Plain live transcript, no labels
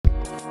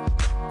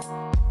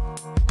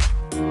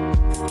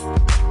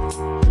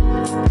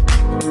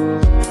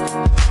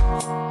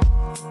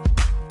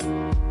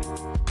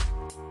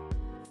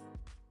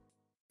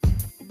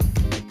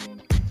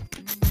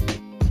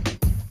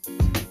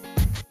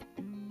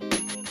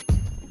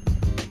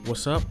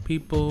What's up,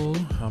 people?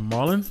 I'm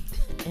Marlon,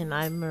 And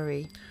I'm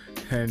Marie.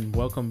 and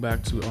welcome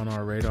back to On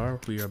Our Radar.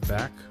 We are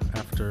back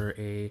after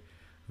a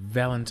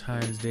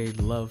Valentine's Day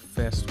Love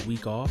Fest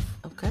week off.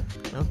 Okay.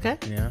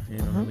 Yeah, you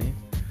know what I mean?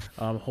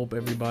 Hope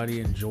everybody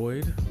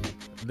enjoyed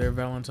their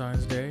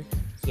Valentine's Day,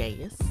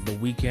 Yes. the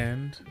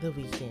weekend, The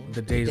weekend.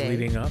 the days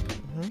leading up,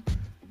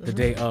 the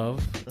day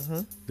of,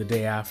 the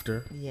day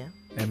after, Yeah.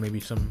 and maybe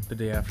the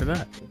day after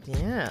that.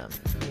 Yeah.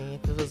 I mean,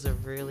 if it was a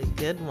really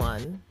good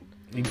one,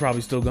 You're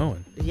probably still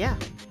going. yeah.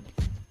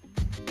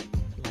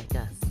 Like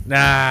us.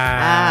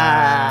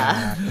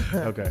 Nah.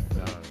 Okay.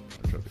 No,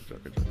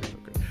 joking.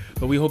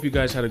 But we hope you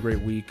guys had a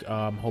great week.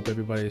 Hope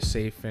everybody is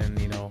safe and,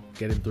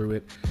 getting through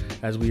it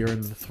as we are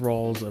in the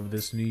thralls of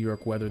this New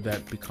York weather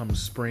that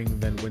becomes spring,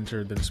 then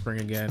winter, then spring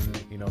again.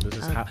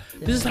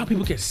 This is how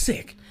people get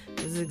sick.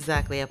 This is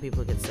exactly how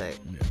people get sick.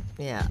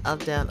 Yeah.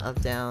 Up, down,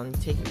 up, down. You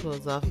take your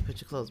clothes off, you put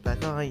your clothes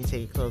back on. You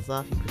take your clothes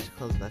off, you put your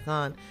clothes back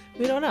on.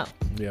 We don't know.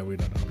 Yeah, we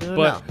don't know. We don't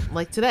know.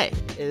 Like today,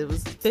 it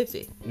was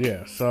 50.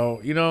 Yeah,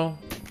 so,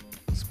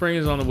 spring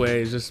is on the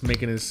way. It's just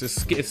making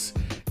it's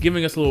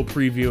giving us a little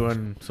preview,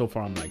 and so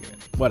far I'm liking it.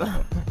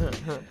 Whatever.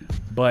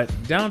 But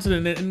down to the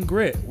knit and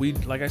grit.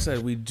 Like I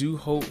said, we do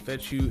hope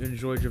that you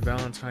enjoyed your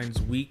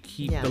Valentine's week.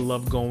 Keep the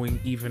love going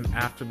even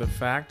after the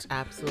fact.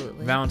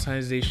 Absolutely.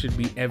 Valentine's Day should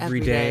be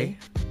every day.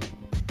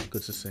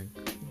 Good to sing.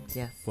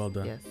 Yes. Well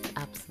done. Yes,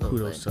 absolutely.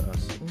 Kudos to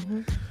us.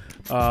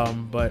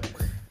 But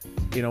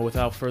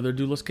without further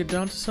ado, let's get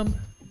down to some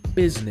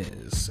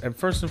business. And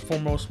first and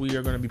foremost, we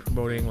are going to be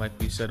promoting, like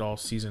we said all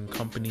season,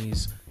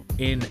 companies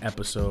in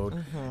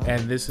episode,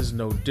 and this is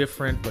no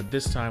different, but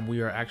this time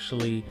we are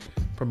actually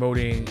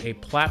promoting a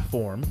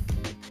platform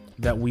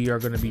that we are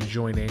going to be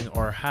joining,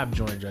 or have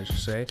joined, I should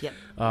say,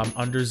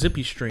 under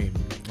ZippyStream.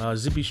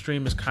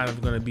 ZippyStream is kind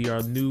of going to be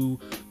our new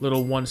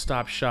little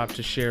one-stop shop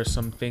to share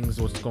some things,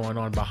 what's going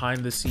on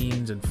behind the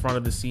scenes, in front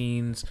of the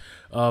scenes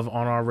of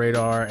On Our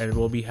Radar, and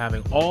we'll be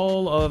having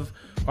all of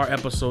our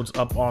episodes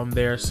up on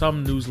there,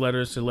 some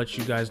newsletters to let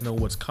you guys know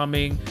what's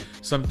coming,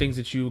 some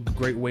things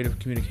great way to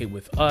communicate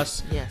with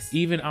us. Yes.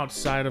 Even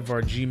outside of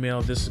our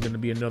Gmail, this is going to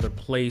be another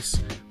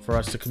place for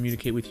us to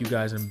communicate with you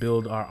guys and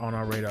build our On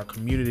Our Radar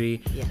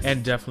community,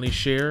 and definitely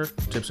share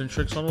tips and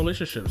tricks on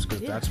relationships,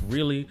 because that's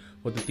really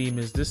what the theme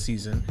is this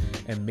season,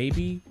 and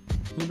maybe,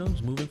 who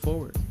knows, moving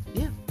forward.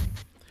 Yeah.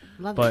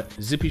 Love But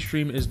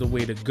ZippyStream is the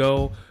way to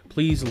go.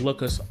 Please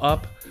look us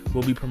up.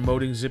 We'll be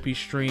promoting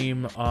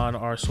ZippyStream on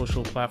our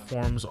social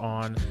platforms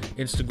on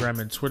Instagram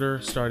and Twitter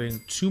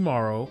starting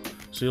tomorrow.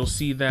 So you'll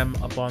see them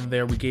up on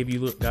there. We gave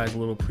you guys a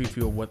little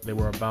preview of what they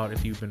were about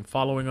if you've been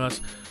following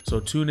us. So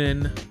tune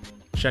in,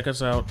 check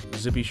us out,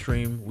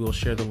 ZippyStream. We'll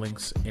share the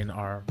links in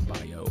our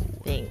bio.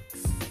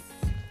 Thanks.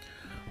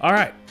 All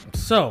right.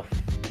 So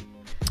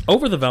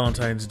over the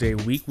Valentine's Day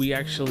week, we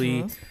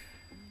actually,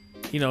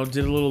 did a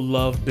little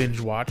love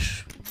binge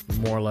watch,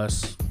 more or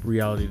less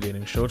reality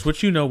dating shows,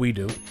 which we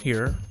do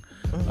here.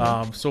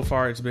 So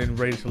far, it's been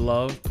Ready to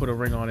Love, Put a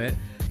Ring on It,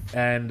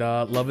 and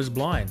Love is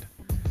Blind.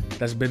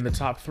 That's been the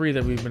top 3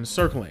 that we've been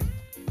circling.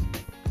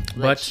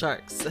 Like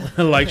sharks.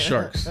 Like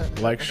sharks.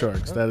 Like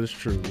sharks. That is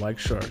true. Like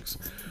sharks.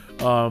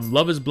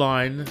 Love is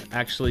Blind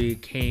actually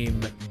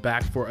came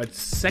back for a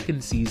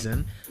second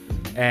season,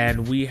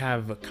 and we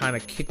have kind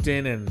of kicked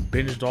in and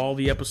binged all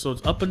the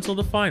episodes up until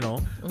the final,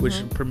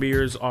 which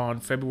premieres on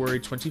February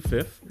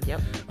 25th.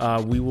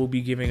 Yep. We will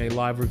be giving a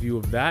live review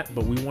of that,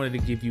 but we wanted to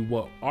give you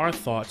what our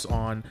thoughts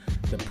on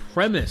the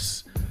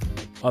premise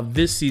of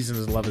this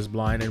season's Love is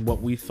Blind and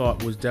what we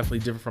thought was definitely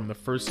different from the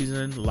first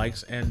season,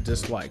 likes and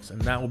dislikes.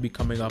 And that will be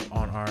coming up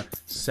on our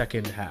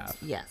second half.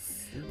 Yes.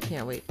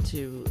 Can't wait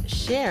to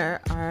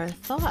share our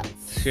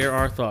thoughts. Share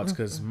our thoughts,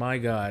 because my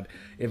God,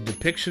 if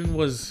depiction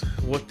was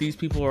what these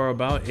people are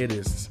about, it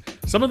is.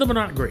 Some of them are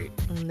not great.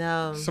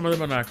 No. Some of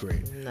them are not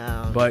great.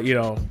 No. But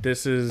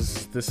this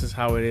is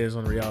how it is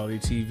on reality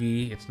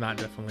TV. It's not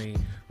definitely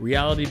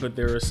reality, but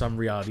there are some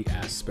reality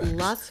aspects.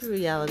 Lots of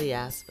reality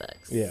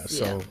aspects. Yeah,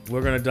 so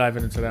we're going to dive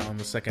into that on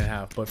the second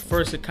half. But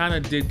first, it kind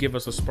of did give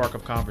us a spark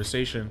of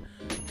conversation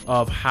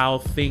of how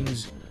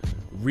things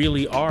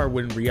really are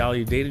when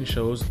reality dating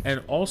shows,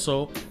 and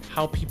also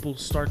how people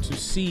start to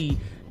see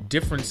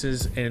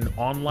differences in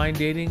online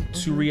dating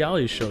to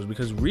reality shows,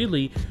 because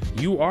really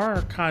you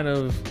are kind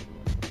of,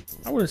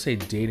 I wouldn't say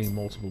dating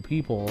multiple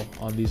people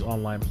on these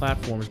online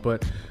platforms,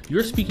 but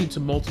you're speaking to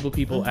multiple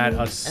people at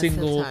a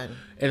single, and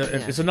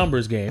it's a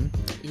numbers game.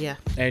 Yeah.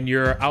 And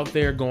you're out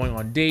there going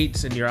on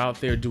dates, and you're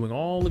out there doing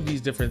all of these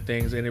different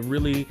things, and it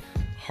really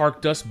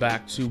harked us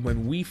back to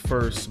when we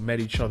first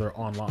met each other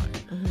online,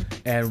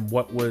 and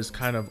what was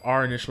kind of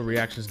our initial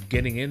reactions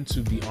getting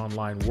into the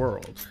online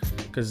world.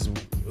 Because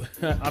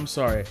I'm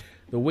sorry,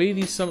 the way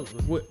these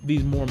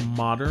more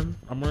modern,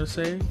 I'm gonna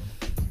say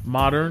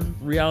modern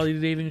reality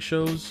dating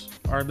shows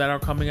are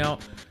coming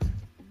out,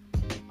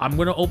 I'm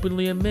gonna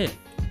openly admit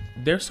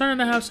they're starting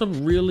to have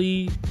some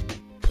really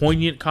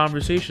poignant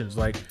conversations.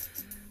 Like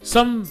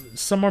some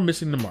are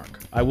missing the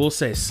mark. I will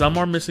say some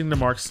are missing the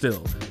mark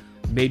still.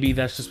 Maybe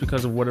that's just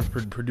because of what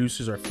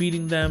producers are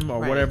feeding them, or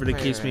whatever the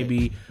case may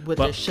be. What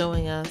they're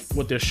showing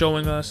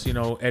us.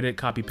 Edit,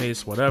 copy,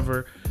 paste,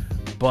 whatever.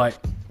 But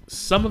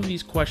some of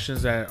these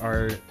questions that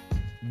are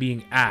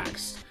being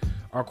asked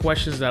are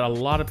questions that a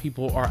lot of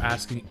people are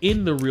asking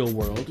in the real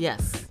world.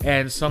 Yes.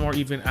 And some are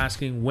even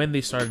asking when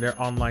they started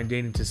their online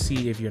dating to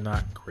see if you're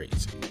not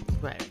crazy.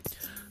 Right.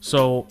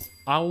 So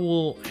I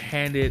will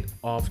hand it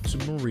off to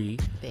Marie.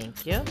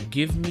 Thank you.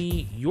 Give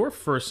me your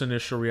first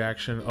initial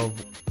reaction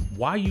of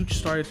why you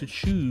started to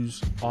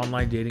choose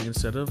online dating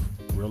instead of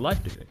real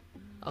life dating.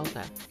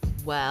 Okay.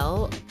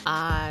 Well,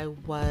 I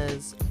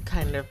was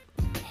kind of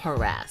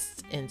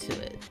harassed into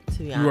it, to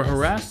be honest. You were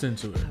harassed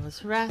into it? I was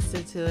harassed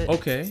into it.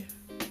 Okay.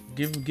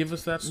 Give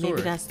us that story.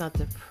 Maybe that's not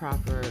the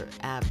proper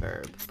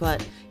adverb.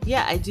 But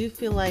yeah, I do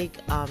feel like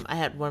I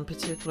had one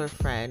particular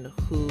friend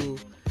who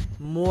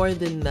more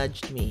than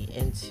nudged me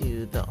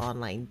into the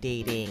online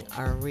dating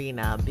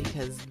arena,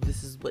 because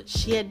this is what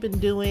she had been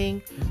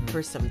doing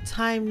for some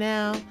time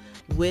now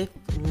with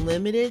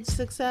limited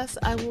success,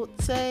 I would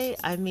say.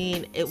 I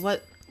mean,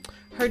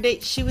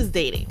 she was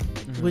dating,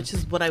 which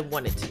is what I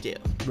wanted to do.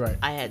 Right.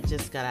 I had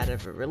just got out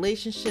of a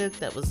relationship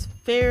that was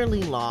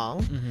fairly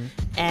long,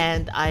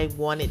 and I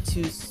wanted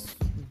to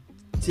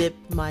dip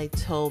my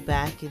toe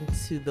back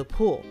into the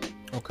pool.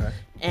 Okay.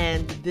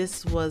 And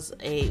this was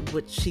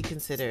what she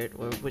considered,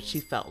 or what she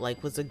felt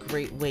like was a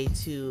great way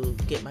to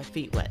get my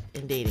feet wet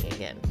in dating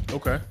again.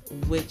 Okay.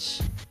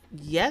 Which,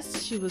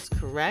 yes, she was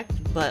correct,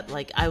 but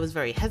like I was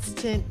very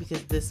hesitant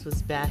because this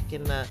was back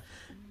in the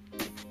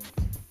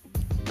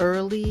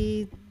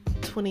early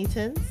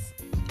 2010s.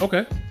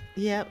 Okay.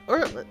 Yeah,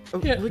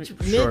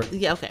 sure.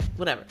 Yeah, okay,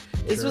 whatever.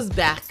 This was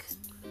back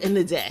in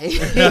the day.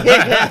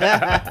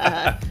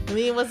 I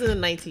mean, it wasn't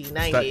the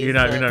 1990s. You're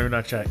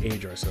not trying to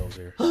age ourselves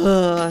here.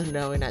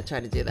 No, we're not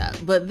trying to do that.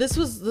 But this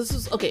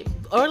was okay.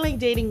 Online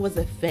dating was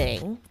a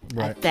thing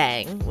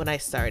when I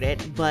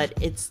started, but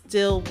it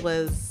still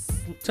was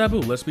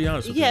taboo. Let's be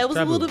honest with you. Yeah, it was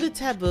taboo. A little bit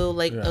taboo.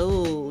 Like,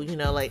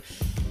 like.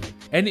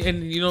 And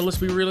let's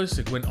be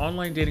realistic. When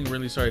online dating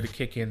really started to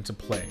kick into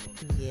play,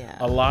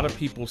 a lot of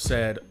people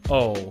said,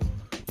 "Oh,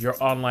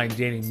 you're online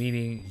dating,"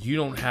 meaning you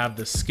don't have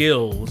the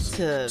skills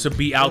to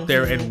be out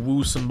there and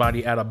woo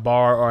somebody at a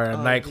bar or at a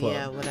nightclub.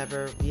 Yeah,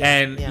 whatever. Yeah,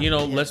 and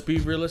let's be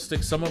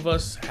realistic. Some of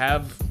us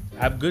have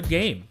good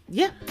game.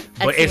 Yeah,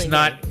 but it's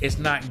not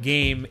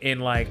game in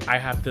like I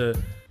have to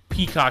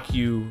peacock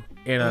you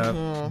in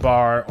a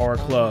bar or a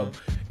club.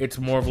 It's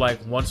more of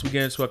like once we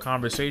get into a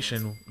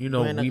conversation, we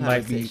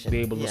might be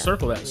able to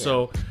circle that. Yeah.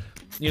 So,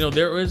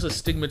 there is a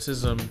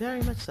stigmatism.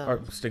 Very much so. Or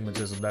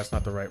stigmatism, that's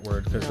not the right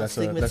word because that's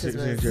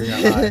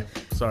a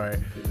sorry.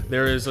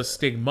 There is a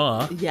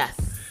stigma. Yes.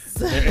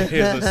 There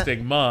is a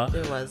stigma.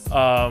 It was.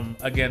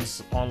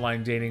 Against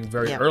online dating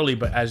very early,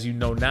 but as you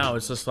know now,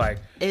 it's just like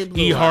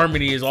eHarmony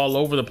Harmony is all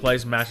over the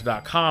place,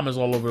 Match.com is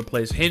all over the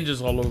place, Hinge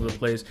is all over the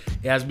place.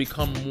 It has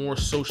become more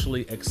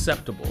socially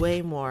acceptable.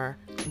 Way more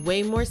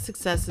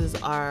successes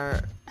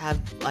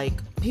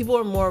people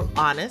are more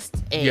honest.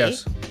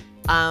 Yes.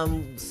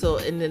 So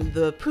and then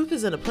the proof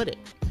is in the pudding.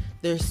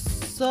 There's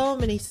so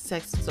many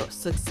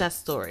success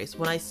stories.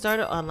 When I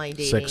started online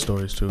dating, sex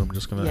stories too. I'm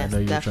just gonna. Yes, I know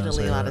you're definitely trying to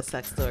say a lot that. of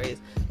sex stories.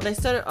 When I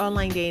started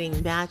online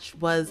dating, Match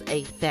was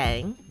a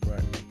thing.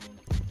 Right.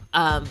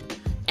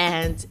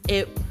 And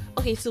it.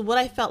 Okay, so what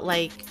I felt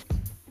like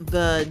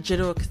the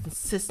general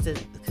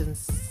the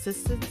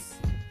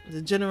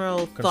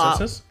general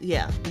thought, is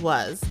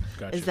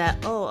that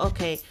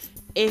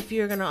if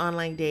you're gonna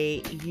online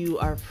date, you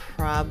are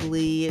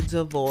probably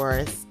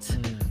divorced.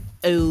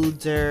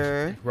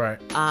 Older,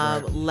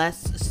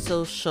 less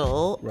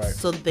social,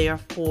 so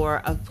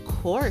therefore, of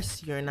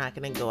course, you're not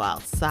gonna go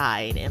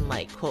outside and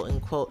like quote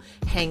unquote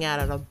hang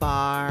out at a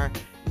bar,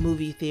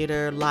 movie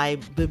theater,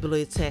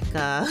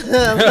 biblioteca,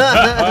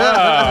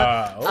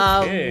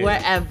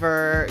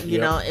 wherever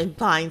and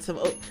find some.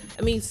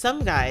 I mean,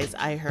 some guys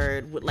I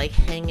heard would like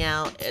hang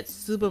out at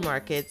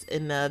supermarkets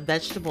in the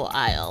vegetable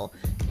aisle,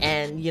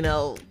 and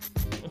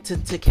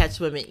to catch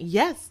women.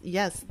 Yes,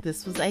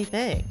 this was a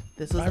thing.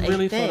 I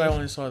really thought I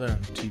only saw that on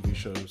TV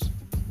shows.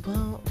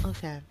 Well,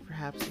 okay,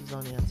 perhaps it was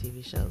only on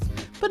TV shows,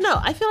 but no,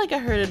 I feel like I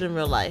heard it in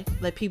real life.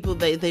 Like people,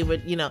 they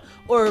would,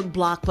 or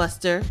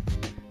Blockbuster.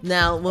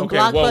 Now, when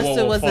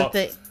Blockbuster was a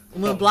thing.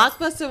 When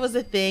Blockbuster was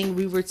a thing,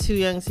 we were too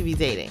young to be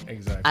dating.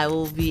 Exactly. I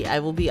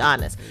will be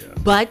honest. Yeah.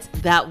 But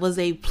that was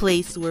a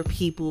place where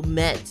people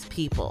met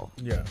people.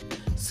 Yeah.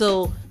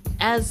 So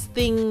as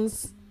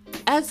things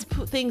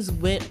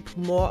went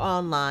more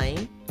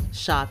online,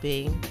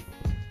 shopping,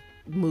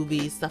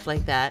 movies, stuff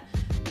like that,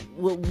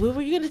 what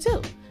were you gonna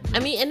do? I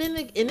mean,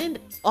 and then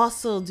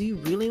also, do you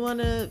really want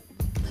to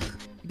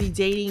be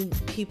dating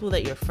people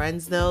that your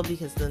friends know?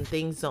 Because then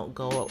things don't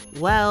go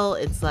well.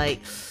 It's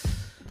like,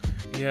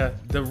 yeah,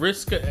 the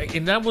risk,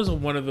 and that was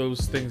one of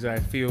those things that I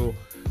feel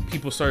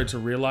people started to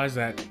realize,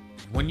 that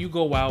when you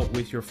go out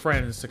with your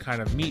friends to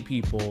kind of meet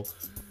people,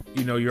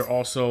 you're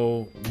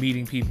also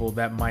meeting people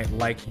that might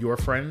like your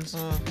friends,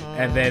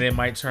 and then it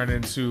might turn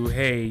into,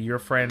 hey, your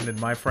friend and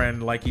my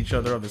friend like each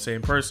other, or the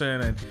same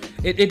person, and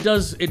it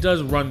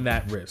does run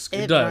that risk.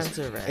 It does. Runs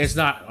a risk. It's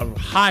not a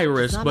high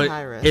risk, but a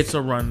high risk. it's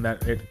a run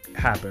that it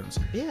happens.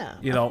 Yeah,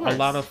 a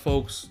lot of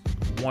folks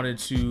wanted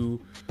to.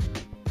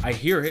 I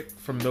hear it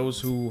from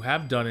those who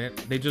have done it.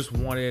 They just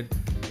wanted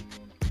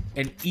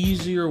an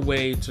easier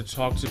way to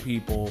talk to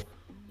people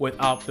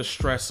without the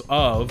stress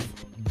of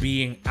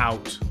being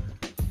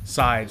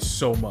outside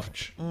so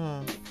much.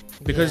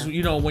 Because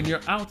when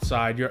you're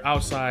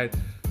outside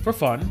for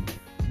fun,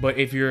 but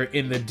if you're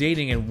in the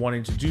dating and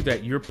wanting to do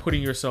that, you're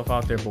putting yourself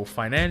out there both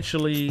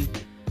financially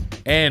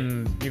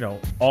and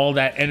all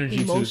that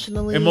energy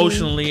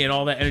emotionally and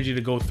all that energy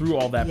to go through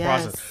all that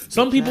process.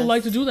 Some people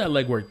like to do that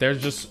legwork.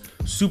 There's just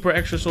super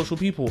extra social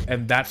people,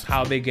 and that's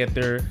how they get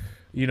their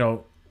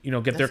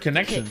get their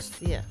connections.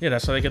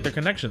 That's how they get their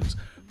connections.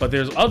 But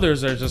there's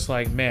others that are just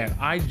like, man,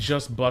 I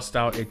just bust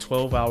out a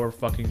 12-hour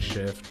fucking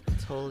shift.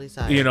 Totally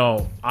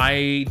tired.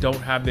 I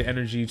don't have the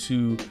energy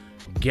to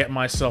get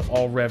myself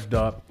all revved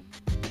up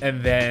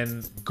and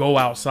then go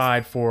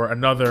outside for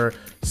another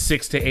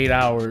 6 to 8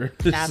 hours.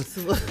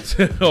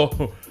 Absolutely.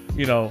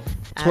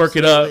 Twerk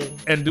it up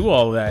and do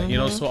all that.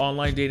 So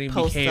online dating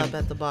Post became up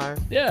at the bar.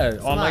 Yeah,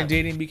 online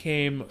dating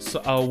became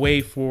a way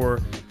for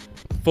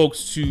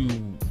folks to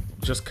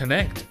just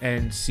connect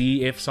and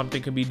see if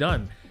something can be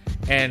done.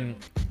 And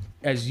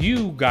as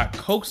you got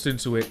coaxed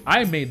into it,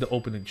 I made the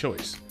opening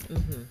choice.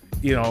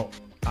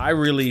 I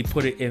really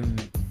put it in.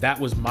 That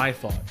was my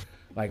thought.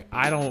 Like,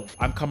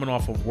 I'm coming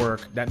off of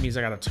work. That means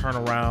I got to turn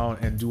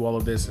around and do all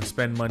of this and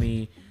spend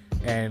money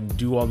and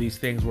do all these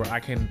things where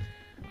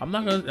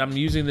I'm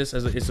using this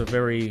as it's a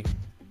very.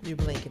 You're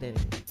blanketed.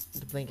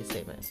 The blanket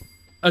statement.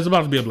 It's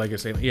about to be a blanket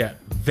statement. Yeah.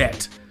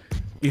 Vet.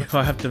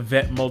 I have to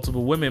vet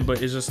multiple women,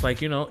 but it's just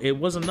like, it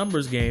was a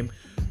numbers game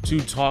to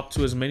talk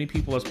to as many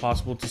people as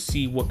possible to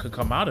see what could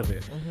come out of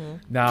it.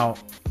 Now,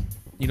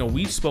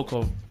 we spoke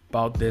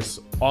about this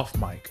off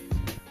mic,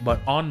 but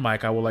on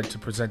mic, I would like to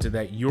present it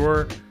that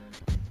your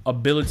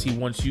ability,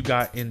 once you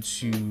got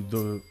into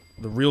the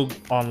real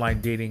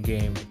online dating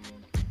game,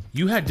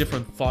 you had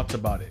different thoughts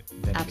about it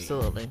than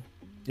Absolutely.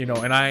 me.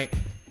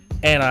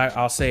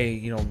 I'll say,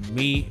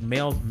 me,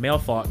 male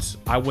thoughts,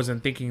 I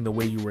wasn't thinking the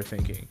way you were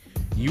thinking.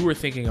 You were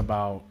thinking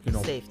about,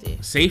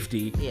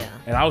 safety. Yeah.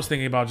 And I was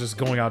thinking about just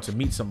going out to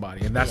meet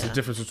somebody. And that's the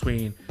difference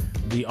between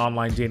the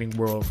online dating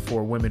world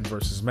for women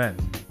versus men.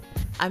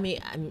 I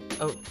mean,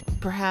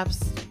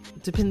 perhaps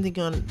depending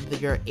on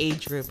your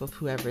age group of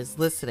whoever is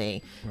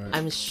listening, right.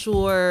 I'm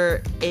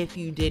sure if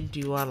you did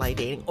do online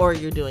dating or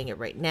you're doing it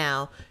right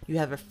now, you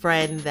have a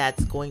friend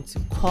that's going to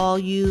call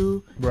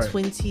you right.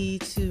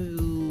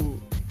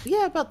 15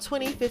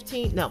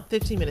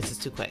 minutes is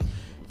too quick.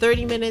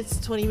 30 minutes,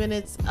 20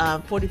 minutes,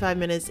 45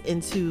 minutes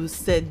into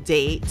said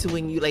date to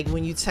when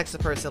you text a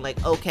person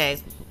like, okay,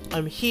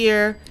 I'm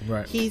here,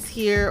 right. he's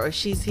here or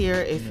she's here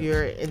if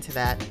you're into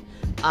that.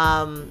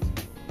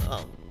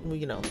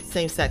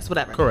 Same sex,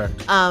 whatever.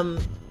 Correct.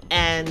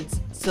 And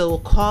so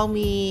call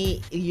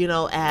me,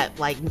 at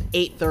like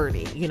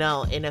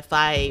 8:30, and if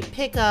I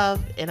pick up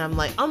and I'm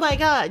like, oh my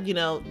God,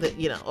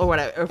 or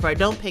whatever, or if I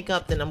don't pick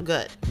up, then I'm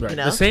good. Right.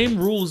 The same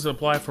rules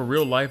apply for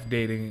real life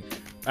dating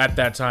at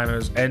that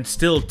time and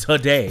still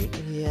today.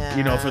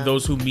 Yeah. For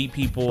those who meet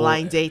people.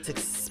 Blind dates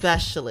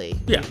especially.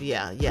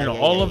 Yeah.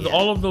 All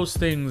of those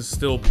things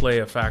still play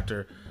a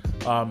factor.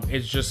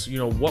 It's just,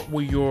 what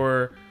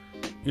were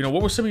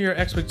some of your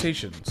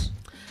expectations?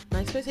 My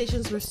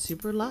expectations were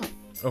super low.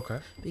 Okay.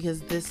 Because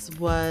this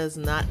was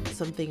not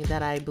something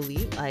that I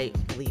believed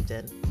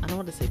in. I don't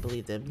want to say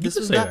believed in. This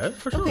was not that,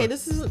 for sure. Okay,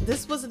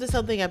 this wasn't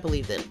something I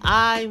believed in.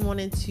 I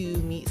wanted to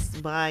meet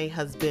my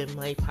husband,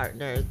 my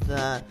partner,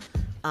 the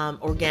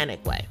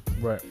organic way.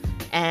 Right.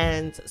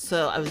 And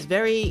so I was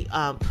very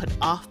put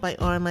off by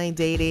online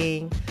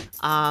dating.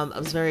 I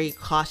was very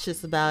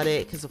cautious about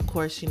it because, of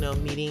course,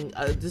 meeting.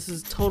 This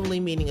is totally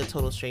meeting a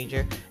total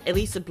stranger. At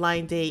least a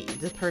blind date,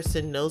 the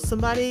person knows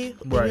somebody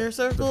right. in your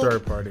circle. The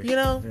third party.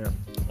 Yeah.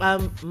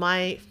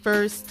 My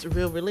first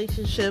real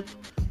relationship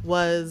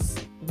was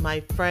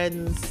my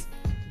friend's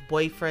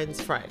boyfriend's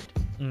friend,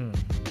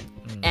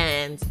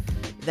 and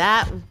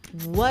that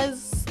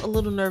was a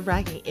little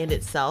nerve-wracking in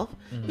itself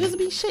because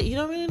you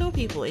don't really know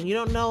people and you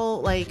don't know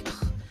like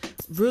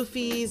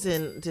roofies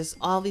and just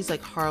all these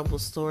like horrible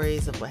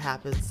stories of what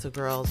happens to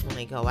girls when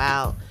they go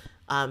out,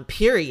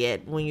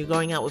 period, when you're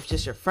going out with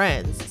just your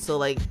friends. So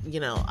like,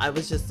 I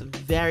was just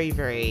very,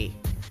 very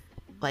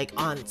like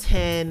on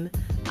 10.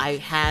 I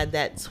had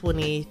that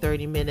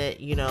 20-30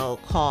 minute,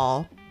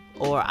 call,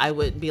 or I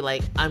would be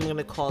like, I'm going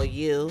to call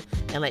you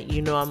and let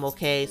you know I'm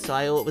okay. So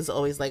I was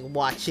always like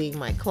watching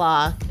my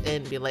clock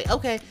and be like,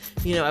 okay,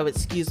 I would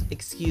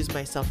excuse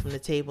myself from the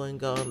table and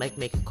go and like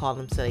make a call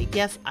and say,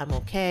 yes, I'm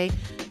okay.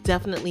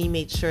 Definitely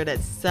made sure that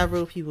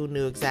several people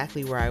knew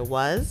exactly where I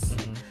was.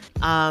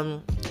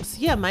 So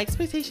yeah, my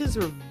expectations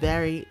were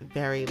very,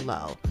 very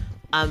low.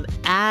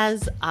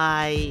 As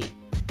I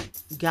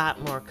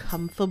got more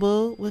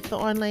comfortable with the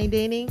online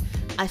dating,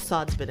 I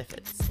saw its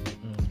benefits.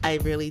 I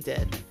really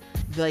did.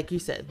 Like you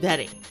said,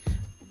 vetting.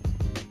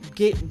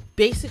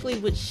 Basically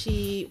what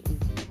she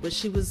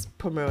was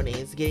promoting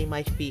is getting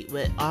my feet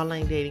wet.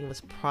 Online dating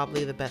was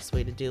probably the best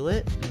way to do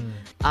it.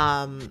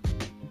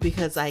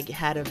 Because I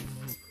had a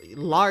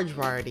large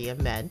variety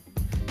of men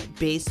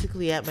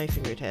basically at my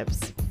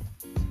fingertips.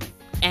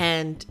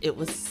 And it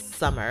was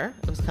summer.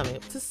 It was coming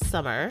up to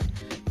summer.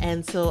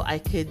 And so I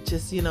could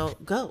just,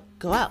 go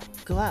out.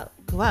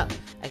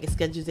 I could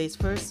schedule dates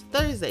for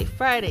Thursday,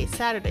 Friday,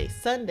 Saturday,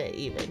 Sunday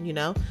even,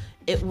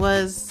 It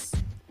was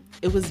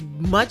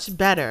much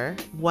better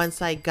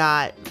once I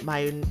got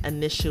my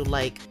initial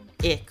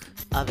ick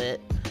of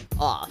it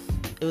off.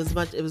 It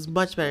was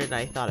much better than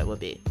I thought it would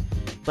be.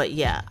 But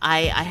yeah,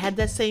 I had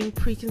that same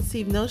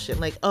preconceived notion,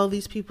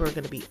 these people are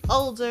going to be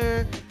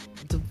older,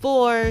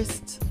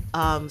 divorced,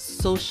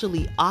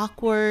 socially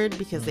awkward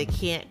because they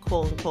can't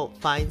quote unquote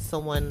find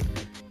someone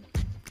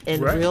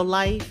in real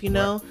life,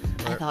 Right.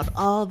 I thought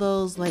all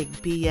those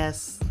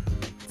BS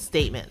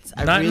statements.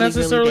 Not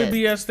necessarily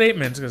BS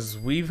statements, because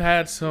we've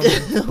had some.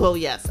 Well,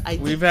 yes,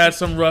 we've had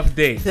some rough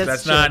dates.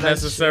 That's true, not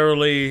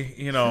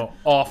necessarily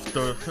off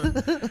the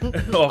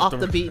off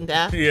the beaten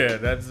path. Yeah,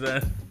 that's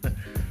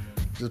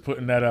just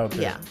putting that out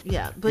there.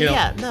 Yeah, but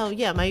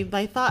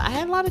my thought. I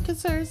had a lot of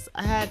concerns.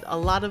 I had a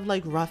lot of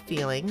rough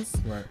feelings.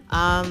 Right.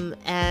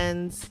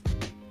 And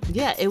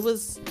yeah,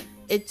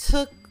 it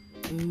took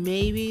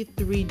maybe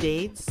 3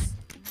 dates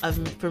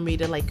for me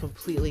to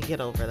completely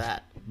get over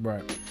that.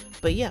 Right.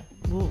 But yeah,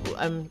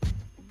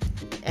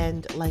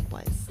 and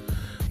likewise.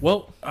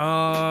 Well,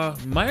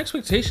 my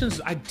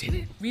expectations, I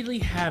didn't really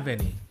have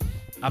any.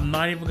 I'm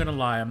not even gonna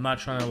lie. I'm not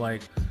trying to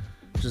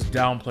just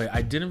downplay.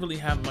 I didn't really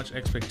have much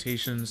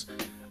expectations.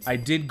 I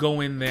did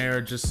go in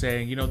there just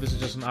saying, this is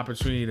just an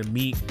opportunity to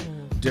meet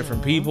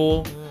different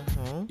people,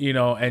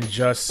 and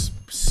just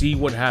see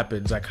what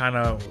happens. I kind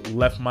of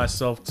left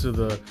myself to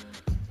the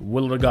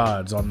will of the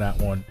gods on that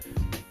one.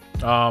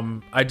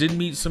 I did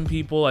meet some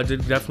people. I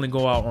did definitely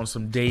go out on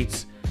some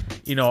dates.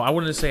 I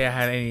wouldn't say I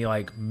had any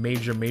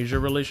major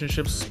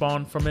relationships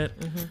spawn from it.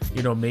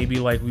 Maybe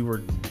we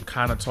were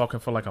kind of talking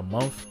for a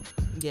month.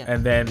 Yeah.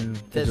 And then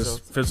it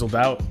just fizzled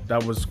out.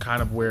 That was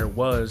kind of where it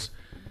was.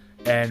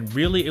 And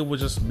really, it was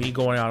just me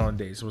going out on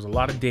dates. There was a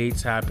lot of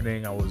dates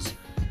happening. I was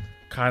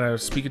kind of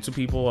speaking to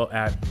people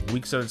at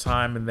weeks at a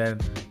time. And then,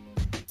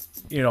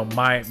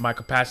 my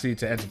capacity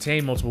to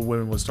entertain multiple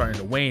women was starting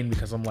to wane,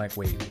 because I'm like,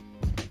 wait.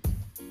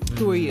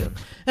 Who are you?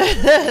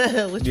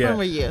 Which one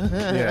were you?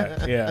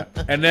 Yeah.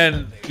 And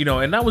then,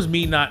 and that was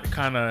me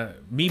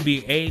me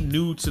being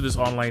new to this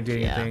online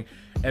dating thing.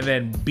 And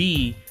then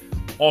B,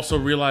 also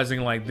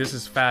realizing this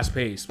is fast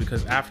paced,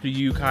 because after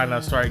you kind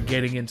of start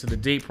getting into the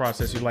date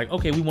process, you're like,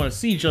 okay, we want to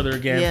see each other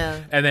again. Yeah.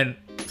 And then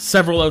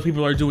several other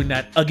people are doing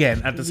that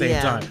again at the same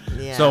time.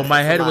 Yeah, so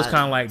my head was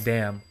kind of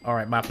damn, all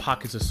right, my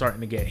pockets are starting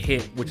to get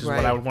hit, which is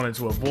what I wanted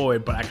to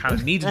avoid. But I kind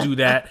of need to do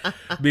that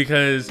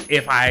because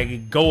if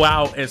I go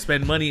out and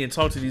spend money and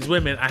talk to these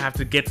women, I have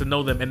to get to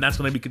know them, and that's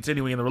going to be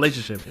continuing in the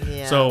relationship.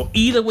 Yeah. So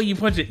either way you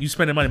punch it, you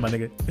spending money, my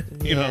nigga.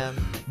 you know.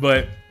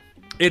 But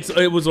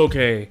it was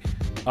okay.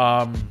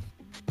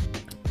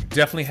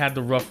 Definitely had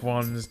the rough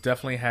ones.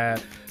 Definitely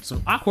had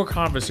some awkward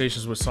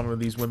conversations with some of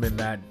these women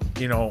that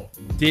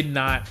did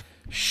not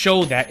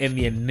show that in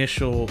the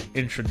initial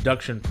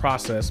introduction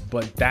process,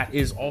 but that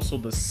is also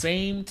the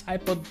same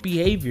type of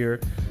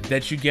behavior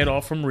that you get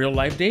off from real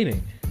life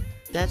dating.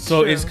 That's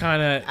so true. It's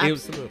kind of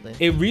absolutely.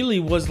 It really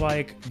was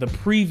the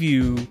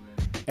preview,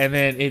 and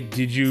then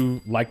did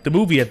you like the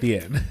movie at the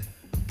end?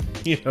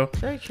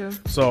 Very true.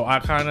 So I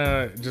kind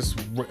of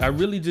I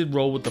really did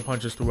roll with the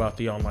punches throughout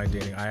the online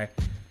dating. I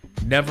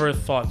never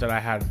thought that I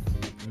had,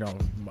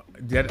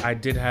 that I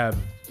did have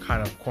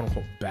kind of quote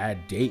unquote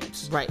bad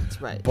dates. Right.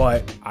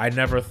 But I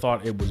never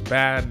thought it was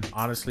bad.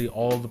 Honestly,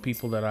 all of the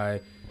people that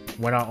I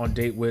went out on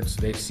date with,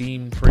 they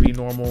seemed pretty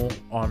normal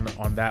on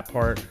that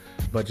part.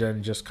 But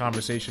then just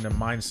conversation and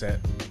mindset,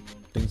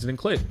 things didn't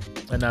click,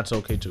 and that's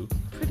okay too.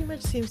 Pretty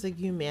much seems like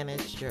you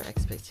managed your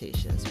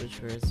expectations, which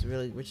is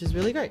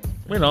really great.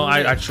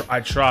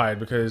 I tried,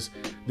 because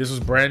this was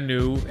brand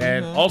new,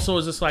 and also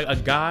it's just a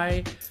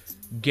guy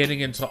getting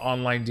into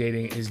online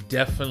dating is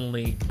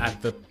definitely at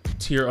the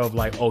tier of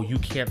you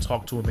can't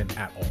talk to women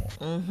at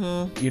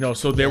all.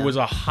 So there was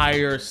a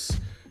higher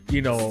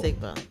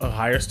stigma. A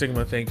higher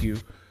stigma, thank you,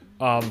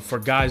 for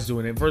guys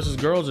doing it, versus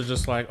girls are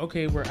just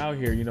okay, we're out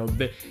here.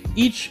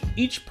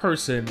 Each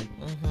person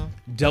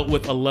dealt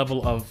with a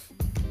level of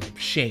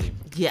shame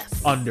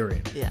under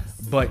it.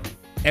 Yes. But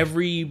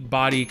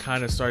everybody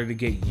kind of started to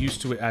get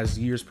used to it as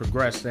years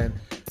progressed, and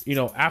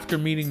after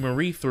meeting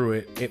Marie through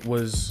it, it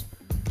was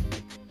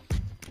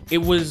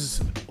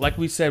like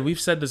we've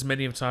said this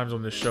many times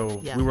on the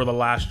show. We were the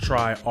last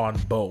try on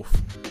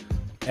both,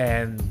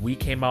 and we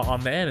came out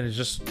on the end, and it's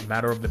just a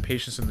matter of the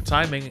patience and the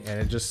timing, and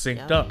it just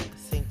synced up.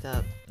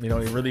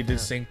 It really did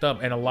sync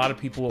up, and a lot of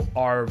people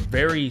are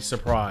very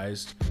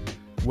surprised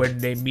when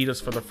they meet us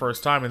for the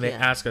first time and they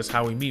ask us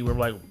how we meet. We're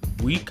like,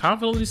 we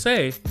confidently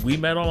say we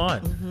met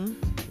online.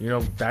 you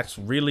know, that's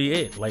really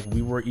it. Like,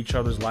 we were each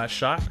other's last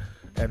shot,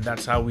 and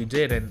that's how we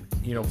did. And,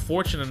 you know,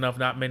 fortunate enough,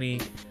 not many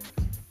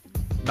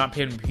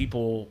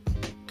people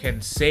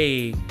can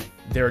say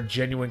their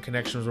genuine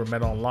connections were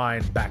met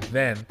online back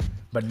then.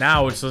 But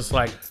now it's just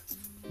like,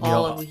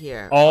 all we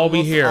hear.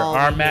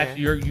 Our match,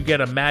 you get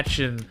a match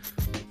in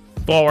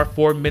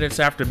 4 minutes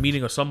after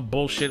meeting or some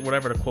bullshit,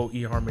 whatever the quote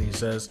eHarmony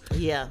says.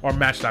 Yeah. Or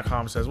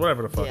Match.com says,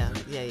 whatever the fuck. Yeah.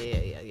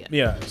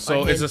 Yeah.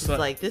 So it's just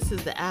like, this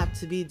is the app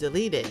to be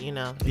deleted, you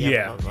know?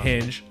 Yeah.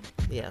 Hinge.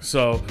 Yeah.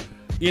 So,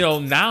 you know,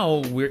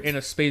 now we're in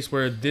a space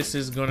where this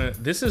is the norm.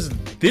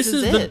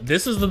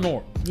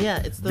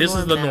 Yeah, it's the norm. This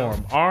is the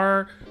norm.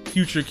 Our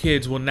future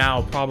kids will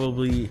now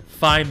probably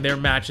find their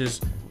matches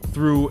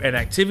through an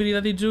activity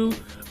that they do,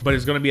 but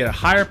it's going to be at a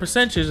higher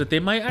percentage that they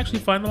might actually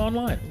find them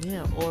online.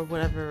 Yeah, or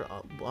whatever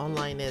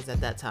online is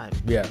at that time.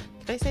 Yeah.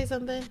 Can I say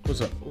something?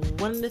 What's up?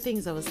 One of the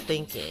things I was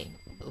thinking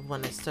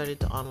when I started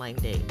the online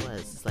date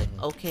was like,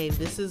 okay,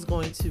 this is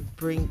going to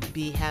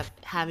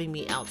having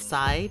me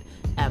outside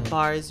at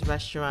bars,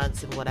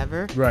 restaurants, and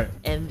whatever. Right.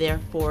 And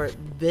therefore,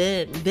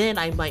 then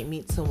I might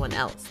meet someone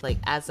else, like,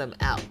 as I'm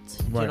out.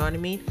 Do you know what I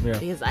mean? Yeah.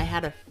 Because I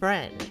had a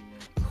friend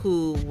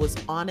who was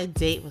on a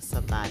date with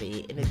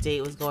somebody, and the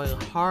date was going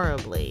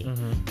horribly,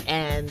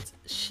 and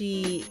so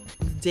she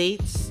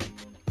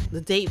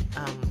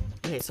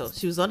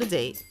was on a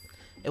date.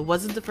 It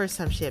wasn't the first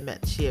time she had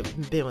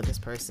been with this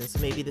person, so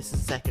maybe this is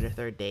the second or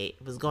third date.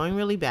 It was going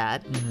really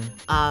bad.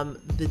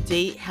 The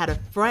date had a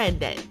friend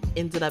that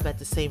ended up at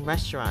the same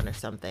restaurant or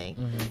something,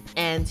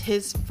 and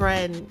his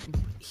friend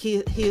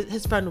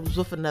was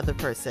with another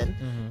person,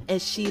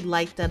 and she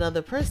liked that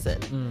other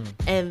person,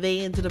 and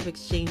they ended up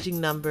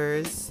exchanging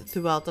numbers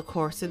throughout the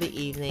course of the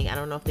evening. I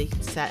don't know if I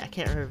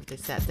can't remember if they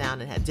sat down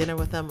and had dinner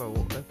with them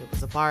or if it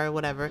was a bar or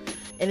whatever,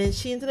 and then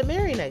she ended up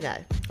marrying that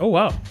guy. Oh,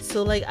 wow.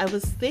 So, like, I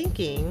was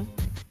thinking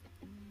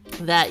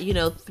that, you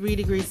know, 3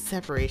 degrees of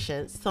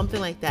separation, something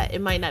like that.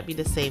 It might not be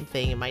the same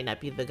thing. It might not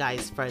be the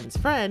guy's friend's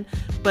friend,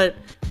 but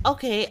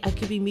okay, I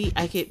could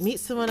meet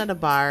someone at a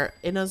bar.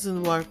 It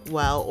doesn't work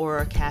well, or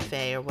a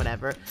cafe or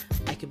whatever.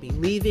 I could be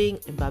leaving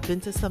and bump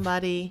into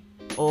somebody,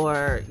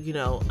 or, you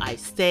know, I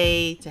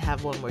stay to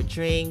have one more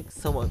drink.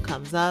 Someone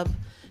comes up,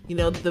 you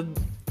know, the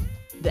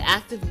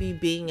act of me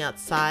being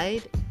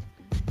outside,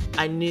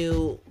 I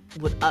knew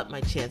would up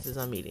my chances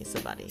on meeting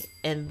somebody,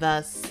 and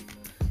thus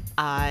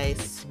I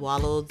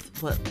swallowed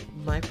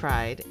my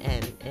pride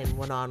and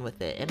went on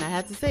with it. And I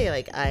had to say,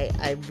 like,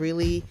 I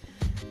really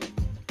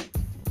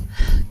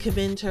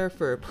commend her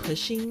for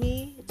pushing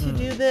me to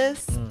do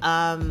this.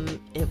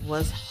 It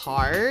was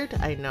hard.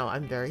 I know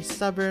I'm very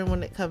stubborn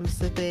when it comes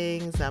to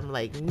things. I'm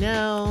like,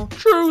 no,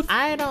 truth.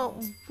 I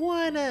don't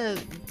want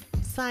to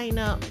sign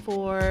up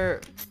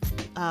for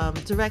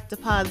direct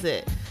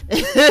deposit.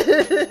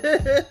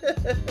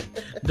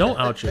 Don't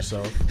out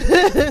yourself.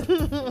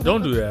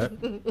 Don't do that.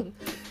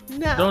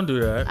 No, don't do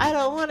that. I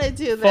don't want to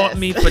do that. Fought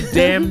me for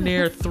damn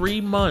near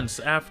 3 months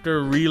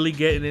after really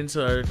getting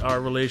into our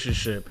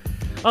relationship.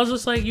 I was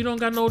just like, you don't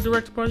got no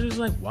direct deposit? He's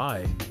like,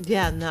 why?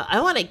 Yeah, no, I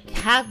want to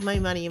have my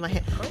money in my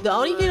hand. The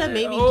only thing that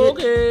made me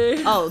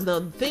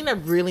the thing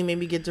that really made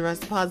me get direct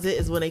deposit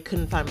is when I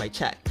couldn't find my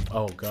check.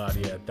 Oh God,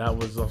 yeah, that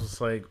was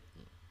just like,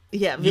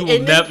 yeah, you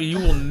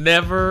will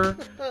never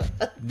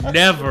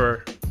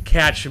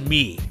catch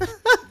me.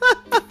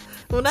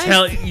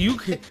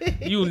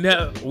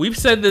 We've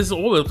said this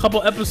a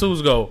couple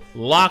episodes ago.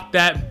 Lock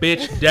that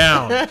bitch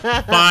down.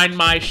 Find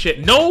my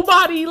shit.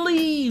 Nobody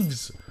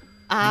leaves.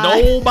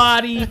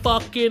 Nobody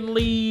fucking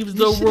leaves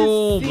the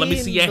room. Let me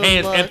see your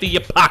hands. Empty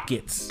your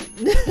pockets.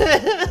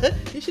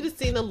 You should have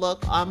seen the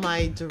look on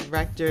my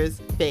director's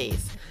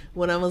face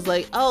when I was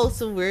like, oh,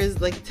 so where's,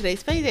 like,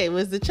 today's payday?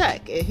 Where's the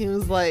check? And he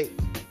was like,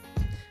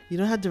 you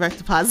don't have direct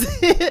deposit?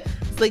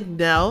 It's like,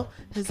 no.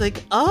 It's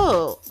like,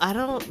 oh, I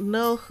don't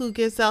know who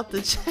gives out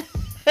the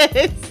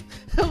checks.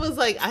 It was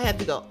like, I had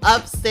to go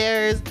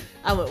upstairs.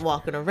 I went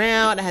walking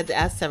around. I had to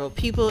ask several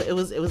people. It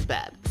was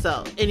bad.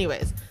 So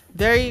anyways,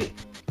 very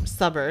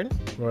stubborn.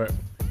 Right.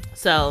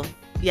 So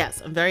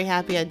yes, I'm very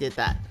happy I did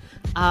that.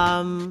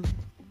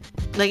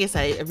 Like I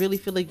said, I really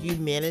feel like you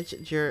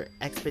managed your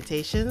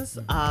expectations.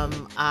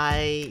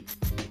 I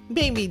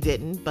maybe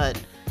didn't,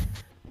 but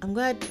I'm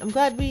glad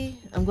we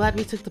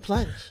took the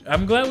plunge.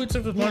 I'm glad we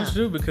took the plunge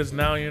too, because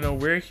now, you know,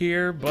 we're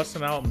here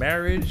busting out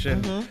marriage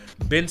and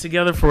been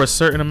together for a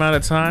certain amount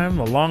of time,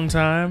 a long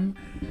time.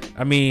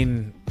 I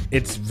mean,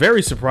 it's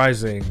very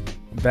surprising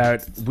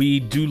that we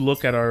do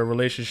look at our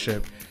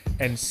relationship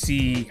and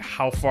see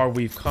how far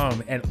we've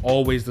come, and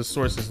always the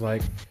source is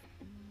like,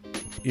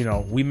 you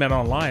know, we met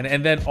online.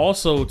 And then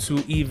also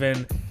to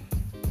even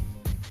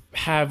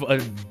have a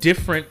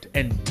different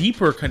and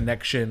deeper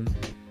connection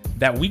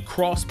that we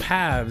cross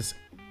paths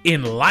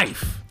in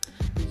life.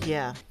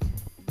 Yeah.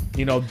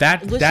 You know,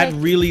 that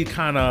really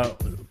kind of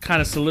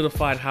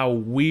solidified how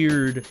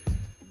weird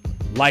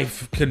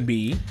life can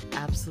be.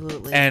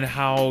 Absolutely. And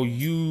how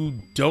you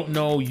don't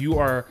know you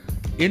are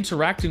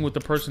interacting with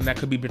the person that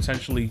could be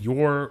potentially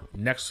your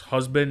next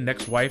husband,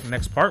 next wife,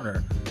 next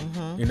partner.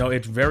 You know,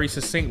 it's very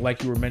succinct,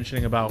 like you were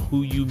mentioning about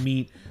who you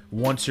meet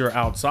once you're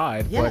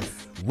outside. Yes.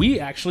 But we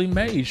actually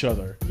met each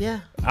other. Yeah.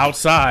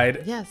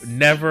 Outside. Yes.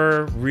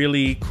 Never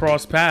really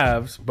crossed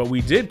paths, but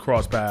we did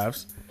cross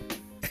paths.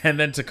 And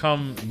then to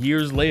come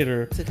years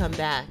later To come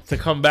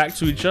back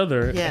to each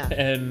other. Yeah.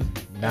 And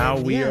now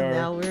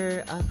now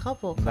we're a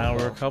couple. Now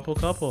we're a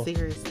couple.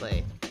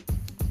 Seriously.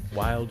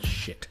 Wild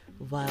shit.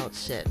 Wild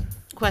shit.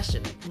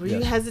 Question: were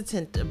you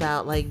hesitant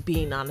about like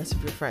being honest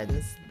with your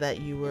friends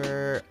that you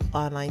were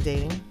online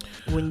dating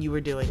when you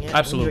were doing it?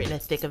 Absolutely. When you were in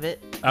the thick of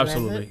it.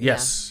 Absolutely.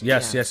 Yes.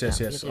 Yes.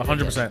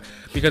 100%.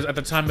 Because at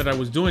the time that I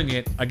was doing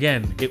it,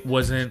 again, it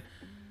wasn't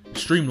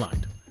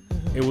streamlined.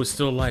 It was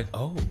still like,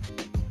 oh,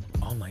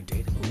 online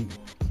dating. Ooh,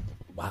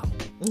 wow.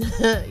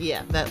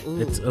 Yeah. That.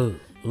 Ooh. It's ooh,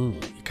 you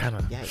kind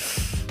of.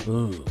 Yikes.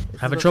 Ooh,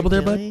 having trouble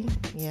there, bud?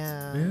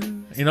 Yeah.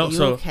 You know,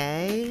 so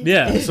okay.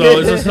 yeah, so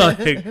it's just like,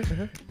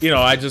 you know,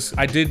 I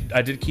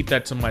did keep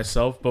that to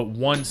myself, but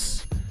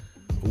once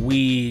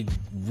we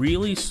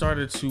really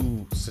started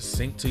to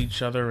sync to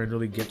each other and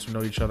really get to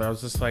know each other, I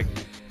was just like,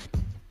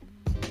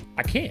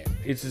 I can't.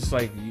 It's just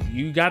like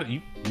you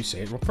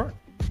say it up front.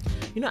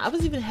 You know, I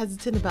was even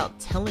hesitant about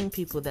telling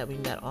people that we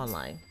met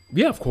online.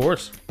 Yeah, of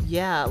course.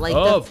 Yeah, like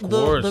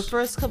the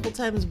first couple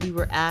times we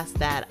were asked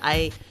that,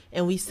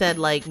 we said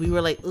like, we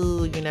were like,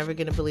 ooh, you're never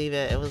gonna believe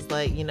it. It was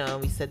like, you know,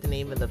 we said the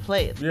name of the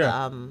place,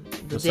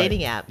 the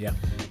dating app. Yeah.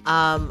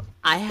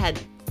 I had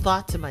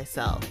thought to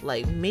myself,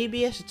 like,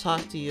 maybe I should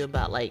talk to you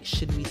about like,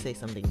 should we say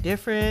something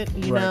different,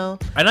 you know?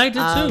 And I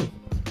did too.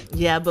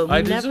 Yeah, but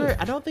I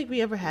don't think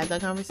we ever had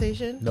that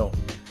conversation. No.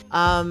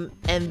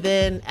 And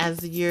then as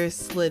the years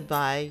slid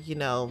by, you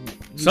know,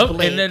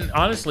 and then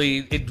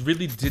honestly, it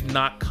really did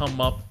not come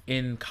up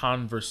in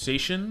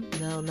conversation.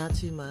 No, not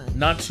too much.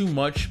 Not too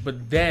much,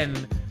 but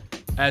then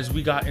as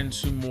we got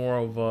into more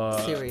of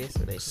a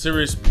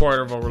serious part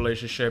of a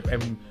relationship,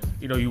 and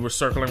you know, you were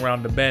circling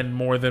around the bend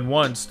more than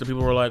once, the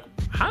people were like,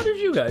 how did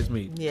you guys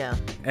meet? Yeah.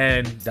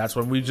 And that's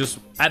when we just,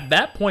 at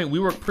that point, we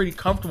were pretty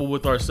comfortable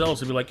with ourselves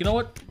to be like, you know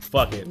what?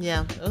 Fuck it.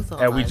 Yeah. It was all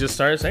and we just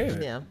started saying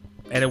it. Yeah.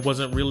 And it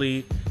wasn't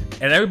really,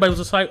 and everybody was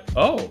just like,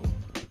 oh.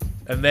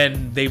 And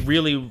then they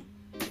really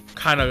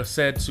kind of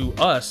said to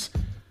us,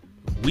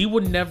 we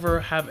would never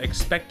have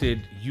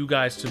expected you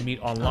guys to meet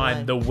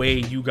online the way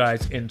you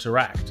guys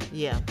interact.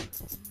 Yeah.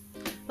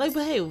 Like,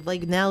 but hey,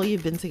 like now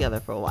you've been together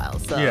for a while,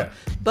 so. Yeah.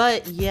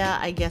 But yeah,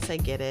 I guess I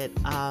get it.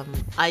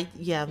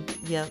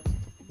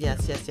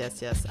 Yes.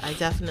 I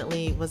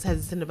definitely was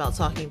hesitant about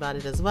talking about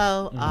it as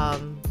well.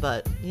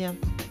 But yeah,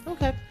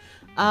 okay.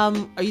 Are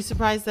you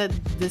surprised that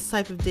this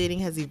type of dating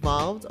has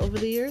evolved over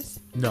the years?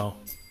 No.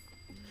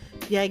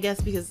 Yeah, I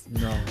guess because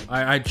no,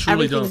 I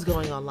truly don't. Everything's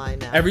going online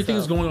now. Everything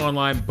is going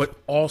online, but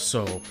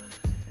also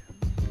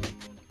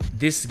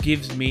this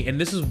gives me, and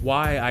this is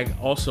why I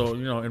also,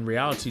 you know, in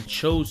reality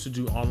chose to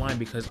do online,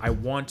 because I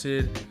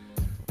wanted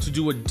to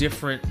do a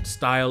different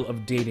style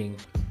of dating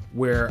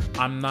where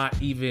I'm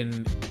not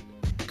even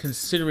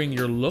considering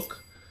your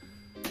look.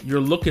 Your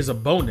look is a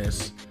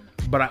bonus,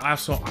 but I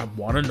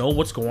want to know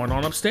what's going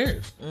on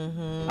upstairs.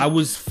 I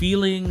was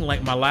feeling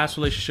like my last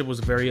relationship was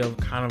very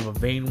kind of a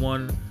vain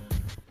one.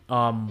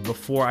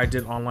 Before I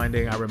did online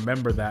dating, I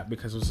remember that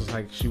because it was just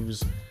like she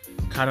was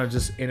kind of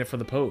just in it for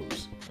the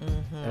pose.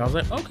 And I was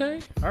like,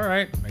 okay, all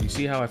right. Now you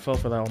see how I fell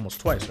for that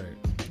almost twice, right?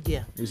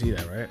 Yeah. You see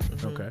that, right?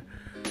 Okay.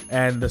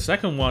 And the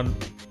second one,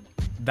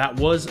 that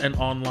was an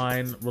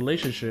online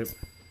relationship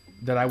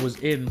that I was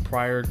in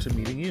prior to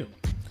meeting you.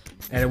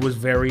 And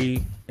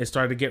it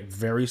started to get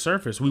very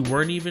surface. We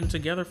weren't even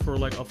together for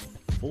like a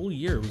full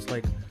year. It was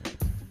like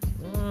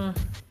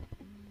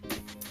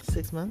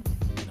 6 months?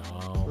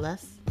 No.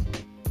 Less?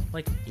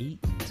 Like 8,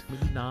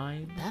 maybe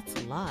 9. That's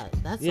a lot.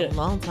 That's a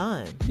long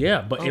time.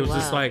 Yeah, but it was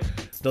just like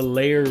the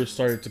layers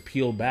started to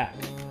peel back.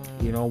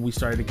 You know, we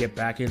started to get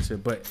back into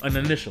it. But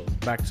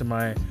back to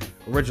my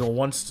original.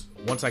 Once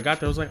I got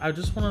there, I was like, I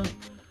just want to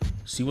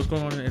see what's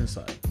going on the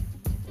inside.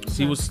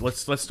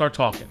 Let's start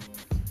talking.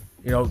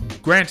 You know,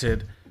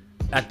 granted,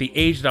 at the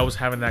age that I was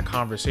having that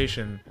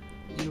conversation,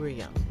 you were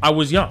young. I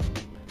was young,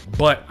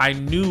 but I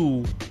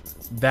knew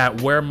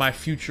that where my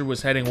future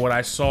was heading, what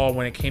I saw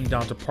when it came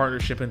down to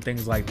partnership and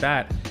things like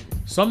that,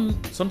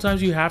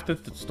 sometimes you have to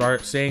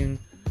start saying,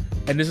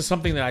 and this is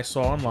something that I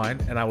saw online,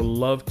 and I would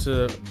love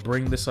to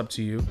bring this up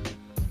to you.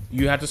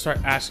 You have to start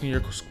asking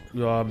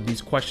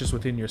these questions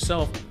within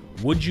yourself.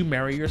 Would you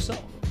marry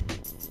yourself?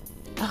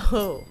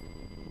 Oh,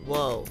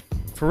 whoa.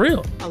 For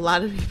real. A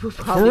lot of people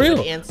probably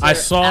would answer. I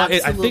saw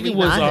it. I think it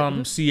was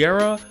not.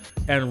 Sierra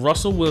and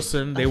Russell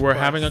Wilson. They were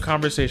having a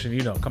conversation.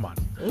 You know, come on.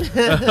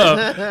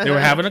 They were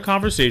having a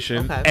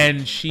conversation,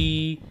 and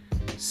she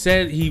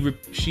said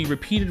she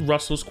repeated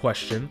Russell's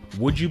question,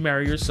 would you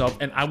marry yourself?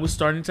 And I was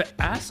starting to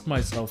ask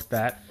myself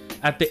that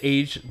at the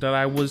age that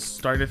I was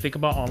starting to think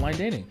about online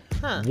dating.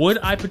 Would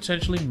I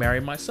potentially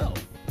marry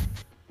myself?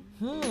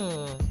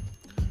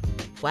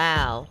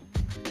 Wow.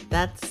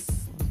 That's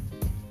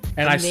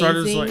and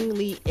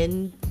amazingly I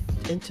started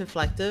like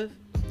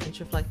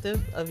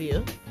introspective of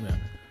you. Yeah.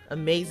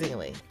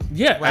 amazingly.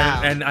 Yeah,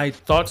 Wow. and I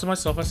thought to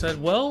myself, I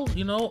said, well,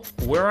 you know,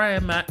 where I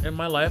am at in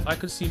my life, I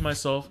could see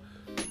myself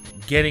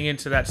getting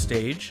into that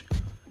stage.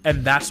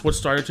 And that's what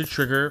started to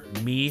trigger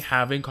me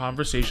having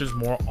conversations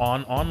more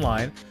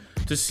online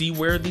to see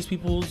where these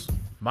people's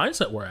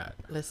mindset were at.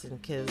 Listen,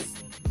 because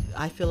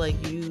I feel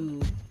like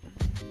you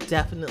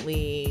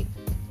definitely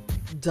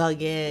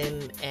dug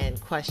in and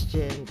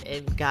questioned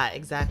and got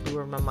exactly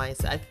where my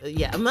mindset.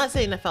 Yeah, I'm not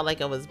saying I felt like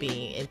I was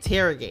being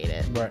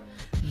interrogated, Right.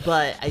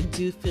 but I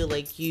do feel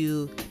like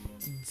you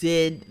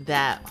did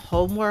that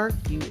homework.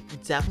 You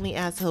definitely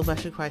asked a whole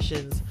bunch of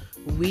questions.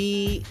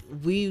 We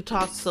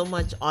talked so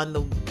much on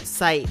the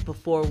site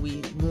before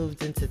we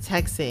moved into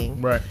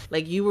texting. Right.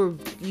 Like you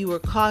were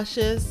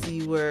cautious.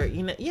 You were,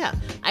 yeah.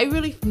 I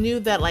really knew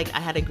that like I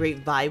had a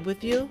great vibe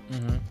with you.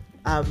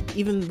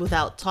 Even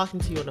without talking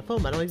to you on the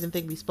phone. I don't even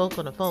think we spoke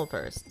on the phone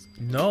first.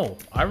 No,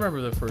 I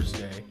remember the first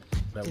day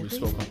that we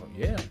spoke on the phone.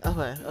 Yeah.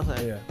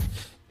 Okay. Yeah.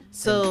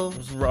 So it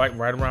was right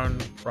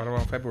around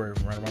February,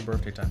 right around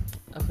birthday time.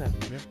 okay.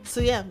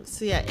 Yeah.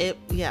 So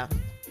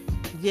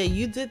yeah,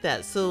 you did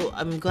that. So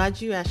I'm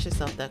glad you asked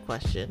yourself that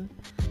question,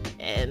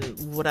 and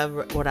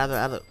whatever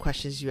other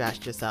questions you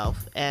asked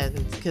yourself, and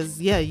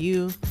because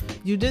you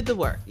did the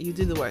work. You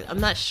did the work. I'm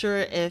not sure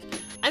if.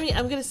 I'm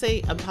gonna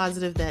say I'm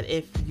positive that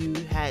if you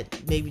had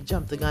maybe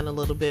jumped the gun a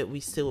little bit,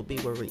 we still would be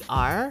where we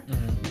are.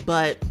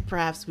 But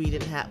perhaps we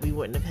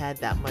wouldn't have had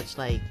that much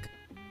like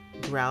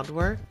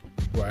groundwork.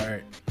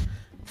 Right.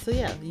 So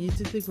yeah, you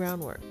did the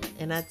groundwork,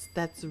 and that's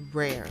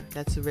rare.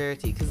 That's a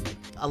rarity because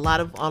a lot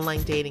of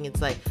online dating, it's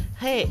like,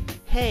 hey,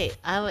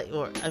 I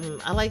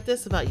like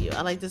this about you.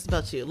 I like this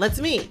about you. Let's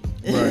meet.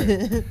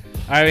 Right.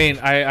 I mean,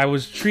 I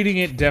was treating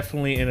it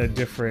definitely in a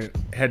different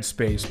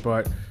headspace,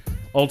 but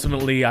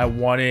ultimately I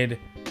wanted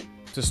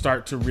to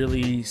start to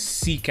really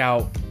seek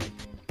out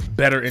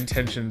better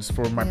intentions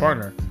for my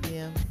partner.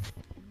 Yeah.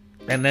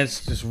 And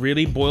this just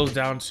really boils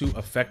down to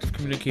effective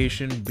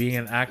communication, being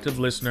an active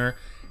listener,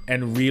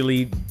 and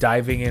really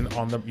diving in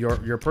on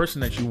your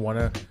person that you want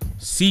to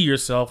see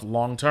yourself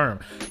long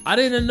term. I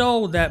didn't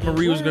know that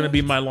Marie was going to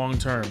be my long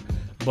term,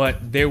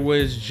 but there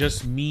was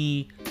just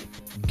me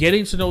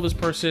getting to know this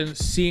person,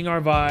 seeing our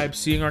vibe,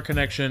 seeing our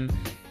connection.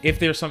 If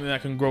there's something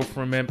that can grow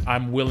from him,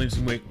 I'm willing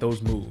to make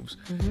those moves.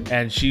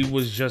 And she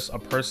was just a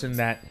person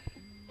that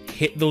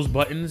hit those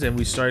buttons, and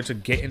we started to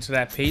get into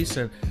that pace.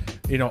 And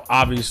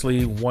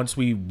obviously, once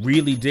we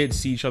really did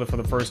see each other for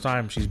the first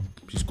time, she's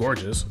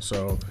gorgeous.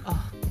 So,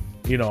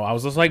 I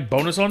was just like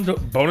bonus and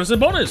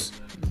bonus.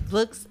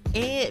 Looks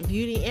and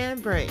beauty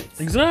and brains.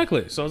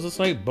 Exactly. So I was just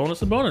like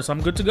bonus and bonus.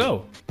 I'm good to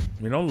go.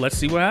 Let's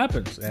see what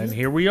happens. And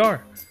here we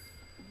are.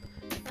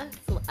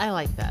 I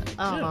like that.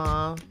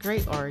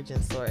 Great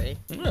origin story.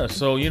 Yeah.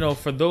 So,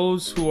 for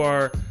those who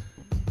are,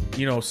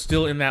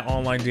 still in that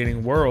online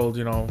dating world,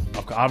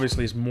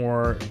 obviously it's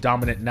more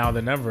dominant now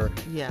than ever.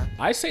 Yeah.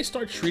 I say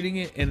start treating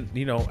it in,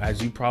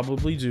 as you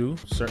probably do.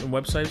 Certain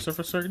websites are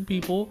for certain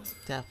people.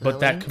 Definitely. But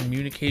that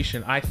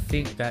communication, I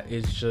think that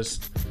is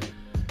just,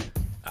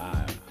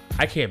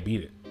 I can't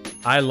beat it.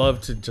 I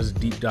love to just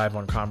deep dive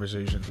on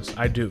conversations.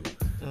 I do.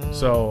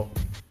 So,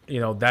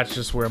 that's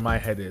just where my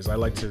head is. I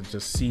like to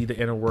just see the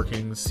inner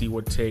workings, see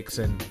what it takes,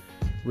 and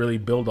really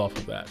build off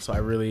of that. So I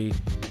really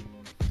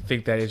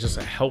think that it's just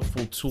a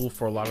helpful tool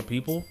for a lot of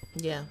people.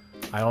 Yeah.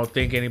 I don't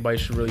think anybody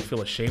should really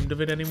feel ashamed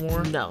of it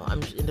anymore. No,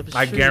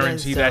 I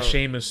guarantee that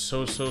shame is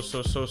so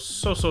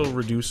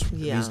reduced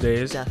these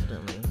days.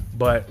 Definitely.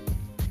 But,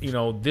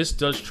 this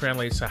does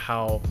translate to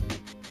how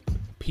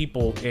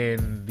people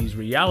in these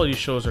reality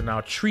shows are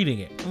now treating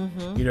it.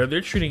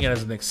 They're treating it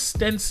as an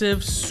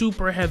extensive,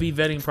 super heavy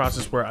vetting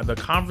process where the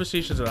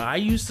conversations that I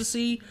used to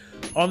see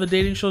on the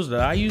dating shows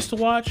that I used to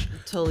watch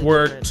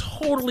were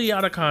totally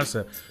out of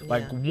concept.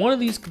 Like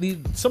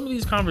some of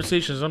these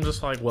conversations, I'm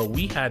just like, well,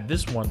 we had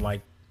this one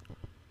like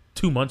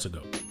 2 months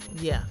ago.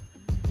 Yeah.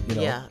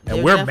 Yeah. And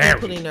they're we're married.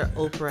 Putting their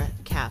Oprah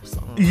caps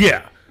on.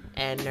 Yeah.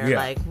 And they're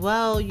like,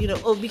 well,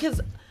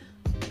 because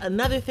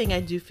another thing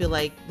I do feel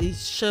like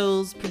these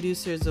shows,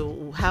 producers,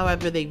 or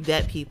however they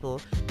vet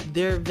people,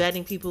 they're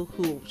vetting people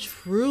who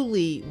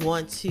truly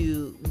want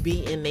to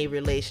be in a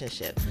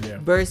relationship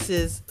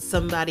versus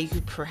somebody who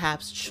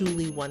perhaps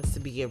truly wants to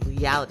be a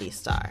reality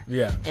star.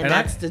 Yeah. And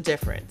that's the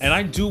difference. And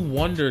I do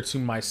wonder to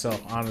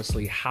myself,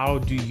 honestly, how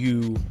do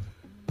you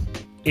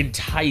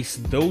entice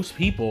those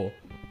people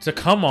to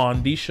come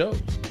on these shows?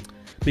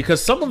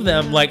 Because some of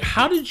them, like,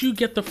 how did you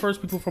get the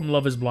first people from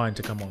Love is Blind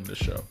to come on this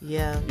show?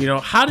 Yeah.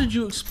 How did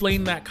you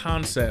explain that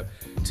concept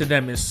to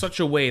them in such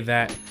a way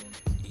that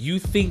you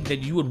think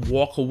that you would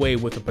walk away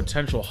with a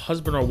potential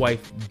husband or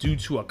wife due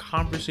to a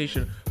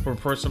conversation from a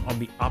person on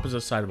the opposite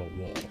side of a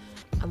wall?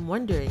 I'm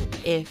wondering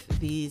if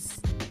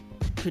these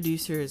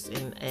producers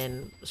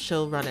and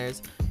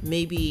showrunners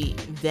maybe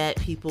vet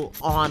people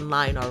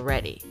online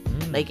already.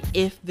 Like,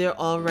 if they're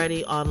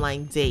already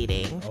online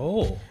dating.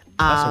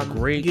 That's a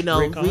great, you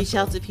know, great reach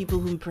out concept. to people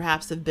who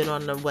perhaps have been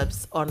on a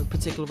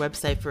particular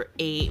website for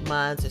 8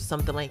 months or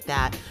something like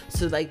that.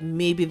 So like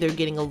maybe they're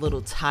getting a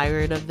little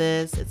tired of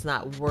this. It's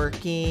not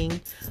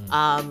working.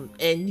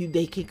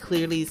 They can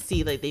clearly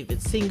see like they've been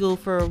single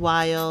for a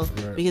while,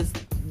 Right. because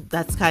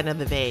that's kind of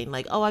the vein.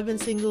 Like, oh, I've been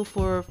single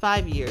for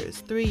 5 years,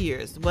 3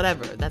 years,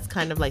 whatever. That's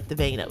kind of like the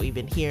vein that we've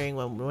been hearing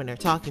when they're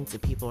talking to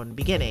people in the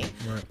beginning.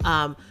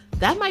 Right.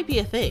 That might be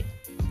a thing.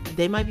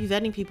 They might be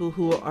vetting people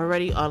who are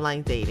already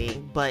online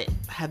dating but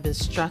have been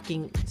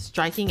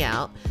striking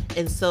out,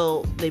 and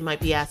so they might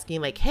be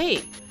asking like,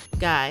 hey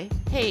guy,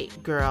 hey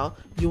girl,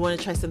 you want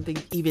to try something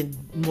even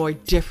more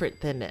different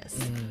than this?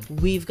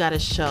 We've got a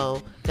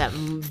show that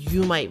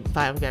you might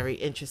find very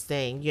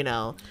interesting, you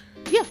know.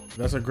 Yeah,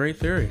 That's a great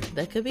theory.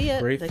 that could be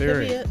it. Great that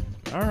theory. could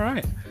be it. All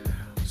right.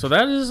 So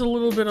that is a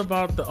little bit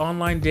about the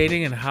online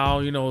dating and how,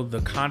 you know,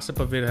 the concept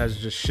of it has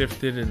just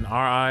shifted in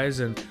our eyes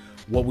and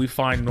what we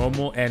find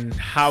normal and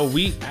how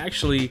we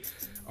actually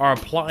are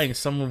applying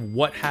some of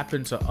what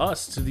happened to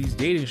us to these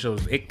dating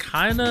shows. It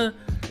kind of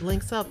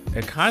Links up.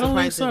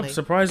 links up,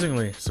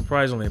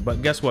 surprisingly.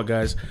 But guess what,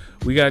 guys?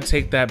 We got to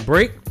take that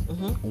break.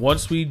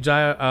 Once we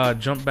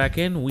jump back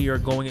in, we are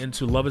going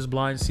into Love is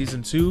Blind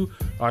Season 2.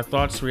 Our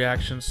thoughts,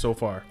 reactions so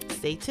far.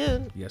 Stay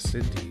tuned. Yes,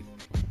 indeed.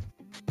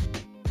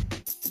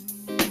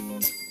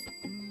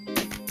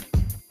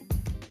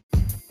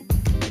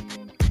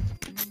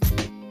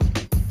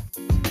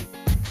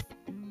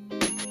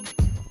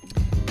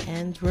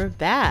 And we're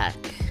back.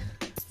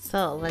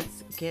 So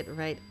let's get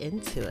right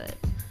into it.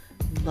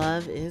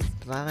 Love is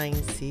Blind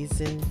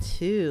Season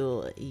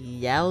 2.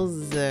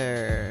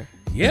 Yowzer.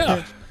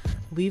 Yeah.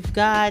 We've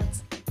got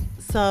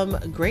some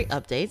great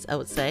updates, I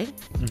would say.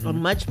 A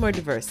much more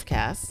diverse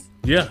cast.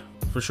 Yeah,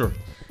 for sure.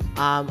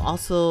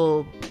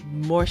 Also,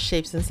 more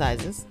shapes and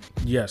sizes.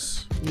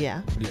 Yes.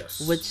 Yeah.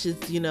 Yes. Which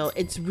is, you know,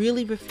 it's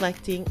really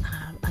reflecting,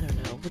 I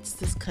don't know, what's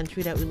this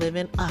country that we live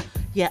in?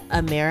 Yeah,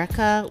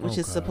 America, which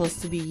is God.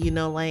 supposed to be, you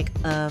know, like,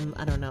 I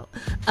don't know,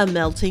 a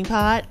melting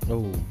pot.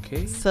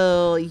 Okay.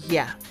 So,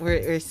 yeah,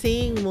 we're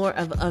seeing more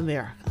of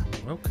America,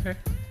 Okay.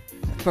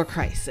 for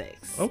Christ's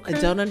sakes. Okay.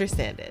 I don't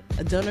understand it.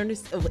 I don't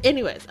understand.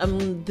 Anyways,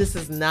 this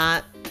is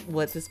not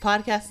what this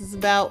podcast is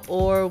about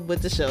or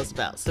what the show's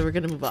about. So we're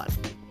going to move on.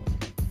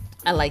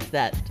 I like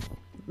that.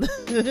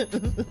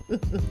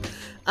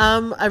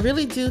 I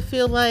really do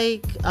feel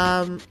like,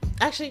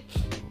 actually,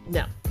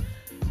 no.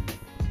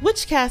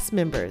 Which cast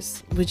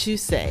members would you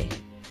say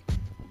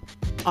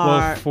are...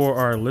 Well, for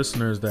our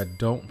listeners that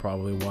don't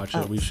probably watch it,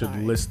 Oh, we should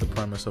sorry. list the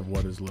premise of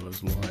what is Love is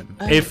Blind.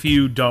 If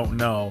you don't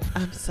know.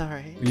 I'm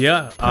sorry.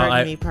 Yeah.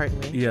 Pardon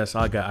me. Yes,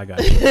 I got you.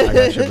 I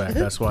got your back.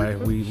 That's why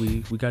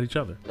we got each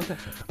other. Okay.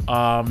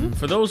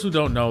 For those who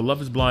don't know,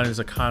 Love is Blind is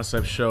a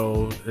concept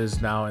show, is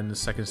now in the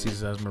second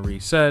season, as Marie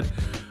said,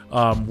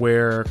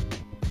 where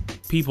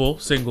people,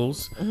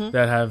 singles,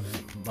 that have,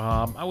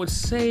 I would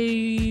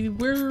say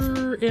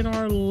we're in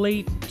our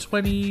late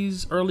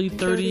 20s, early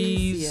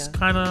 30s, yeah.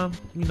 kind of,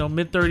 you know,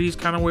 mid 30s,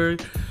 kind of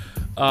weird,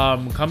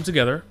 come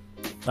together.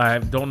 I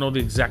don't know the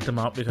exact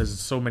amount because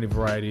it's so many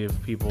variety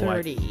of people.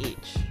 30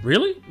 each.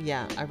 Really?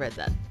 Yeah, I read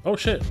that. Oh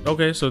shit.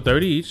 Okay, so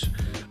 30 each.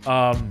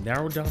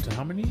 Narrowed down to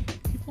how many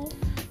people?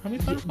 How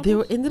many final couples?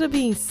 There ended up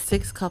being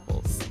 6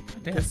 couples.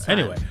 Damn. this time.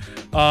 Anyway,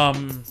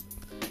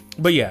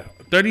 but yeah,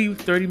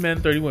 30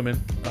 men, 30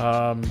 women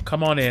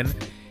come on in,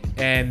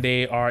 and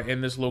they are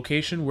in this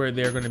location where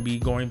they're going to be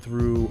going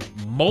through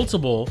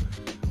multiple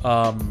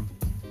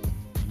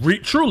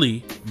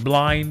truly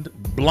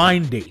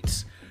blind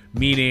dates,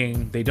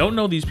 meaning they don't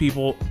know these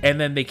people and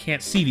then they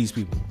can't see these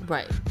people.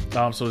 Right.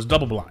 So it's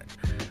double blind,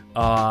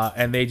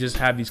 and they just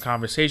have these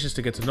conversations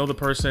to get to know the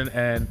person,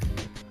 and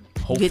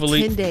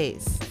hopefully You get 10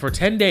 days. for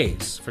 10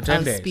 days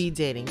Of speed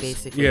dating,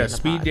 basically. yeah, in the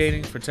speed pods.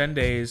 dating for 10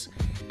 days,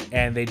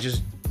 and they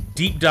just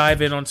deep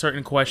dive in on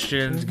certain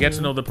questions, get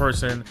to know the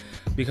person,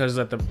 because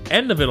at the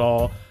end of it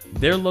all,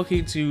 they're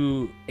looking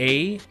to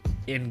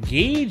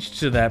engage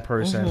to that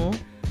person,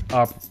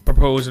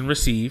 propose and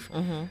receive,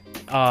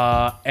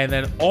 and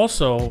then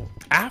also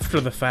after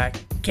the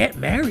fact get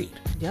married.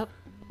 Yep.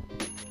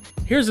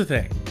 Here's the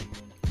thing.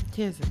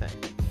 Here's the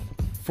thing.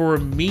 For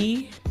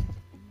me,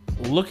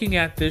 looking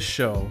at this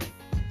show,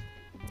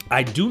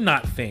 I do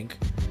not think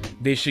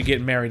they should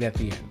get married at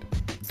the end.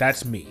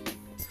 That's me.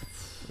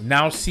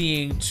 Now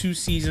seeing 2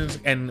 seasons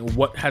and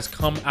what has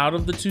come out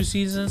of the 2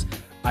 seasons,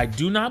 I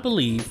do not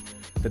believe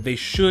that they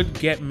should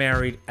get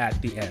married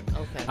at the end.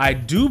 Okay. I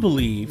do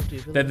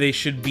believe that they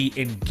should be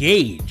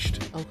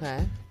engaged,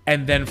 Okay.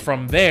 and then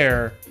from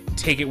there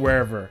take it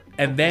wherever.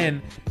 And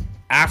then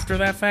after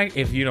that fact,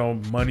 if you know,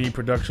 money,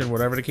 production,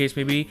 whatever the case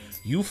may be,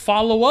 you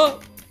follow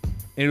up,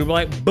 and it'll be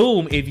like,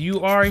 boom, if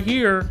you are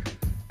here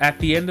at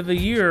the end of the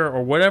year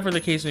or whatever the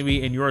case may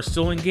be and you are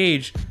still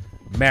engaged,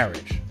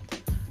 marriage.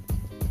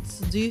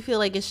 So do you feel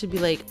like it should be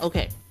like,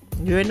 okay,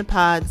 you're in the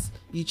pods,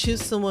 you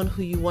choose someone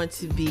who you want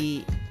to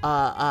be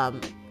a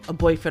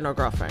boyfriend or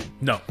girlfriend?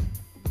 No.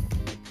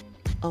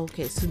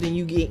 Okay, so then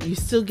you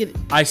still get...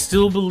 I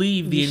still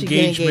believe the you should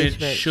get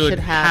engagement should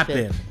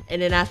happen.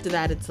 And then after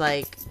that, it's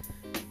like,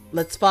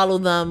 let's follow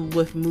them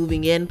with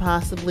moving in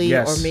possibly,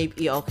 Yes. or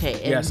maybe okay,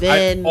 and Yes,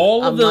 then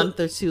all a of the- month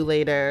or two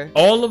later.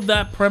 All of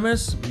that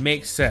premise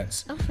makes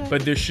sense. Okay.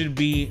 But there should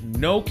be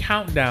no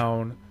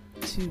countdown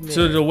To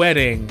to the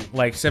wedding,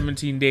 like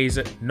 17 days.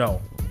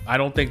 No, I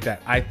don't think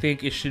that. I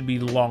think it should be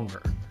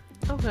longer.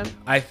 Okay.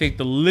 I think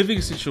the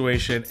living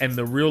situation and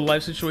the real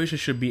life situation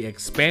should be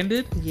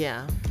expanded.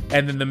 Yeah.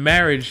 And then the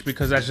marriage,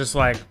 because that's just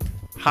like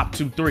hop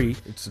 2, 3.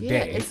 It's a Yeah,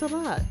 day. it's a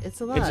lot.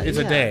 It's a lot. It's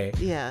a yeah. day.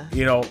 Yeah.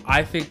 You know,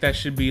 I think that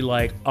should be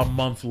like a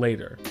month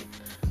later.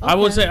 I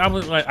would say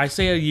I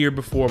say a year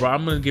before, but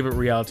I'm gonna give it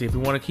reality. If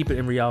we want to keep it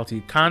in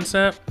reality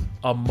concept,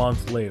 a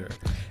month later,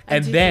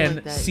 and do feel then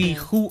like that, see yeah.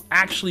 who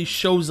actually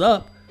shows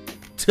up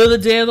to the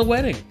day of the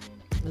wedding.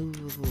 Ooh,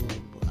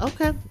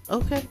 okay.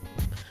 Okay.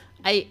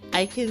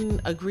 I can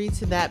agree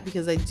to that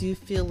because I do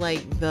feel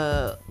like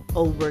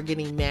we're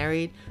getting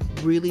married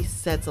really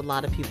sets a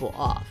lot of people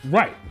off.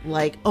 Right.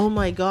 Like, oh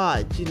my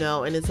God, you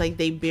know, and it's like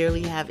they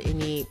barely have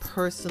any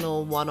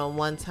personal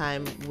one-on-one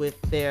time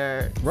with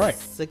their Right.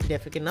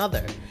 significant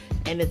other.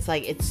 And it's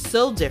like, it's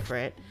so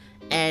different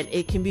and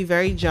it can be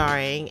very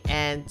jarring.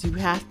 And you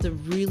have to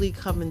really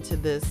come into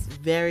this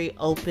very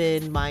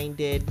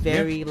open-minded,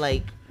 very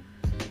like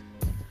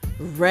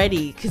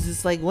ready, because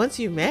it's like once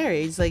you're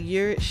married, it's like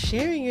you're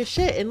sharing your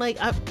shit. And like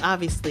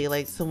obviously,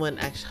 like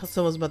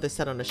someone's mother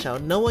said on the show,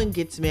 no one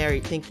gets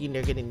married thinking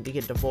they're getting to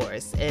get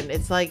divorced, and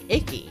it's like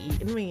icky.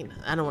 I mean,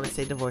 I don't want to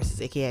say divorce is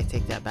icky, I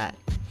take that back,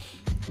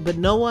 but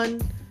no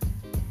one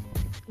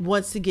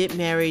wants to get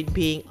married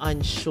being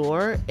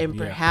unsure, and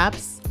Yeah.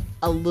 perhaps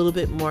a little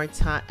bit more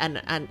time,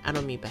 and I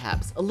don't mean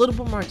perhaps, a little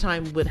bit more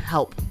time would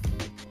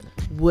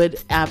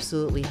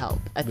absolutely help.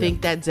 I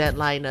think that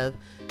deadline of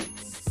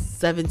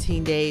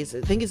 17 days,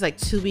 I think it's like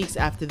 2 weeks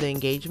after the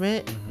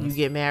engagement, you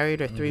get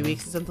married, or 3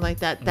 weeks or something like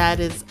that.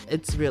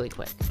 It's really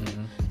quick.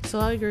 So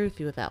I agree with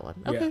you with that one.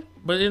 Okay. Yeah.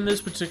 But in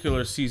this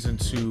particular season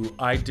 2,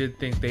 I did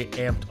think they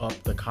amped up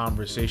the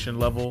conversation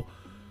level.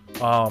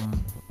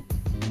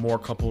 More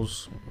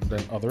couples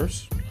than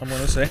others, I'm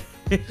gonna say.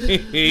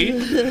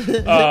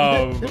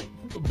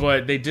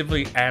 But they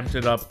definitely amped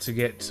it up to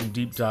get some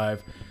deep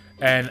dive.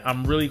 And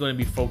I'm really going to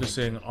be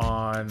focusing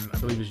on, I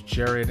believe it's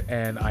Jared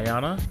and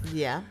Ayana,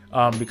 Yeah.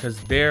 because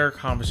their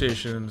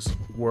conversations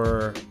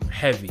were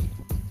heavy.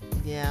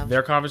 Yeah.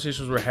 Their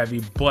conversations were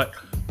heavy, but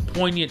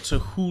poignant to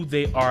who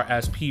they are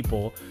as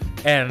people.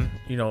 And,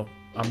 you know,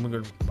 I'm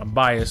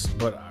biased,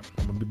 but I'm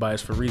going to be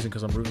biased for a reason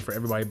because I'm rooting for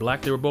everybody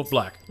black. They were both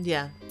black.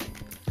 Yeah.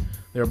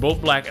 They were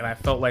both black, and I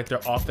felt like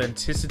their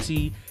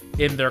authenticity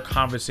in their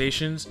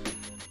conversations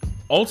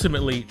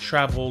ultimately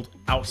traveled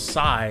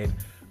outside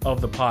of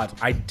the pods.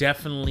 I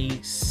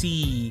definitely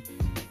see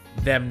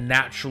them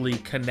naturally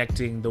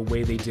connecting the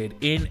way they did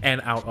in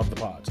and out of the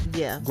pods.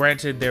 Yeah.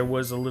 Granted, there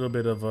was a little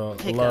bit of a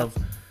Hiccup. love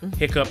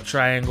hiccup,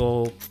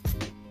 triangle,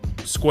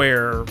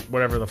 square,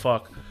 whatever the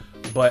fuck.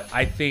 But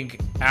I think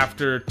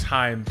after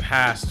time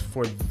passed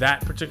for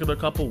that particular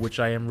couple, which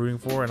I am rooting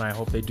for, and I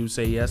hope they do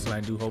say yes, and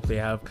I do hope they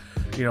have,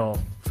 you know,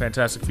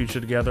 fantastic future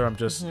together. I'm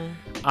just,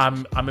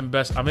 I'm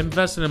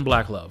invested in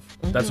black love.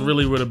 That's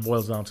really what it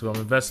boils down to. I'm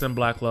invested in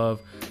black love.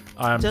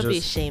 Don't be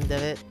ashamed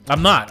of it.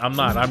 I'm not.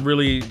 I'm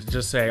really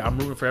just saying I'm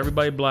rooting for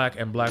everybody black,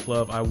 and black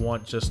love I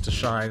want just to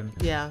shine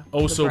Yeah.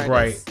 oh the so bright,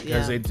 brightest.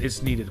 because Yeah.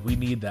 it's needed. We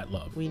need that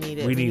love. We need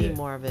it. We We need need it.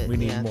 more of it. We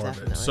need Yeah, more of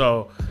definitely. it.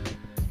 So,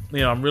 you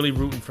know, I'm really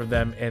rooting for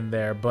them in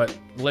there. But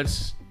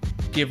let's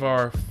give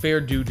our fair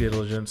due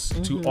diligence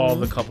to all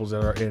the couples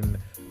that are in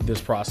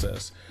this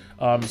process.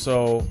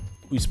 So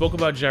we spoke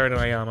about Jared and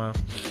Ayana.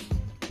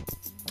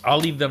 I'll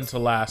leave them to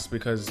last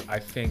because I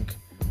think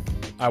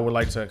I would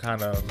like to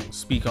kind of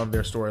speak on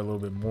their story a little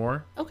bit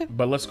more. Okay.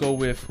 But let's go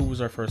with who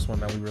was our first one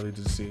that we really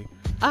did see.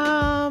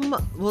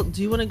 Well,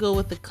 do you want to go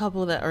with the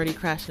couple that already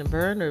crashed and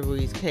burned, or are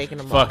we taking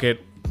them off? Fuck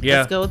it. Yeah.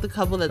 Let's go with the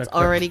couple that's That's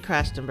already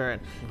crashed and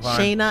burned. Fine.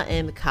 Shayna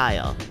and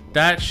Kyle.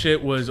 That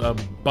shit was a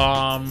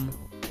bomb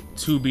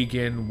to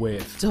begin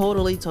with.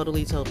 Totally.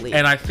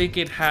 And I think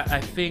I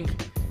think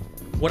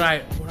what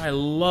I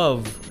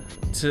love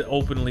to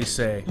openly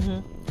say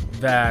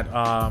that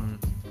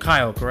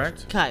Kyle,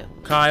 correct?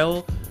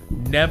 Kyle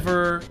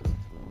never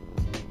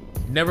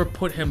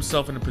put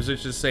himself in a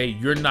position to say,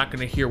 you're not going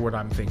to hear what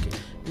I'm thinking.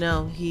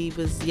 No, he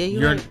was. Yeah,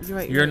 you're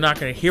right. You're not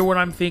going to hear what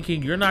I'm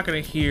thinking. You're not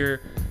going to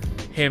hear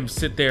him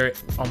sit there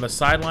on the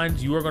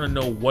sidelines. You are going to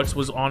know what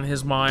was on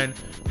his mind,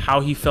 how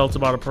he felt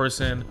about a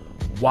person,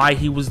 why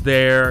he was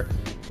there.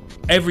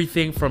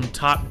 Everything from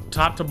top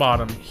to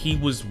bottom, he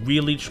was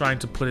really trying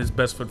to put his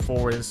best foot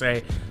forward and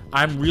say,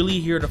 I'm really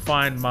here to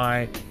find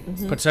my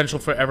potential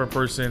forever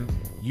person.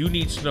 You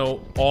need to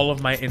know all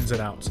of my ins and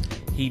outs.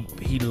 He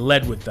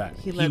led with that.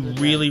 He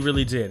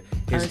really did.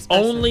 His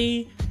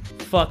only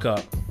fuck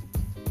up,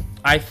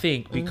 I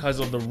think, because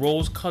of the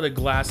rose-colored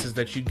glasses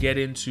that you get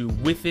into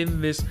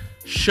within this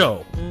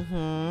show,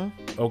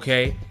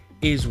 okay,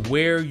 is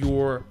where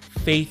your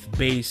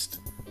faith-based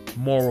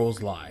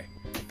morals lie.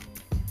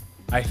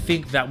 I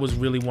think that was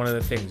really one of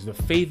the things. The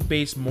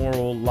faith-based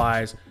moral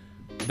lies,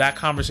 that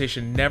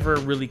conversation never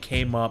really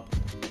came up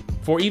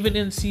for even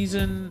in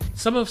some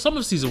of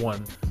season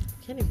 1.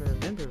 can't even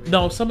remember. Really.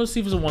 No, Summer of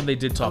Steve was the one they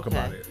did talk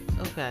about it.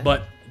 Okay.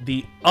 But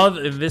the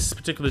other, in this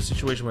particular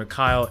situation with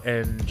Kyle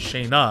and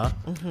Shayna,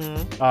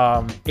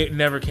 it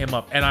never came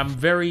up. And I'm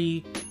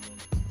very...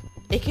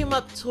 It came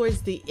up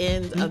towards the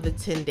end of the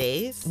 10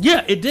 days.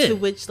 Yeah, it did. To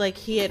which, like,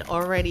 he had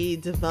already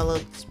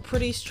developed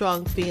pretty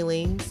strong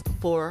feelings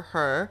for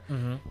her.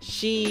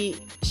 She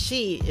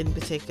in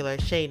particular,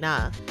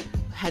 Shayna,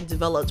 had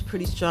developed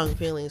pretty strong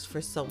feelings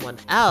for someone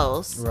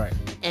else. Right.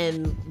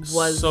 And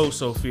was...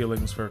 So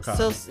feelings for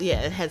Kyle.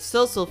 It had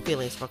so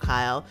feelings for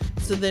Kyle.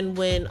 So then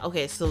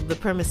so the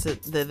premise,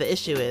 the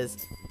issue is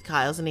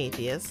Kyle's an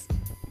atheist.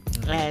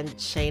 And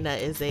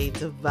Shayna is a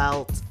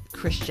devout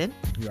Christian.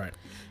 Right.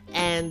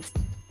 And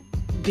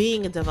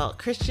being a devout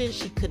Christian,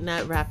 she could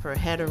not wrap her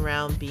head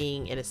around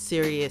being in a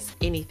serious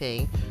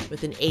anything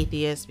with an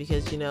atheist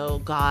because, you know,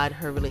 God,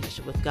 her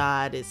relationship with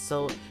God is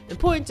so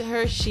important to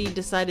her. She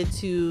decided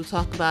to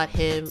talk about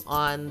him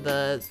at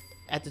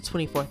the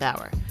 24th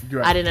hour.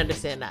 Right. I didn't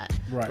understand that.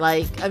 Right.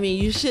 Like, I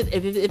mean, you should,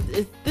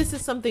 if this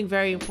is something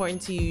very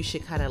important to you, you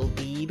should kind of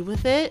lead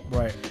with it.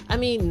 Right. I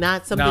mean,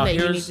 not something that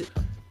you need to...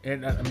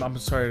 And I'm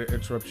sorry to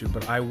interrupt you,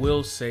 but I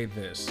will say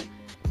this.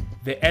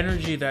 The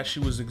energy that she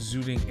was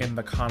exuding in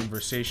the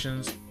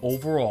conversations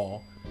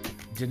overall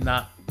did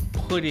not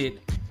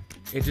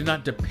did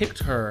not depict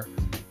her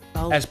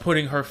as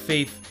putting her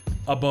faith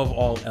above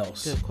all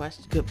else. Good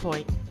question. Good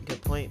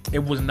point.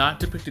 It was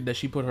not depicted that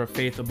she put her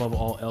faith above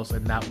all else,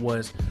 and that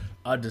was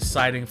a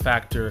deciding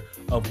factor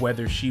of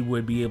whether she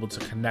would be able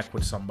to connect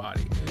with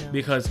somebody. Yeah.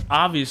 Because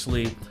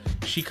obviously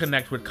she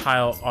connected with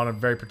Kyle on a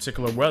very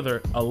particular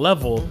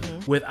level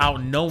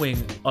without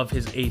knowing of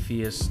his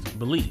atheist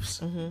beliefs.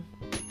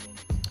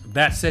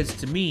 That says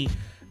to me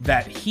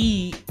that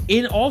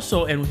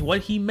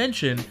what he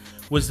mentioned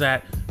was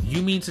that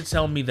you mean to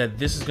tell me that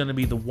this is going to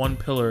be the one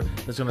pillar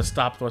that's going to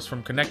stop us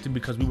from connecting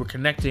because we were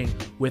connecting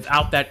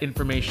without that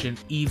information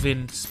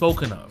even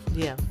spoken of.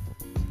 Yeah.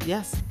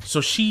 Yes.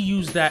 So she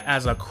used that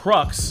as a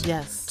crux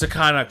to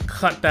kind of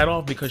cut that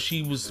off because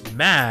she was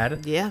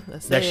mad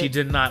that she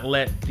did not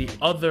let the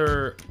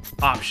other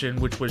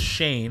option, which was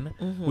Shane,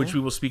 which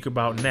we will speak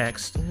about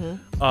next,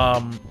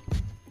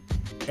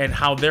 and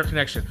how their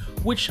connection,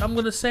 which I'm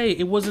gonna say,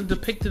 it wasn't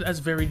depicted as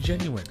very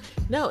genuine.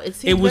 No, it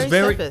seemed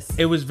very surface.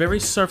 It was very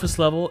surface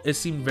level. It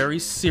seemed very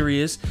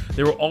serious.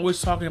 They were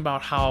always talking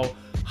about how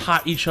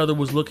hot each other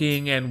was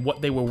looking and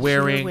what they were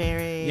wearing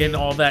and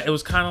all that. It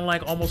was kind of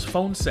like almost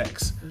phone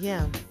sex.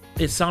 Yeah.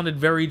 It sounded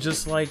very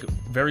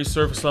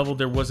surface level.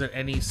 There wasn't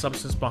any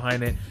substance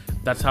behind it.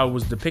 That's how it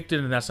was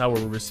depicted, and that's how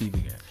we were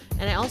receiving it.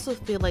 And I also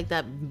feel like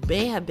that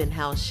may have been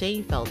how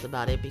Shane felt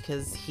about it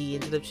because he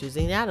ended up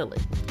choosing Natalie.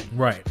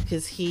 Right.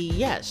 Because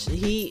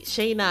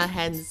Shayna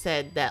hadn't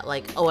said that,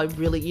 like, oh, I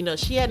really, you know,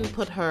 she hadn't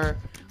put her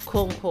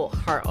quote unquote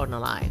heart on the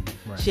line.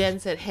 Right. She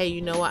hadn't said, hey,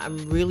 you know what,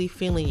 I'm really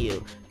feeling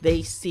you.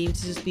 They seem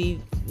to just be,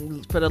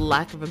 for the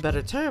lack of a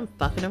better term,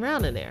 fucking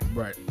around in there.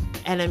 Right.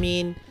 And I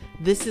mean,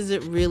 this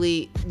isn't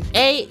really,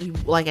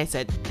 like I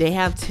said, they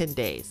have 10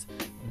 days.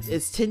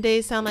 Is 10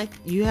 days sound like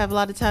you have a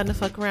lot of time to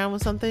fuck around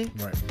with something?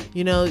 Right.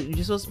 You know,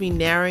 you're supposed to be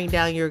narrowing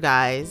down your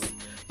guys.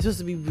 You're supposed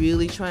to be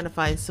really trying to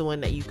find someone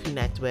that you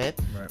connect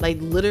with. Right. Like,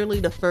 literally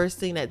the first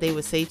thing that they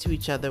would say to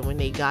each other when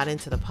they got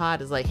into the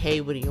pod is like, hey,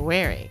 what are you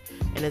wearing?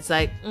 And it's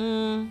like,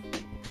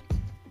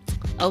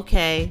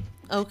 okay.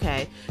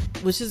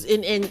 Which is,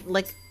 and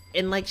like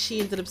she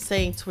ended up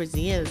saying towards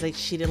the end, it's like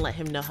she didn't let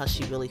him know how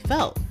she really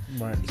felt.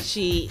 Right.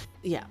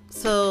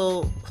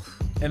 So...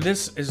 And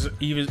this is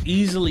even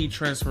easily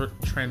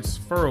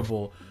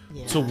transferable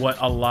to what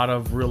a lot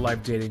of real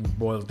life dating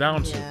boils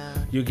down to. Yeah.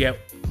 You get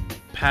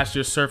past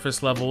your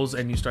surface levels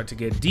and you start to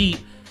get deep.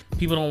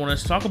 People don't want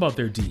to talk about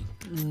their deep.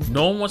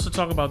 No one wants to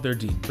talk about their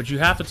deep, but you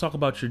have to talk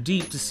about your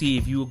deep to see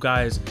if you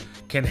guys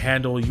can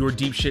handle your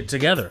deep shit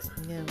together.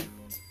 Yeah.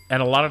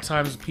 And a lot of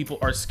times people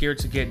are scared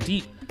to get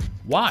deep.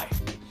 Why?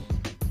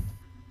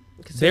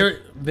 There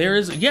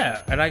is,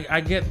 and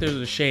I get there's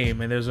a shame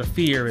and there's a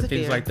fear and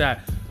things like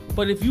that.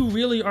 But if you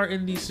really are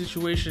in these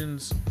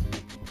situations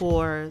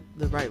for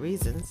the right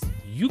reasons,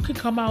 you could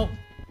come out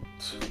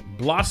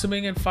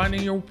blossoming and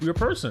finding your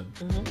person.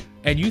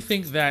 And you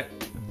think that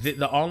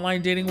the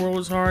online dating world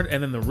is hard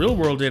and then the real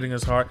world dating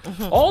is hard.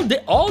 All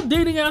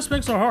dating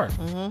aspects are hard.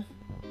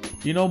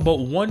 You know, but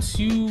once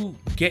you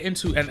get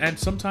into, and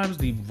sometimes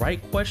the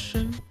right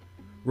question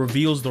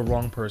reveals the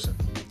wrong person.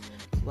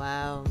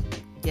 Wow.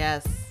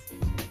 Yes.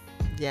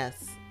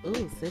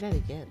 Ooh, say that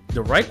again.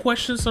 The right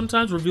question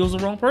sometimes reveals the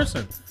wrong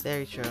person.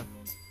 Very true.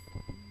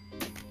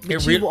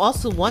 But you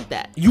also want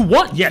that. You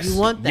want, yes. You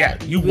want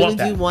that. Yeah, you want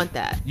that. You want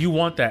that. You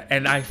want that.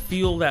 And I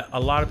feel that a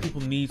lot of people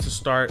need to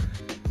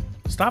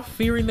stop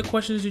fearing the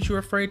questions that you're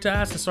afraid to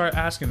ask and start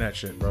asking that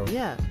shit, bro.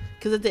 Yeah.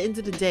 Because at the end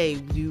of the day,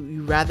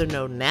 you rather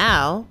know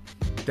now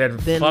than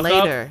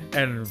later.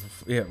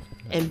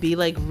 And be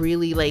like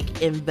really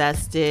like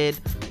invested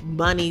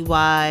money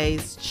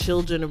wise,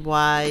 children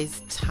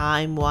wise,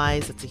 time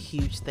wise. That's a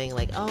huge thing.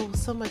 Like, oh,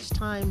 so much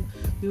time,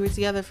 we were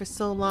together for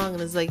so long,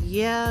 and it's like,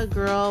 yeah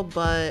girl,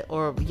 but,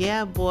 or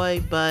yeah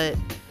boy, but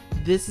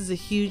this is a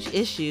huge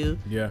issue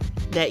Yeah.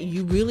 that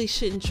you really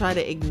shouldn't try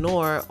to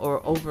ignore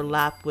or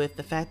overlap with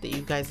the fact that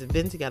you guys have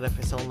been together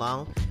for so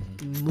long.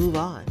 Move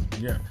on.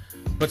 Yeah.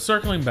 But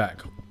circling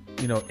back,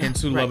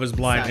 into Right, Love is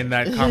Blind sorry. in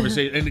that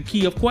conversation, and the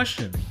key of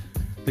question,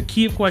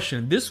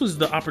 this was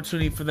the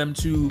opportunity for them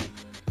to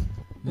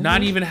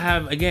not even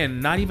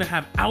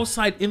have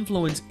outside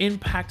influence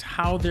impact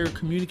how they're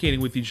communicating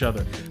with each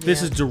other.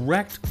 This Yeah. is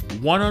direct,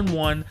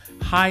 one-on-one,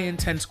 high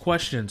intense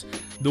questions.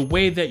 The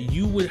way that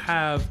you would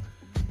have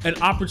an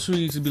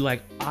opportunity to be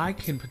like, I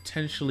can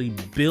potentially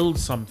build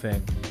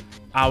something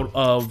out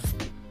of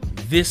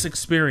this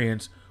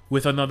experience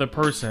with another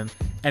person,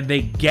 and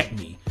they get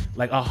me.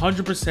 Like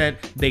 100%,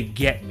 they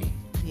get me.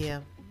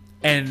 Yeah.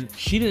 And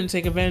she didn't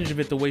take advantage of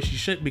it the way she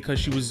should, because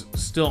she was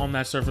still on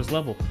that surface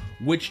level,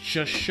 which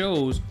just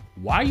shows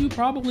why you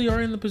probably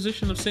are in the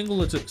position of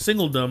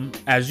singledom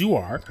as you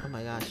are. Oh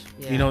my gosh.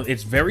 Yeah.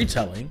 It's very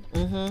telling.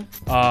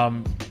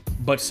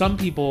 But some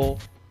people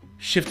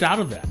shift out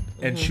of that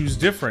and choose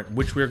different,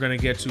 which we're going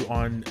to get to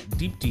on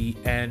Deep D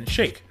and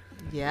Shake.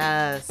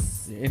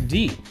 Yes.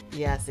 Indeed.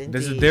 Yes,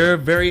 indeed. They're a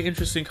very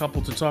interesting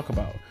couple to talk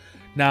about.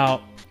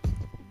 Now,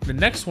 the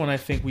next one I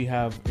think we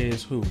have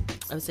is who?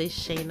 I would say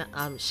Shane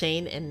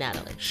and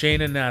Natalie.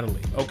 Shane and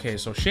Natalie. Okay,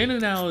 so Shane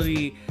and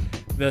Natalie,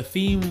 the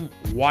theme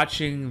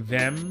watching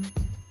them,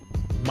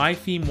 my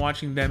theme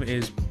watching them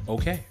is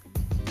okay.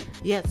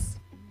 Yes.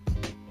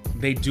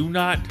 They do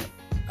not,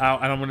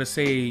 and I'm going to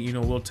say,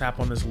 we'll tap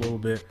on this a little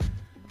bit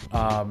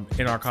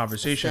in our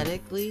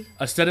conversation.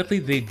 Aesthetically,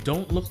 they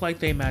don't look like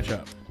they match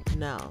up.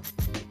 No.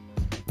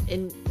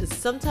 And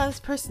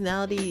sometimes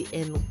personality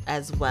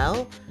as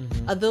well.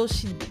 Although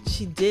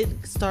she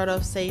did start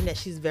off saying that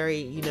she's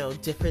very,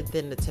 different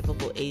than the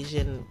typical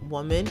Asian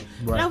woman.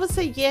 Right. And I would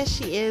say, yes,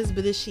 she is,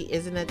 but she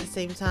isn't at the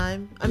same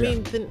time. I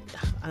mean, then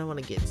I don't want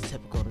to get into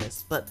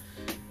typicalness, but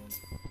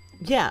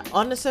yeah,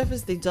 on the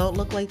surface, they don't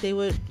look like they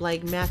would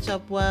like match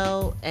up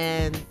well,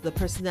 and the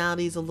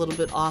personality is a little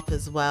bit off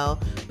as well.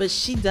 But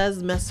she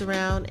does mess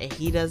around, and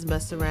he does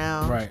mess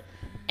around. Right.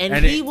 And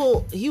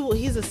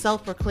he's a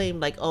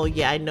self-proclaimed like, oh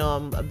yeah, I know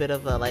I'm a bit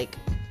of a like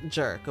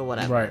jerk or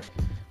whatever. Right.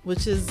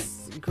 Which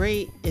is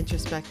great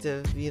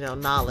introspective,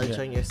 knowledge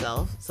on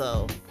yourself.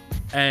 So.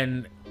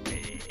 And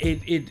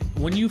it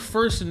when you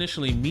first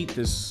initially meet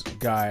this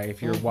guy,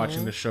 if you're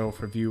watching the show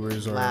for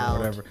viewers or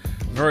whatever,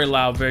 very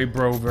loud, very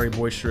very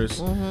boisterous,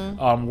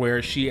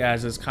 where she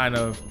has this kind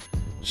of,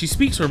 she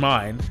speaks her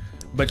mind,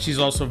 but she's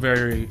also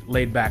very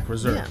laid back,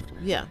 reserved.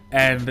 Yeah.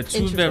 And the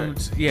two of them,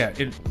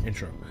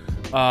 intro.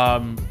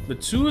 The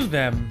two of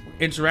them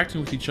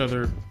interacting with each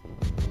other,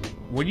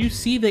 when you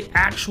see the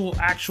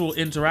actual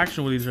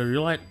interaction with each other,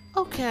 you're like,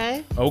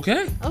 okay, I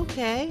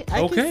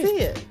can see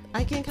it.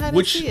 I can kind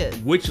of see it.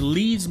 Which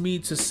leads me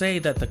to say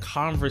that the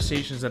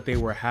conversations that they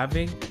were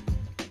having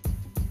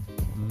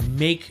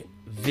make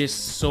this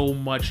so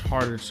much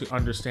harder to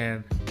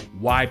understand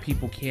why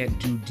people can't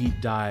do deep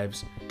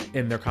dives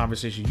in their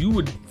conversation. You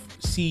would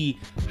see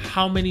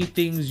how many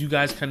things you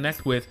guys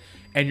connect with,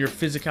 and your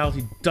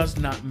physicality does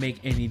not make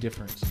any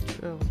difference.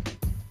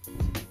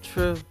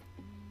 True.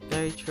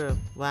 Very true.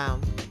 Wow.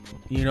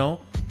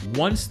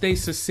 Once they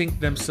succinct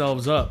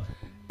themselves up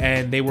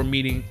and they were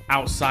meeting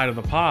outside of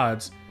the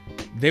pods,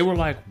 they were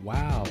like,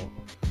 wow,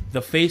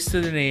 the face to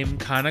the name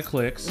kind of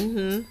clicks.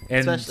 And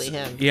especially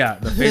him. Yeah,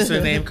 the face to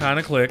the name kind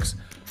of clicks.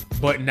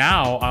 But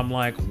now I'm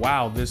like,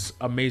 wow, this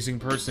amazing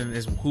person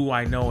is who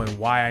I know, and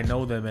why I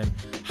know them and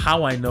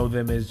how I know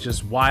them is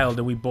just wild.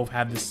 And we both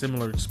have this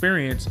similar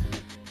experience.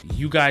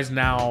 You guys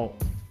now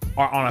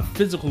are on a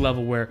physical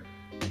level where,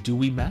 do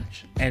we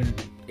match? And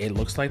it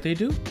looks like they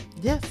do.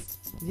 Yes.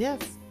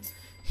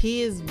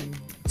 He is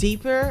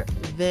deeper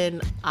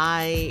than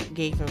I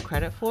gave him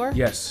credit for.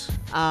 Yes.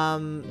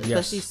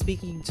 Especially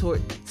speaking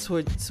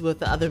towards with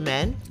the other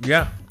men.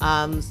 Yeah.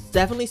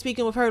 Definitely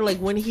speaking with her, like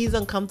when he's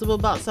uncomfortable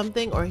about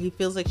something or he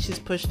feels like she's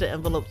pushed the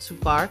envelope too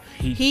far,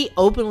 he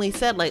openly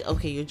said like,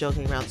 okay, you're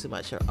joking around too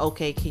much, or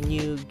okay, can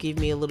you give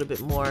me a little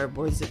bit more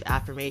words of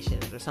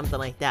affirmations or something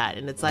like that?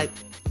 And it's like,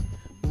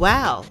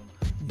 wow,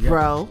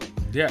 bro.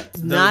 Yeah.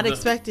 Not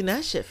expecting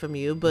that shit from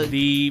you, but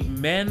the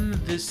men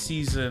this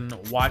season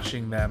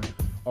watching them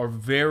are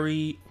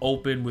very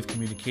open with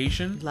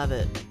communication. Love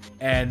it.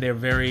 And they're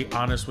very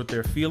honest with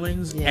their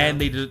feelings. Yeah. And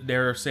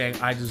they're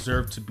saying, I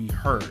deserve to be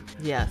heard.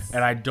 Yes.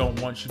 And I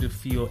don't want you to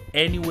feel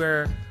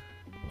anywhere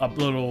a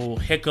little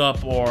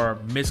hiccup or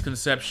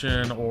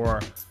misconception or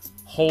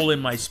hole in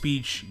my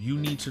speech. You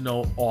need to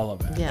know all of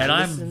that. Yeah, and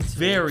I'm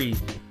very,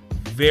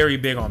 very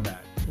big on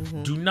that.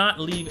 Do not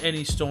leave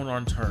any stone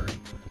unturned.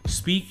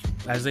 Speak,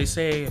 as they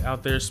say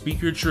out there, speak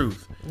your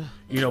truth.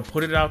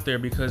 Put it out there,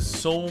 because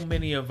so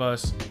many of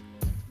us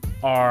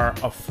are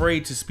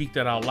afraid to speak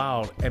that out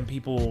loud, and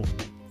people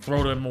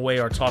throw them away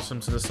or toss them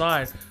to the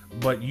side.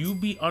 But you'll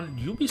be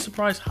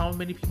surprised how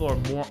many people are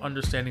more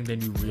understanding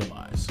than you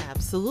realize.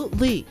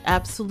 Absolutely.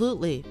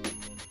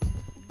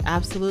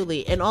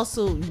 And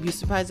also you'd be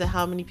surprised at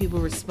how many people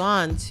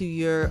respond to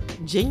your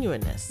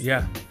genuineness.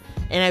 Yeah.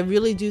 And I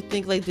really do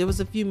think like there was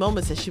a few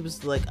moments that she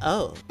was like,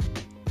 oh.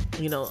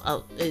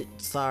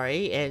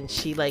 sorry. And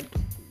she like,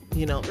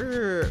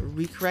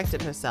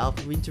 recorrected herself,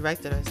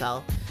 redirected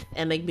herself,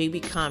 and like maybe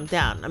calm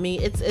down. I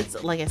mean,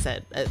 it's like I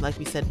said, like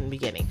we said in the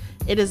beginning,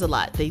 it is a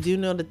lot. They do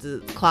know that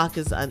the clock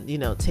is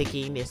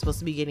ticking. They're supposed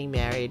to be getting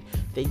married.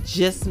 They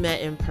just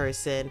met in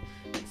person.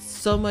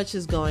 So much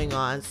is going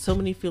on. So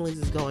many feelings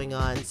is going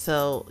on.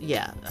 So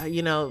yeah,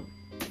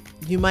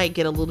 you might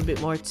get a little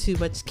bit more too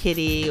much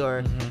kitty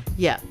or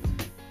yeah.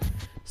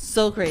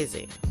 So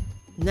crazy.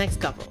 Next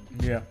couple.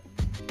 Yeah.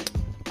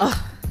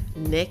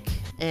 Nick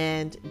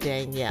and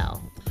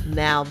Danielle.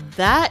 Now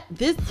that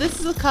this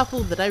is a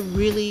couple that I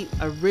really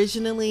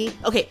originally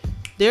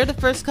they're the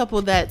first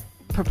couple that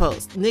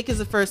proposed. Nick is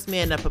the first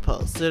man that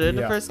proposed. So they're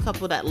the first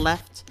couple that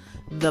left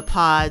the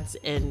pods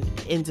and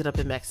ended up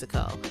in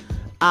Mexico.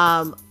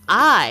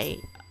 I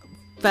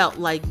felt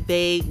like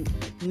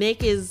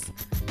Nick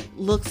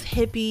looks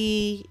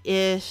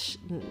hippie-ish.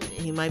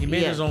 He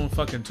made his own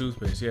fucking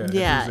toothpaste.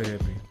 Yeah. He's a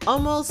hippie.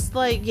 Almost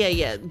like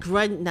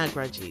not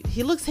grungy.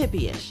 He looks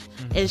hippie-ish,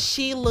 and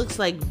she looks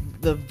like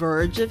the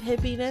verge of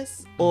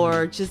hippiness,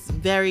 or just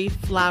very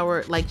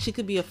flower. Like she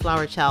could be a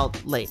flower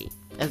child lady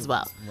as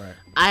well.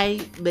 Right.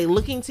 They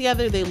looking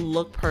together. They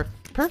look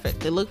perfect.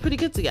 They look pretty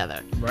good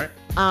together. Right.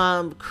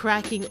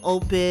 Cracking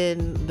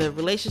open the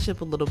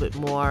relationship a little bit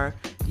more,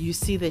 you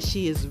see that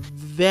she is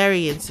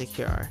very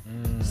insecure.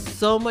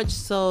 So much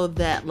so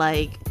that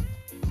like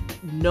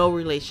no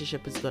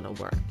relationship is gonna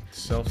work.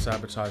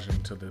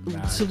 Self-sabotaging to the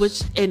max.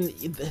 And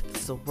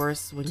it's the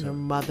worst when your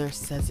mother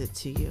says it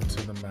to you.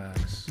 To the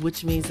max.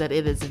 Which means that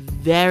it is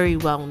very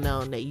well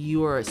known that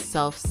you are a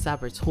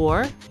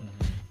self-saboteur,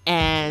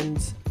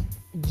 and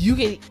you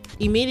can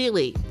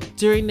immediately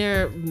during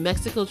their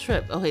Mexico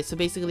trip. Okay, so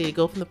basically they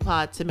go from the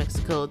pod to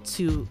Mexico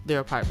to their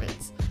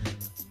apartments,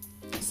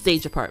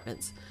 stage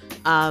apartments.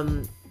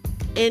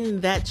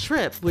 In that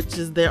trip, which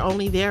is they're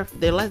there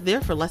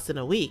for less than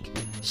a week,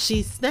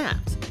 she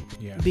snapped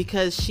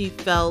because she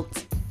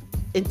felt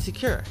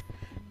insecure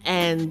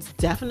and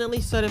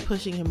definitely started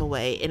pushing him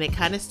away. And it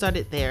kind of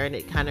started there, and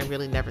it kind of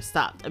really never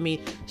stopped. I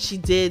mean, she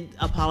did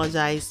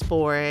apologize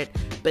for it,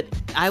 but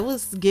I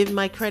was give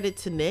my credit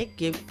to Nick,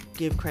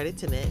 give credit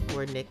to Nick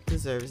where Nick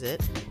deserves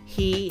it.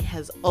 He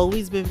has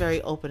always been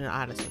very open and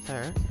honest with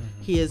her.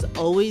 He has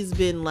always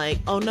been like,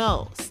 oh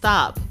no,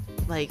 stop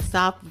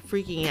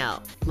freaking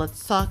out.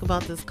 Let's talk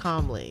about this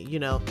calmly.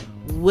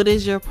 What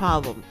is your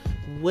problem?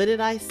 What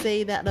did I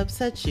say that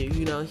upset you?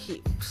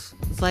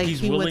 It's like he's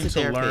he willing went to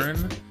therapy.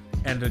 Learn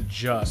and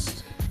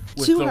adjust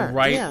with to the her,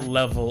 right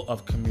level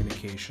of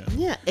communication.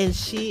 Yeah, and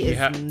she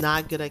is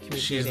not good at communicating.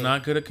 She's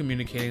not good at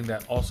communicating.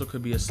 That also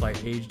could be a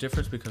slight age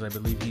difference because I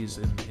believe he's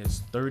in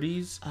his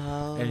 30s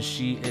and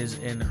she is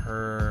in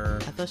her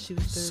I thought she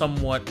was 30.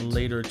 Somewhat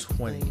later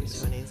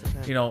 20s.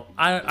 Okay.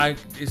 I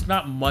it's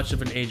not much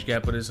of an age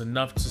gap, but it's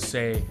enough to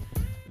say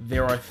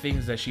there are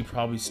things that she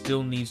probably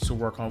still needs to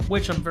work on,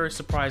 which I'm very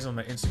surprised on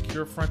the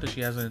insecure front that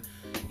she hasn't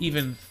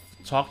even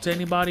talked to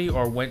anybody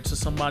or went to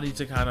somebody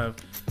to kind of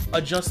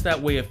adjust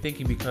that way of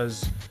thinking,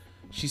 because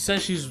she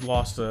says she's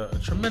lost a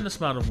tremendous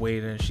amount of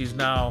weight and she's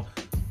now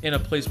in a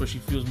place where she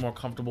feels more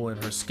comfortable in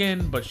her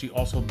skin, but she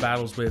also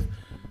battles with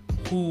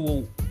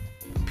who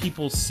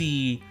people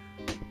see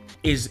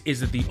is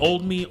it the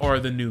old me or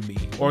the new me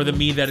or the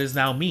me that is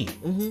now me,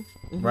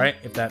 right?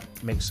 If that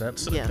makes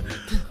sense. Yeah.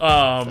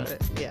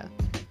 Yeah.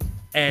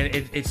 And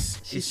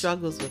she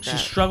struggles with that. She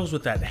struggles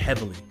with that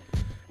heavily.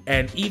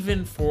 And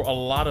even for a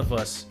lot of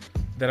us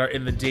that are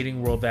in the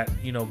dating world that,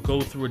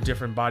 go through a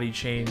different body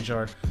change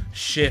or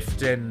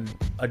shift and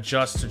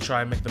adjust to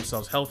try and make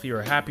themselves healthier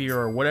or happier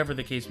or whatever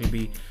the case may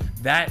be,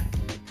 that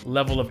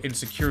level of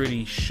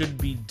insecurity should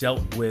be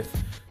dealt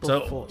with.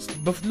 So,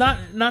 but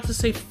not to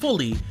say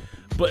fully,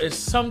 but in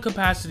some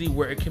capacity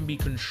where it can be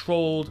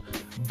controlled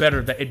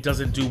better, that it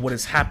doesn't do what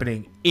is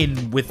happening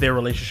with their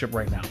relationship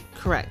right now.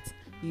 Correct.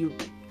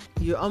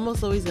 You're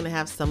almost always going to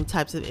have some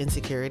types of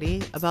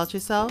insecurity about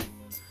yourself,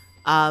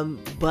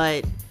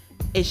 but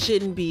it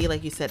shouldn't be,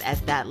 like you said,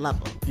 at that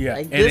level. Yeah,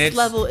 like this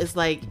level is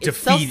like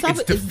it's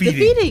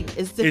defeating.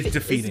 It's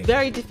defeating. It's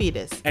very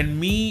defeatist. And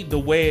me, the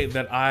way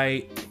that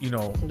I, you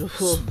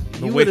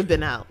would have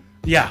been out.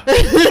 Yeah,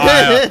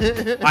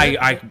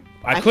 I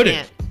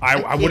couldn't.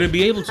 I wouldn't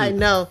be able to. I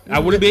know. I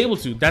wouldn't be able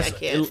to. That's I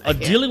can't.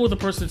 Dealing with a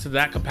person to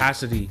that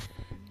capacity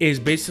is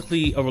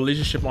basically a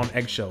relationship on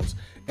eggshells,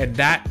 and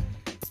that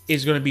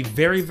is going to be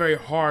very, very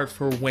hard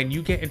for when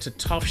you get into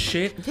tough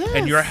shit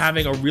and you're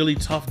having a really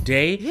tough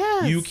day.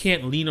 You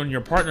can't lean on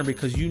your partner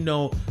because you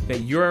know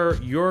that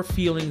your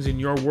feelings and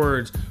your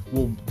words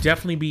will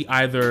definitely be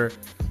either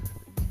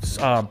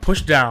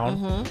pushed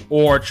down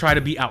or try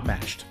to be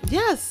outmatched.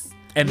 Yes.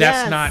 And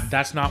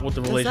that's not what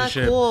the relationship. That's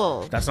not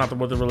cool. That's not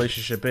what the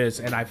relationship is.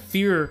 And I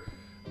fear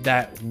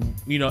that,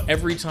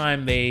 every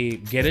time they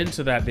get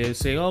into that, they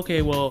say,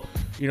 okay, well,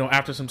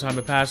 after some time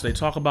had passed, they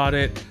talk about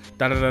it,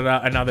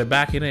 and now they're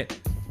back in it.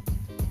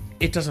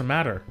 It doesn't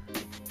matter.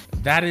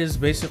 That is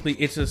basically,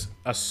 it's just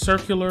a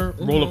circular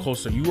roller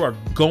coaster. You are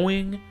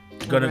going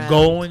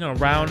around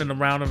and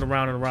around and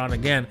around and around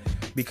again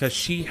because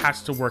she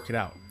has to work it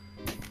out.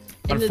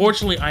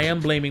 Unfortunately, I am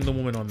blaming the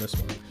woman on this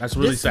one. That's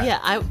really sad. Yeah,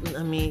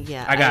 I mean,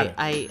 yeah. I got it.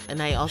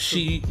 I also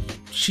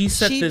she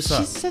set this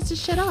up. She sets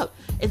this shit up,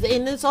 and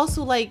it's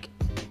also like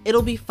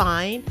it'll be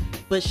fine,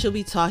 but she'll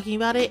be talking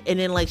about it, and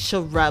then like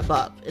she'll rev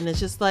up, and it's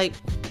just like,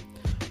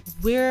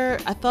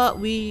 I thought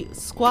we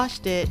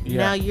squashed it. Yeah.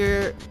 Now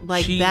you're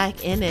like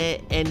back in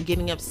it and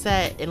getting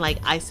upset, and like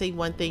I say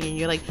one thing, and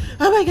you're like,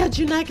 oh my god,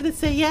 you're not gonna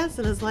say yes,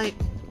 and it's like,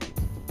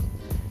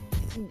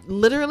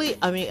 literally,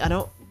 I mean, I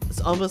don't. It's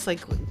almost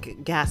like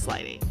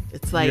gaslighting.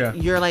 It's like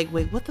you're like,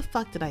 wait, what the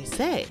fuck did I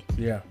say?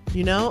 Yeah.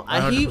 You know,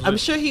 I'm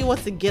sure he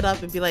wants to get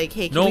up and be like,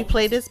 hey, can we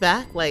play this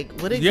back? Like,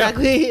 what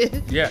exactly?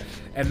 Yeah,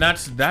 and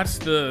that's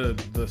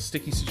the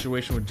sticky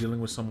situation with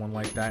dealing with someone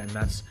like that, and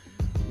that's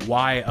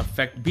why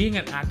being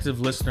an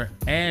active listener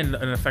and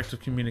an effective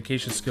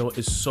communication skill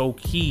is so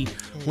key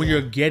when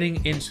you're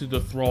getting into the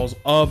thralls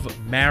of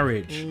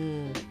marriage.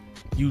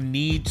 You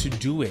need to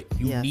do it.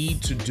 You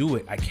need to do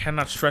it. I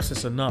cannot stress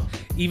this enough.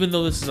 Even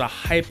though this is a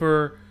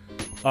hyper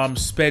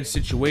sped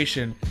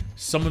situation,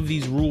 some of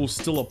these rules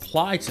still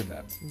apply to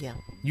them. Yeah.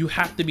 You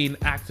have to be an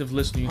active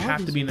listener. You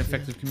have to be an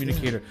effective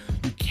communicator.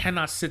 You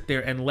cannot sit there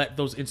and let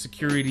those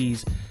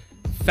insecurities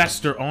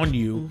fester on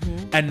you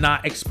and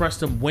not express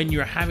them when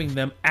you're having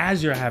them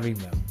as you're having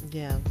them.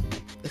 Yeah.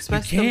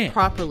 Express them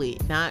properly,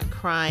 not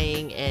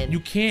crying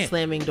and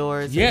slamming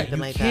doors and anything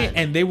like that.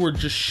 And they were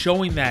just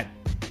showing that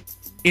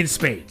in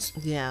spades.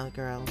 Yeah,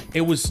 girl.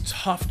 It was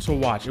tough to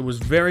watch. It was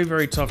very,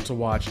 very tough to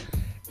watch.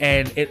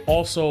 And it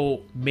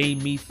also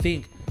made me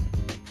think,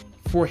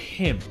 for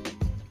him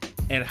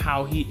and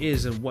how he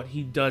is and what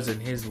he does and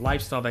his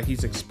lifestyle that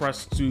he's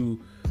expressed to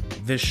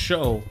this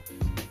show,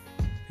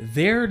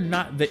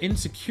 the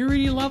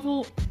insecurity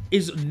level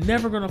is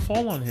never going to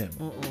fall on him.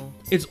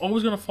 It's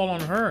always going to fall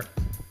on her.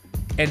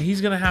 And he's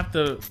going to have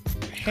to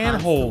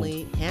handhold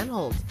in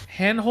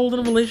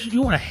a relationship.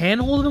 You want to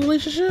handhold in a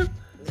relationship?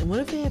 And what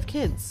if they have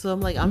kids? So I'm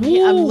like, I'm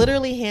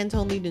literally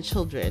hand-holding the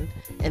children,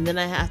 and then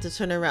I have to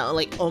turn around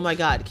like, oh my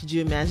god, could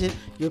you imagine?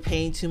 You're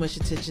paying too much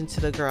attention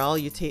to the girl,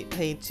 you're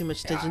paying too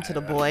much attention to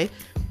the boy,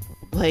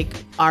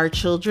 like our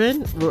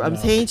children. I'm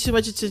paying too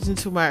much attention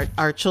to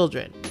our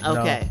children.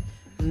 Okay,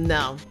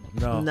 no.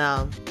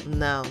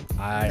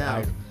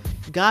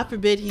 God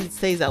forbid he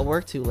stays at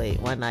work too late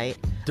one night.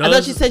 I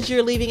thought you said you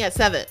were leaving at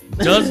 7.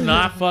 Does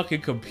not fucking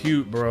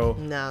compute, bro.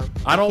 No,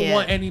 I don't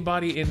want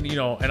anybody in,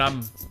 and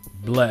I'm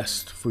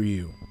blessed for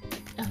you,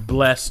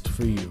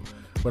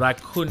 but I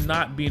could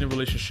not be in a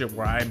relationship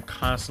where I'm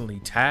constantly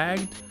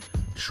tagged,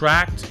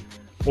 tracked,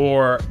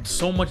 or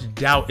so much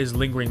doubt is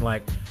lingering.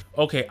 Like,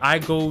 okay, I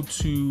go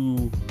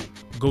do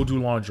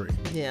laundry,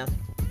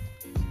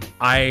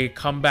 I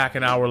come back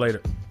an hour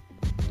later,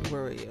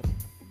 where were you?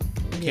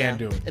 Can't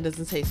do it. It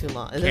doesn't take too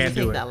long. It doesn't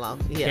take that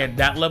long. And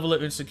that level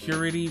of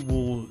insecurity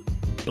will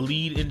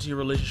bleed into your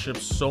relationship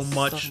so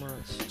much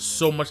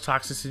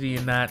toxicity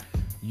in that.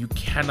 You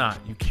cannot.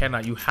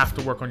 You have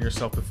to work on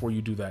yourself before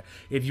you do that.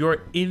 If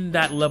you're in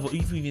that level,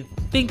 if you even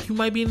think you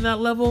might be in that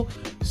level,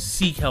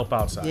 seek help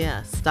outside.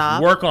 Yeah,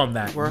 stop. Work on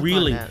that.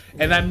 Really.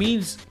 And that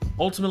means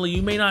ultimately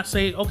you may not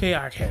say, okay,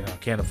 I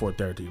can't afford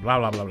therapy, blah,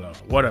 blah, blah, blah,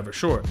 whatever.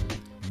 Sure.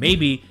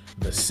 Maybe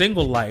the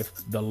single life,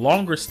 the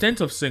longer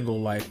stint of single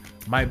life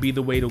might be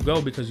the way to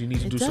go because you need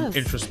to do some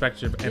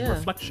introspection and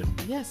reflection.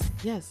 Yes.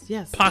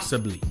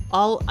 Possibly.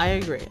 I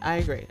agree.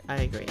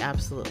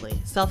 Absolutely.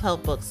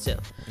 Self-help books too.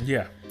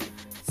 Yeah.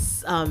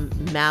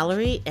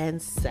 Mallory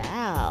and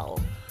Sal.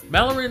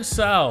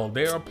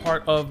 They are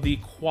part of the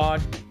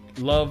quad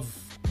love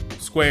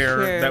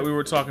square that we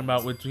were talking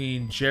about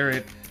between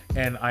Jarrett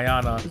and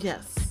Ayana.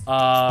 Yes.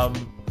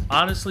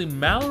 Honestly,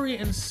 Mallory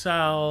and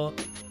Sal,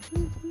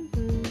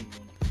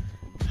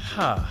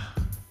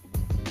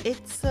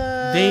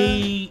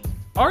 they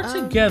are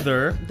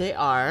together. They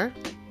are.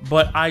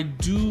 But I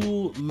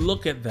do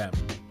look at them.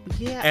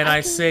 Yeah. And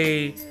I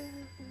say,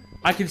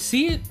 I can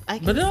see it,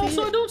 but then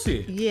also I don't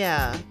see it.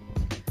 Yeah.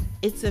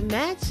 It's a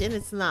match and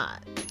it's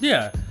not.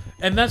 Yeah.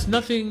 And that's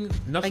nothing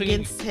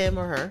against him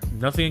or her.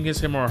 Nothing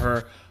against him or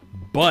her.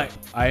 But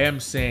I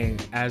am saying,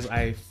 as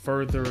I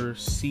further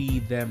see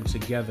them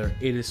together,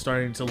 it is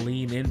starting to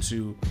lean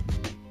into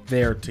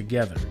they're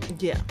together.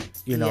 Yeah.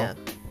 Yeah.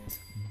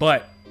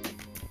 But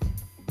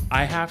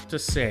I have to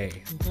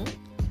say,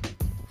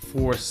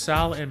 for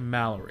Sal and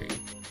Mallory,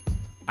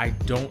 I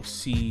don't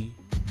see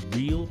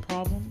real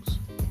problems.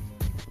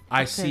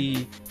 I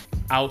see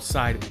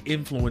outside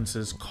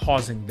influences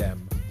causing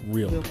them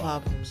real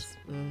problems.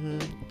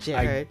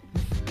 Jared.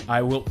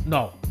 I will.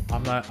 No,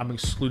 I'm not. I'm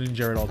excluding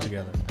Jared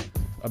altogether.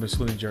 I'm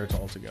excluding Jared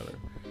altogether.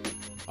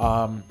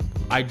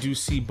 I do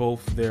see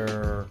both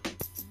their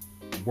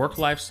work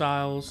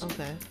lifestyles,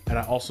 and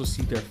I also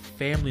see their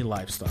family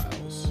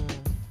lifestyles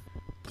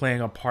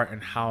playing a part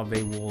in how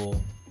they will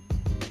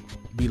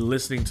be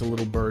listening to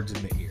little birds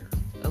in the ear.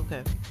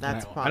 Okay,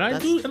 that's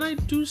and I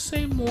do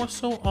say more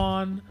so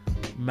on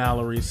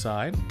Mallory's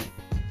side.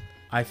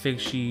 I think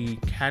she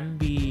can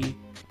be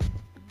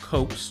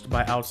coaxed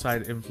by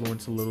outside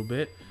influence a little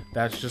bit.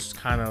 That's just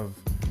kind of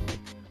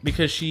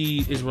because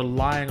she is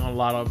relying on a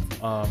lot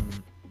of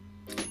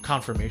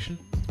confirmation.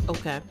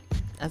 Okay,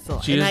 that's a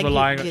lot. She is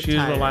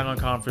relying on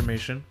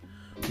confirmation,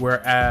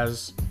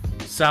 whereas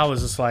Sal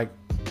is just like,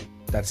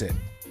 that's it.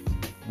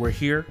 We're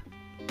here.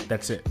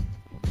 That's it.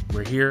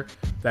 We're here.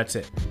 That's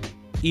it.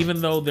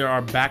 Even though there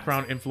are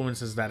background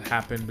influences that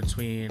happen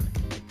between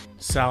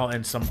Sal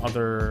and some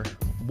other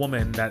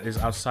woman that is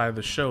outside of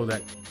the show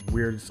that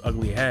reared its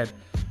ugly head,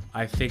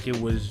 I think it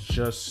was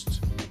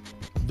just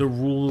the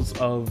rules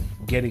of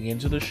getting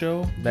into the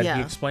show that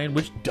he explained,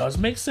 which does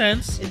make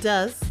sense. It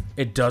does.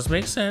 It does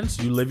make sense.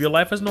 You live your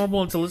life as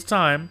normal until it's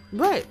time.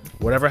 Right.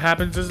 Whatever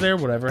happens is there.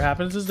 Whatever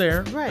happens is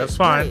there. Right. That's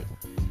fine. Right.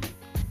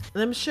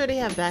 And I'm sure they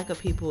have backup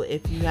people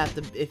if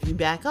you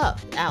back up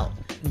out.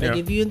 Like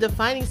if you end up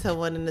finding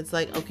someone and it's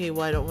like, okay,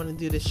 well, I don't want to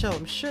do the show.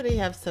 I'm sure they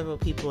have several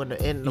people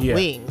in the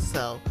wings,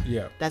 so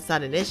that's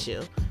not an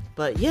issue.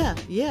 But yeah.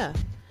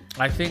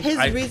 I think his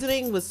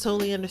reasoning was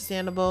totally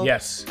understandable.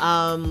 Yes.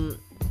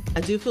 I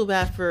do feel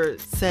bad for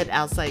said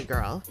outside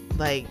girl.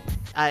 Like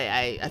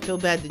I feel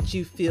bad that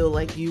you feel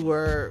like you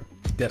were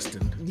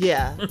destined.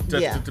 Yeah.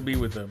 Destined to be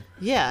with them.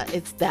 Yeah,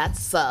 that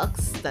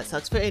sucks. That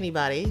sucks for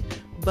anybody.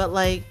 But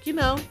like,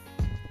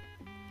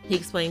 he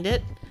explained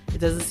it. It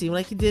doesn't seem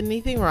like he did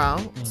anything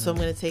wrong, so I'm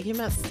going to take him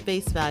at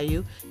face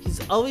value. He's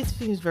always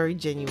seems very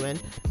genuine.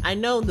 I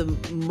know the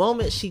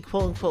moment she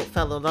quote unquote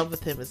fell in love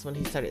with him is when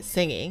he started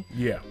singing.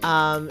 Yeah.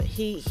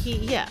 Which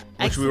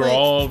excellent. We were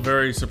all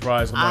very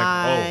surprised.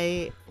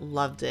 I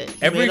loved it.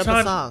 He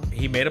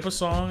made up a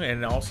song,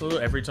 and also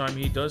every time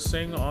he does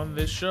sing on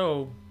this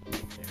show,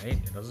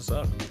 it doesn't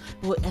suck.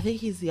 Well, I think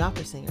he's the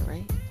opera singer,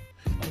 right?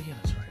 Oh yeah,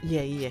 that's right.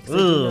 Yeah. Because I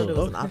didn't know there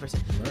was an opera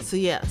singer. Right.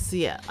 So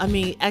yeah. I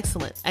mean,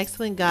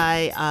 excellent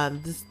guy.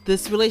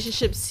 This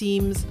relationship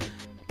seems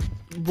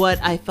what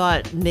I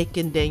thought Nick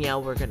and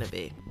Danielle were gonna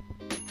be.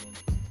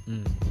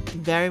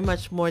 Very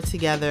much more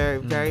together.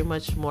 Very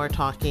much more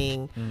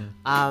talking.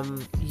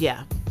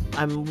 Yeah.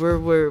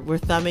 We're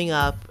thumbing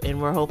up,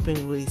 and we're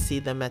hoping we see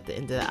them at the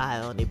end of the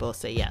aisle, and they both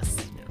say yes.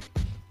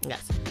 Yeah.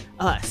 Yes.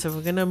 All right. So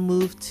we're gonna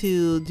move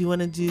to. Do you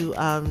want to do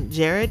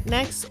Jared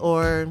next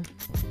or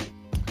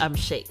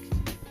Shake?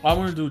 I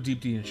want to do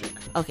Deepti and Shake.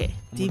 Okay,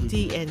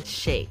 Deepti and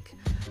Shake.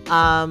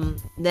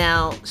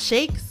 Now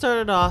Shake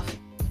started off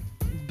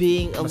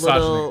being a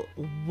little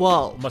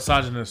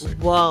misogynistic.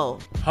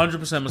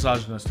 100%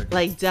 misogynistic.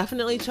 Like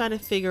definitely trying to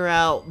figure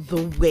out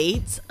the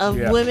weight of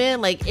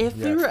women. Like if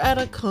we were at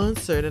a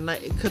concert and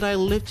could I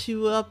lift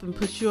you up and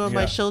put you on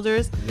my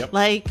shoulders? Yep.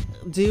 Like,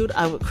 dude,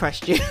 I would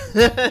crush you.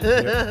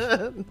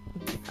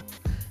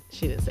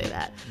 She didn't say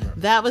that. Right.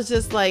 That was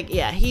just like,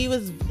 he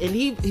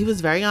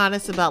was very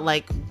honest about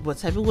like what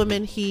type of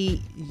women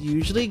he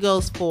usually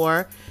goes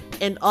for,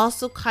 and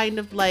also kind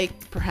of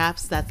like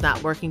perhaps that's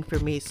not working for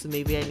me, so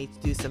maybe I need to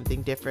do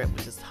something different,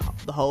 which is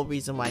the whole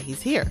reason why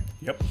he's here.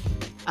 Yep.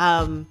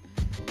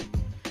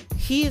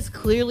 He is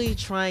clearly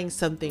trying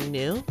something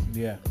new.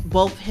 Yeah.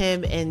 Both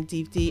him and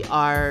Deepti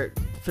are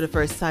for the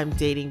first time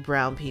dating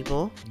brown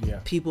people. Yeah.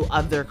 People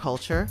of their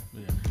culture.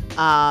 Yeah.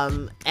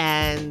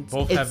 And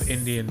both have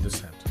Indian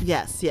descent.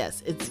 Yes.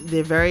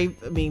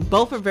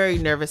 Both are very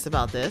nervous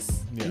about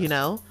this.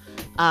 Yes.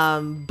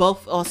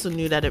 Both also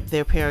knew that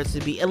their parents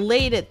would be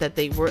elated that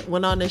they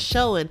went on a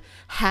show and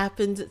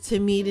happened to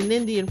meet an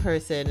Indian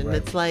person, and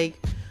it's like,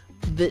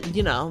 the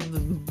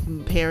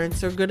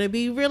parents are gonna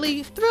be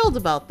really thrilled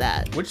about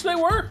that. Which they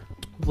were.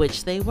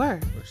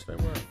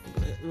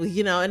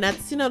 And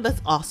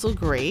that's also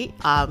great.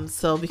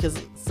 So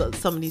because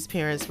some of these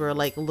parents were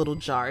like a little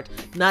jarred,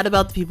 not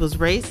about the people's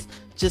race,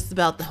 just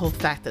about the whole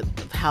fact of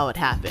how it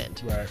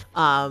happened. Right.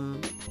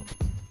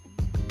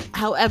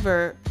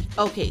 However,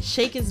 okay,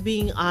 Shake is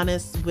being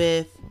honest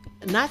with,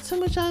 not so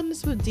much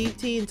honest with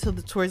Deepti until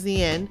towards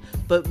the end,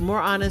 but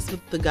more honest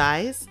with the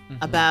guys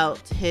about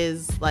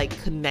his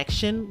like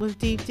connection with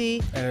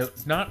Deepti. And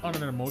it's not on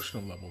an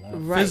emotional level, on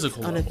a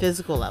physical level. On a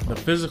physical level.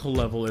 The physical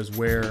level is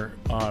where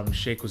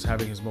Shake was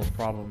having his most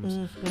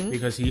problems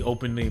because he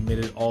openly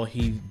admitted all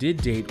he did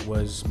date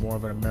was more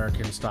of an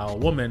American style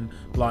woman,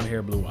 blonde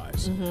hair, blue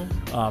eyes.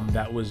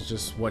 That was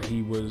just what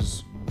he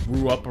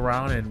grew up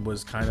around and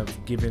was kind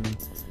of given.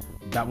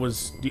 That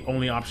was the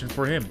only option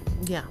for him.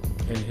 Yeah.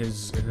 In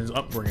his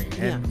upbringing,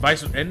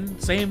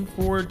 and same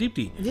for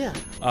Deepti. Yeah.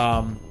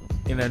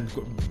 And then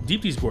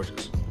Deepti's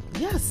gorgeous.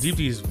 Yes.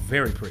 Deepti is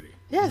very pretty.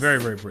 Yes. Very,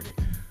 very pretty.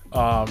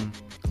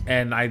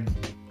 And I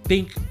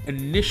think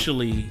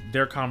initially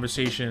their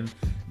conversation,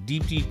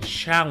 Deepti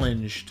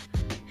challenged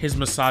his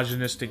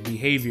misogynistic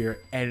behavior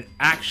and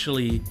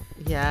actually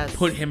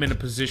put him in a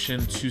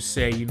position to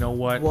say, you know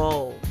what?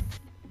 Whoa.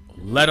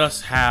 Let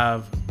us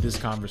have this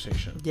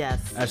conversation.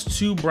 Yes. As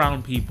two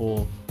brown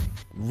people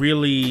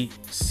really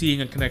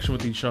seeing a connection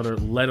with each other,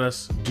 let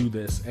us do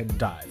this and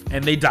dive.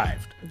 And they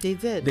dived. They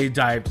did. They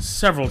dived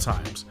several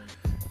times.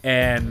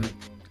 And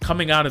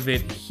coming out of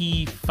it,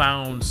 he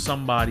found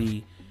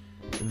somebody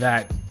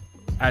that,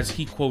 as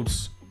he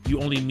quotes, you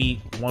only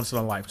meet once in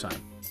a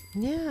lifetime.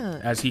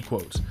 Yeah. As he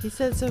quotes. He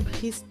said so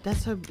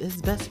that's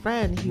his best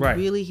friend.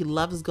 He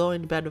loves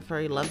going to bed with her.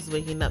 He loves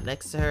waking up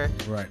next to her.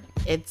 Right.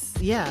 It's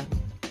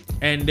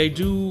And they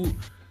do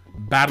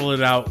battle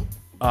it out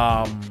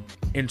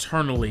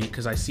internally,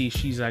 because I see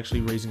she's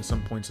actually raising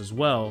some points as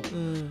well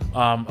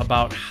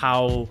about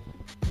how,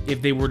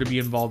 if they were to be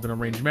involved in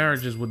arranged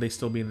marriages, would they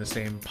still be in the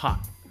same pot?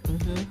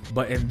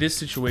 But in this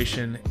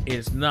situation,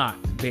 it's not.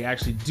 They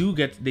actually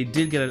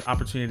did get an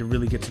opportunity to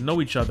really get to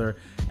know each other,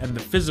 and the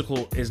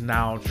physical is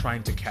now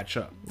trying to catch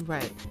up.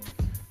 Right.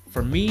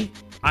 For me,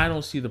 I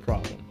don't see the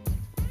problem,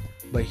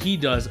 but he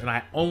does, and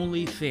I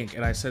only think,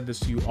 and I said this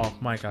to you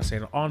off mic, I say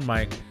it on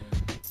mic,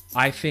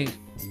 I think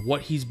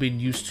what he's been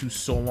used to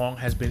so long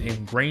has been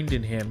ingrained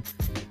in him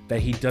that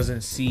he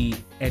doesn't see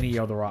any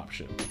other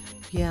option.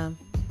 Yeah.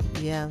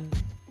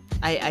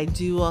 I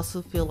do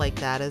also feel like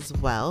that as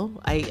well.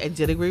 I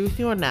did agree with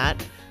you on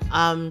that.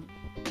 And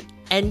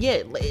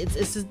yeah,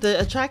 it's just the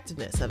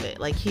attractiveness of it.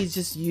 Like, he's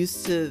just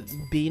used to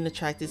being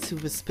attracted to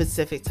a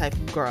specific type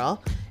of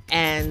girl,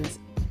 and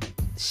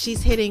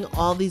she's hitting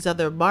all these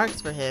other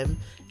marks for him.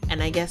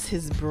 And I guess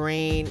his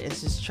brain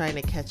is just trying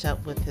to catch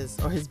up with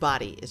his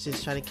body is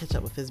just trying to catch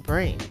up with his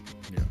brain.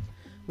 Yeah.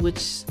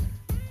 Which,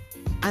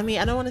 I mean,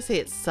 I don't want to say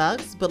it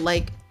sucks, but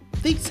like,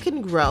 things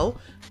can grow.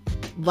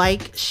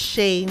 Like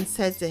Shane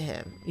said to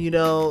him,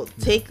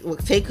 take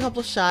a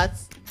couple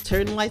shots,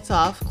 turn the lights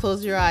off,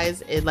 close your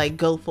eyes, and like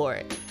go for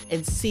it,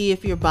 and see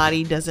if your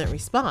body doesn't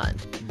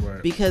respond.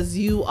 Right. Because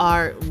you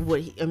are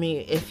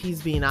if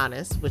he's being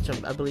honest, which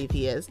I believe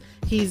he is,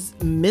 he's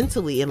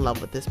mentally in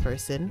love with this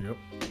person. Yep.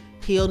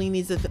 He only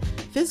needs the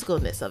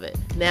physicalness of it.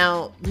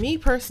 Now, me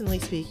personally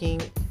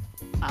speaking,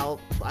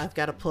 I've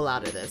got to pull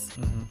out of this.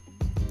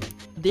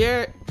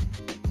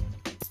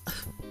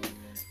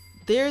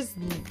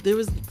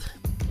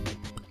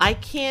 I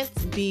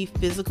can't be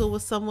physical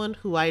with someone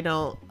who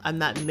I'm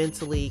not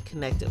mentally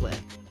connected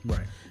with.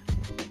 Right.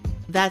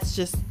 That's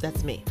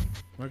me.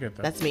 I get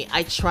that. That's me.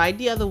 I tried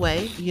the other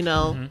way,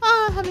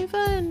 having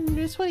fun in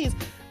your 20s.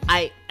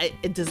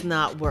 It does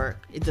not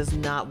work. It does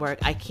not work.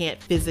 I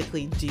can't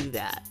physically do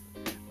that.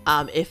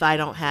 If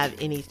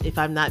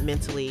I'm not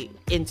mentally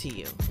into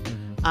you.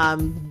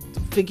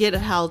 Forget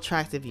how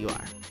attractive you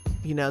are.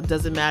 It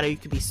doesn't matter. You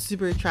could be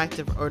super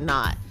attractive or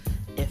not.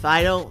 If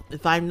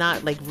I'm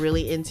not like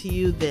really into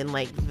you, then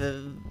like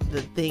the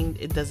thing,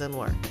 it doesn't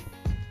work.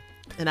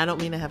 And I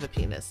don't mean to have a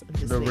penis. I'm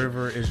just saying.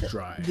 River is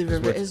dry. The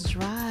river is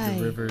dry.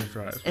 The river is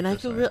dry. And I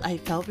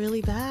felt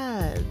really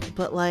bad,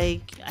 but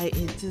like I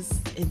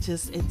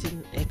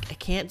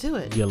can't do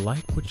it. You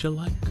like what you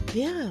like.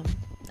 Yeah.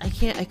 I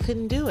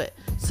couldn't do it.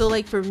 So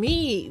like for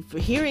me, for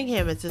hearing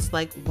him, it's just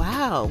like,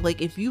 wow,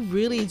 like if you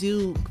really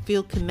do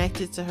feel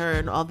connected to her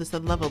and all this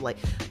other level, like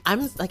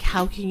I'm just like,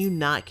 how can you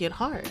not get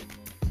hard?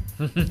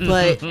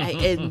 But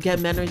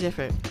men are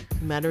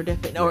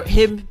different, or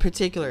him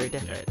particularly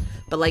different. Yeah.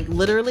 But like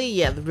literally,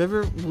 yeah, the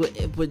river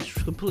would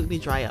completely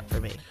dry up for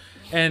me.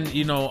 And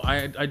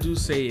I do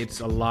say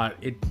it's a lot.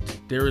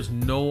 There is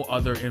no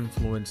other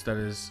influence that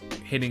is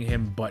hitting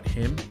him but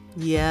him.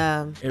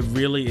 Yeah. It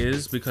really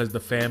is, because the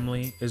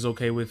family is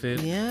okay with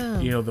it. Yeah.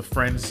 The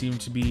friends seem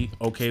to be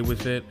okay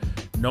with it.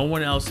 No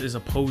one else is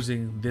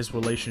opposing this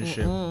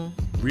relationship,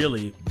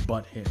 really,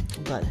 but him.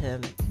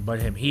 But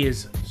him. He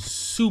is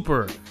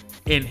super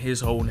in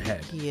his own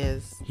head. He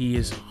is. He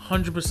is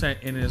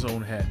 100% in his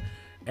own head.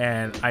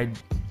 And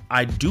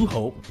I do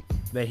hope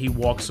that he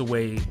walks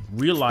away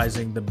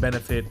realizing the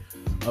benefit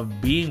of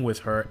being with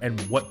her and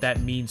what that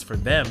means for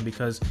them,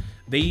 because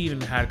they even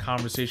had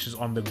conversations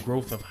on the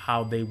growth of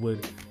how they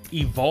would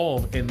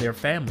evolve in their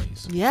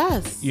families.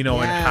 Yes. And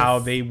how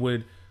they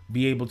would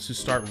be able to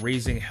start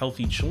raising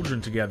healthy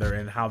children together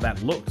and how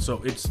that looked.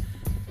 So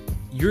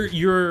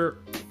you're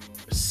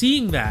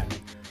seeing that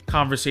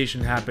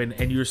conversation happen,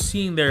 and you're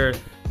seeing their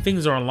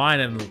things are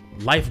aligned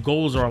and life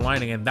goals are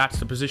aligning, and that's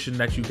the position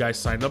that you guys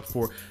signed up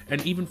for.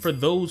 And even for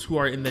those who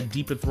are in the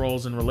deep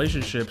enthralls in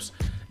relationships,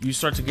 you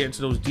start to get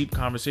into those deep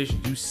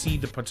conversations. You see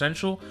the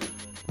potential.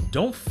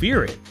 Don't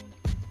fear it.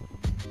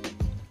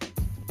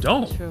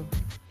 Don't. True.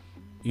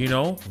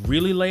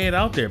 Really lay it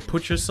out there.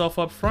 Put yourself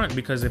up front,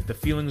 because if the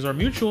feelings are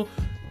mutual,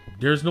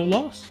 there's no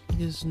loss.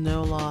 There's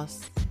no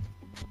loss.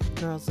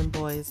 Girls and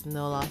boys,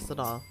 no loss at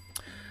all.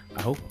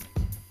 I hope.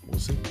 We'll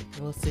see.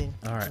 We'll see.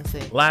 All right.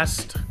 We'll see.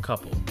 Last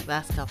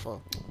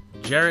couple.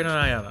 Jared and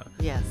Ayana.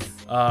 Yes.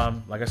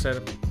 Like I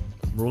said,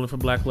 ruling for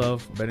black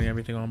love, betting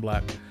everything on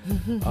black.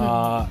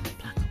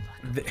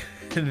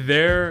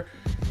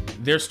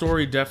 Their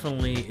story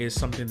definitely is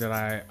something that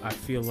I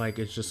feel like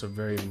it's just a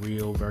very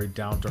real, very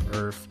down to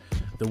earth.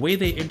 The way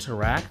they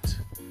interact.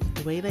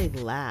 The way they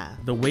laugh.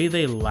 The way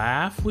they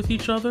laugh with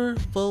each other.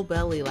 Full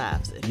belly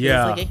laughs. It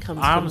feels like it comes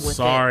I'm from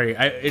sorry.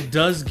 It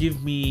does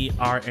give me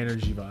our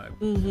energy vibe.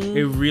 Mm-hmm.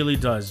 It really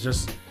does.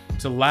 Just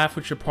to laugh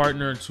with your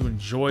partner, to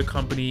enjoy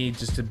company,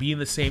 just to be in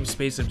the same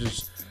space and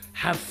just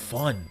have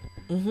fun.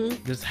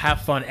 Mm-hmm. Just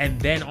have fun. And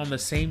then on the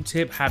same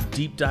tip, have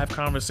deep dive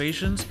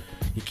conversations.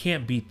 You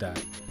can't beat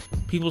that.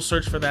 People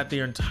search for that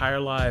their entire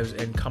lives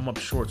and come up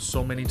short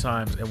so many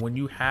times. And when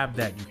you have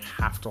that, you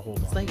have to hold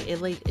on.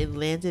 It's like it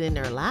landed in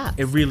their lap.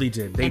 It really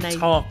did. They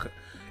talk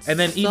And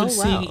then so even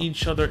seeing well.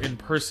 each other in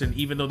person,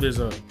 even though there's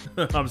a,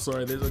 I'm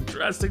sorry, there's a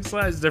drastic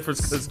size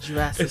difference because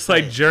Drastic it's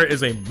like size. Jarrett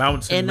is a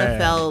mountain man,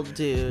 NFL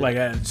dude. like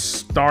a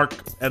stark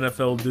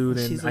NFL dude,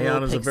 and She's a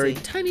little Ayana's a very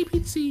pixie. tiny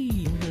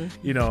pitsy,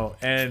 you know.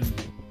 And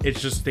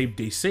it's just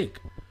they sync,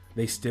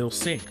 they still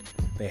sync,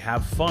 they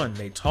have fun,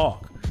 they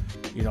talk,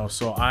 you know.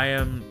 So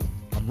I'm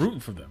rooting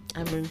for them.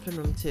 I'm rooting for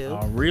them too.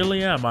 I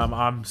really am.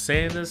 I'm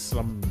saying this.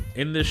 I'm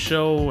in this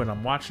show and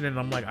I'm watching it. And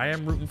I'm like, I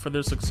am rooting for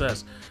their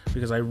success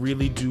because I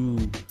really do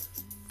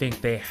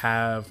think they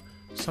have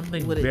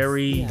something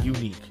very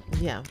unique.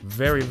 Yeah.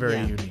 Very, very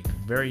Yeah. unique.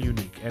 Very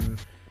unique. And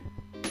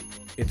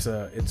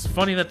it's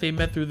funny that they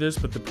met through this,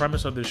 but the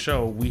premise of the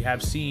show, we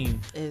have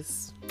seen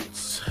Is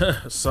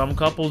some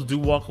couples do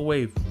walk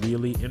away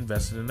really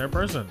invested in their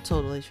person.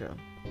 totally true.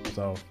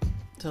 So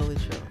Totally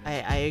true.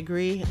 I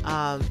agree.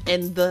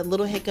 And the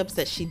little hiccups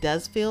that she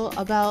does feel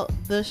about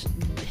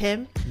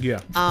him,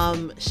 yeah.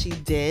 she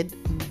did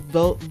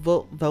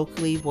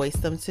vocally voice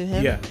them to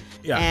him. Yeah.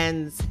 Yeah.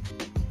 And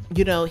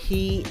you know,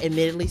 he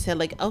admittedly said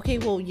like, okay,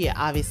 well, yeah,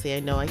 obviously I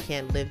know I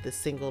can't live the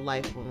single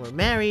life when we're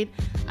married.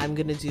 I'm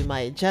gonna do my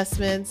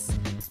adjustments.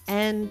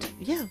 And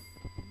yeah,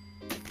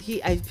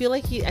 I feel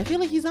like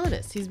he's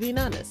honest. He's being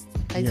honest.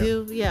 I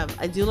do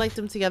like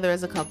them together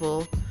as a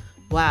couple.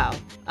 Wow.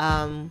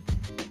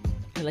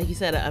 And like you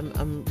said,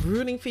 I'm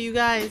rooting for you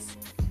guys.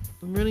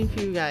 I'm rooting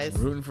for you guys.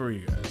 Rooting for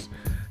you guys.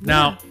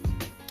 Now,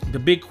 the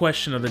big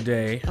question of the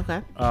day.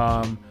 Okay.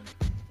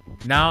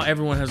 Now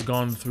everyone has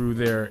gone through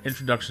their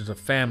introductions of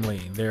family,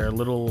 their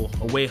little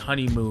away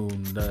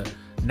honeymoon, the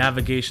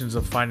navigations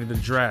of finding the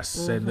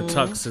dress and the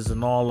tuxes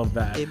and all of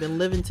that. They've been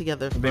living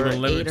together for They've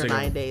been living 8 or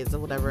together. 9 days or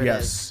whatever it is.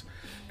 Yes.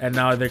 And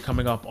now they're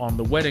coming up on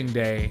the wedding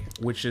day,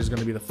 which is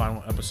going to be the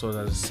final episode,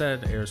 as I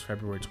said, airs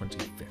February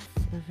 25th.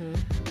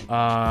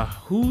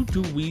 Who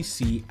do we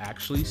see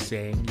actually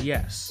saying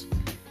yes?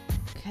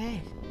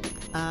 Okay.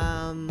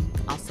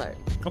 I'll start.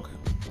 Okay.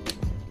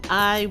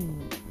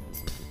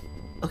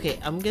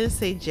 I'm gonna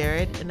say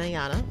Jared and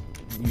Ayana.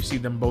 You see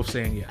them both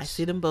saying yes. I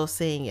see them both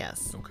saying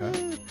yes.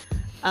 Okay.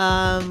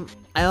 I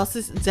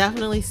also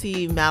definitely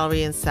see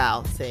Mallory and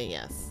Sal saying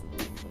yes.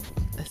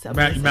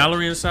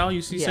 Mallory and Sal,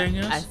 you see saying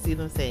yes? I see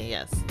them saying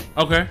yes.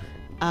 Okay.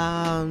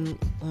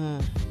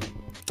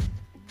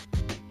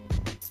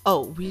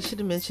 Oh, we should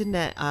have mentioned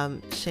that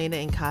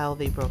Shayna and Kyle,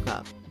 they broke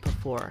up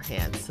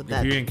beforehand. So that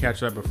If you didn't catch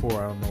that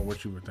before, I don't know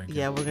what you were thinking.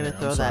 yeah, we're gonna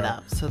throw I'm that sorry.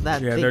 up. So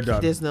that they're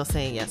done. there's no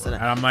saying yes to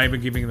And that. I'm not even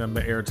giving them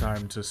the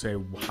airtime to say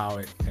how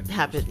it ended.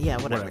 Happened.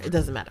 Yeah, whatever. It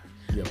doesn't matter.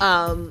 Yep.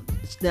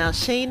 Now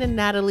Shane and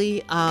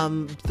Natalie,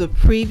 the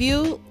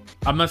preview.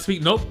 I'm not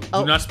speaking. Nope.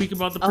 Do not speak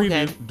about the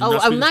preview. Okay. Do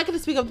I'm not going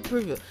to speak of the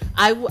preview.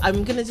 I'm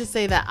going to just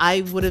say that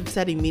I would have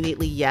said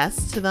immediately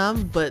yes to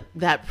them, but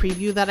that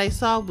preview that I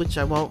saw, which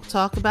I won't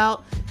talk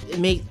about,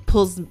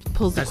 pulls the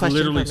That's question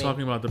literally for me.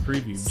 talking about the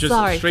preview. Just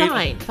Sorry. straight,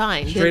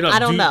 Fine. Straight Then up. I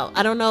don't know.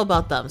 I don't know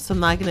about them, so I'm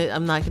not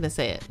gonna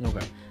say it.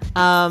 Okay.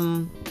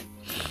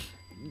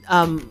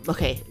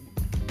 Okay.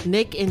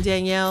 Nick and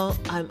Danielle,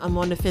 I'm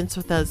on the fence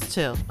with those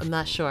too. I'm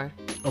not sure.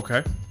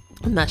 Okay.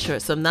 I'm not sure.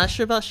 So I'm not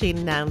sure about Shane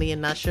and Natalie.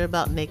 I'm not sure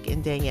about Nick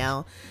and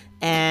Danielle.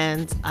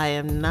 And I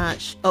am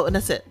not... oh, and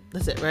that's it.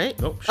 That's it, right?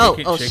 Nope.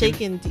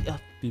 Shaken. Deep,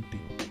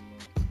 deep.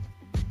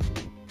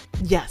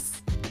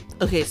 Yes.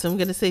 Okay, so I'm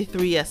going to say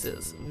 3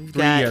 yeses.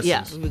 Three yeses.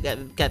 Yeah,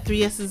 we've got 3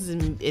 yeses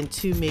and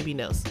 2 maybe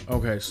no's.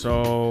 Okay,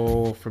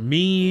 so for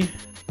me,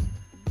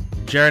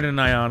 Jared and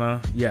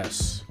Ayana,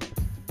 yes.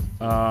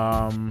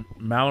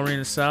 Mallory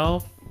and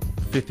Sal,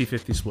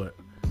 50-50 split.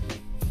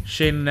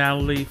 Shane and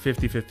Natalie,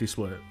 50-50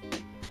 split.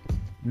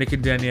 Nick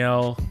and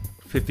Danielle,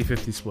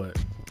 50-50 split.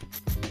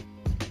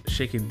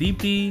 Shaken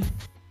Deepy,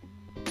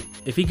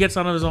 if he gets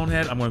out of his own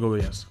head, I'm going to go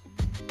with yes.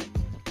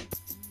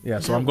 Yeah,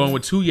 so I'm going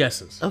with 2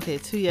 yeses. Okay,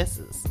 2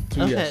 yeses.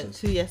 2 okay, yeses.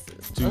 2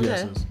 yeses. 2 okay.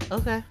 yeses.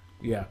 Okay.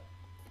 Yeah.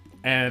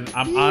 And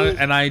I'm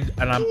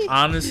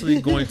honestly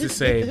going to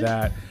say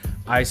that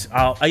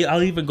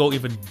I'll even go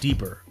even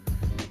deeper.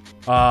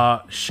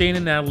 Shane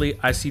and Natalie,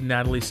 I see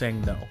Natalie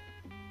saying no.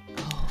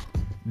 Oh.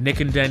 Nick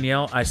and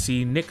Danielle, I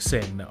see Nick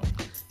saying no.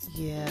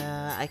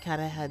 Yeah, I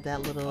kind of had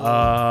that little...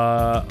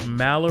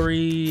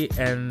 Mallory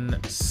and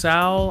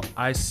Sal,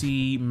 I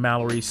see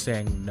Mallory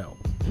saying no.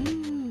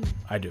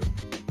 I do.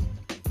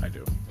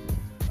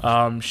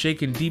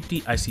 Shake and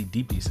Deepty, I see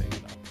Deepty saying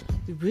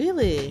no.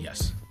 Really?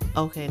 Yes.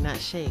 Okay, not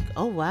Shake.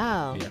 Oh,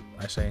 wow. Yeah,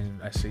 I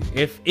see.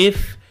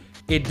 If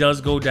it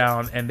does go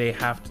down and they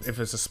have to, if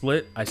it's a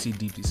split, I see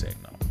Deepty saying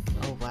no.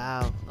 Oh,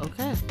 wow.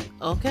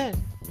 Okay.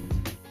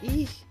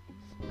 Eesh.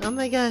 Oh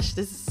my gosh,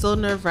 this is so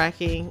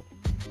nerve-wracking.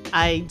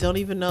 I don't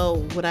even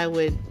know what I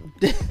would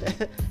do.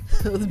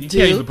 You can't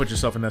even put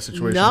yourself in that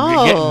situation.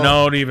 No.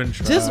 Don't even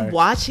try. Just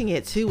watching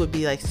it too would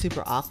be like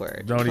super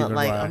awkward. Don't even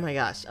like, lie. oh my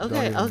gosh.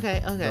 Okay.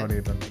 Don't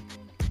even.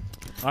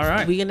 All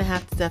right. We're gonna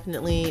have to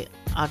definitely,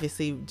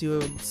 obviously,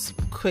 do a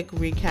quick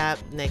recap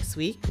next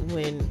week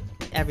when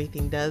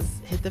everything does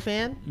hit the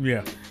fan.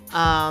 Yeah.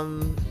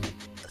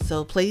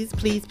 So please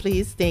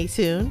stay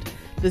tuned.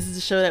 This is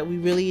a show that we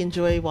really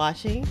enjoy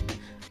watching.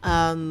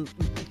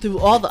 Through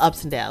all the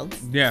ups and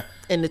downs. Yeah.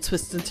 And the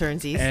twists and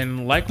turnsies.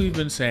 And like we've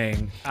been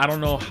saying, I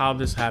don't know how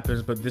this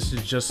happens, but this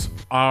is just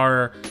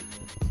our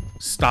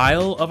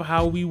style of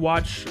how we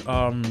watch,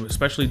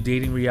 especially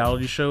dating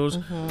reality shows.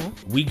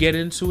 We get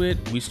into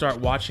it, we start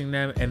watching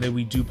them, and then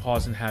we do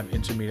pause and have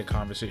intermediate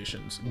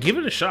conversations. Give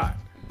it a shot.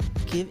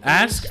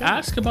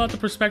 Ask about the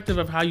perspective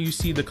of how you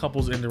see the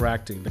couples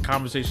interacting, the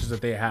conversations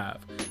that they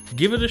have.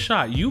 Give it a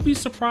shot. You'll be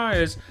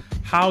surprised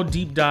how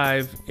deep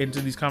dive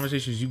into these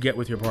conversations you get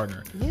with your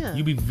partner. Yeah.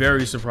 You'll be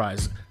very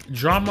surprised.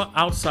 Drama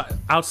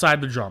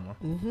outside the drama.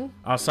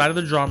 Outside of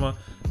the drama,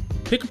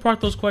 pick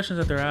apart those questions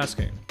that they're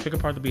asking. Pick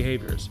apart the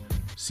behaviors.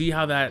 See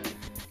how that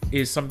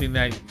is something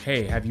that,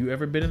 hey, have you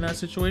ever been in that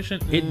situation?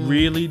 It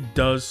really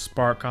does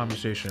spark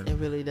conversation. It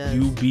really does.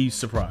 You'll be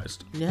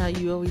surprised. You know how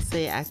you always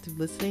say active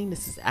listening?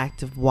 This is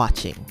active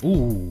watching.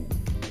 Ooh.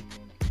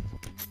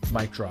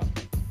 Mic drop.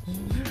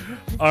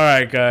 All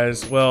right,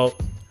 guys. Well,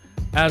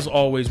 as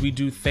always, we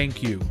do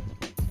thank you.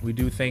 We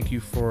do thank you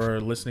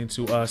for listening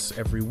to us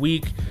every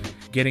week,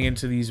 getting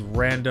into these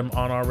random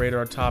on our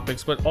radar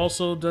topics, but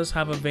also does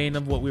have a vein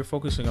of what we're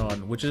focusing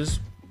on, which is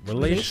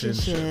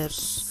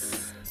relationships.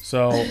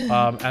 So,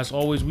 as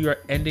always, we are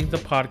ending the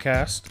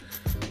podcast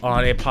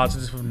on a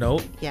positive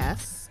note.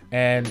 Yes.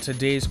 And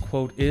today's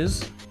quote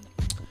is,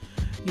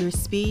 your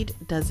speed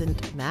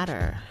doesn't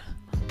matter.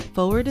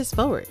 Forward is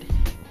forward.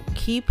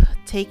 Keep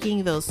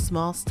taking those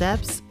small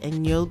steps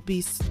and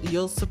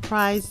you'll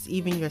surprise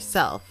even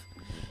yourself.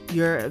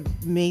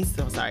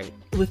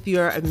 With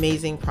your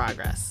amazing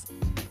progress.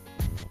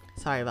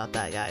 Sorry about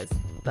that, guys,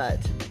 but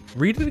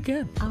read it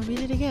again. I'll read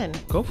it again.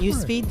 Go for Your it.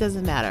 speed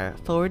doesn't matter.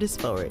 Forward is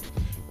forward.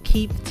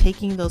 Keep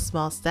taking those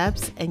small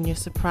steps and you'll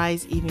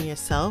surprise even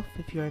yourself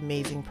with your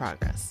amazing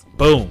progress.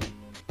 Boom.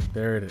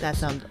 There it is. That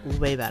sounds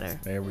way better.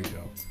 There we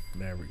go.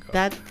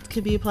 That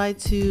could be applied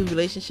to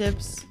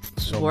relationships,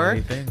 So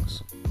work, many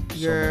things.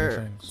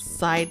 your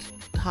side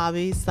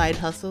hobbies, side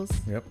hustles.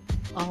 Yep.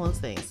 All those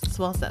things.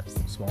 Small steps.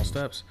 Small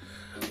steps.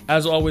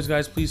 As always,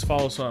 guys, please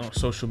follow us on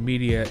social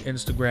media.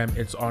 Instagram,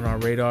 it's on our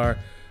radar.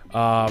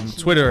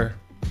 Twitter,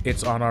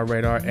 it's on our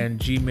radar. And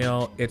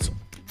Gmail,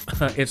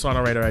 it's on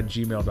our radar at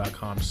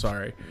gmail.com.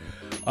 Sorry.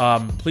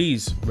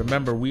 Please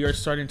remember, we are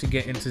starting to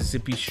get into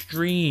Zippy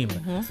Stream.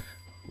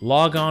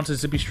 Log on to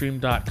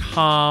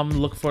zippystream.com.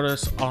 Look for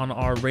us on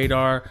our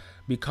radar.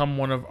 Become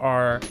one of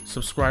our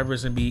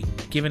subscribers and be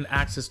given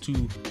access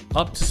to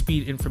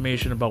up-to-speed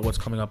information about what's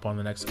coming up on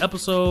the next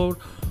episode,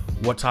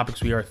 what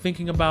topics we are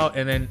thinking about,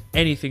 and then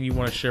anything you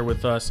want to share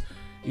with us.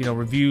 You know,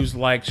 reviews,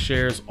 likes,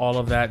 shares, all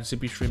of that.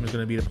 Zippy Stream is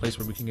going to be the place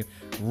where we can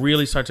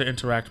really start to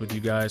interact with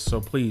you guys. So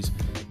please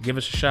give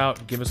us a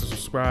shout, give us a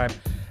subscribe.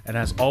 And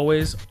as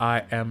always,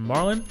 I am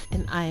Marlon.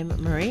 And I'm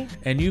Marie.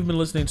 And you've been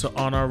listening to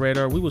On Our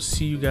Radar. We will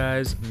see you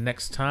guys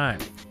next time.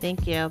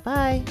 Thank you.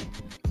 Bye.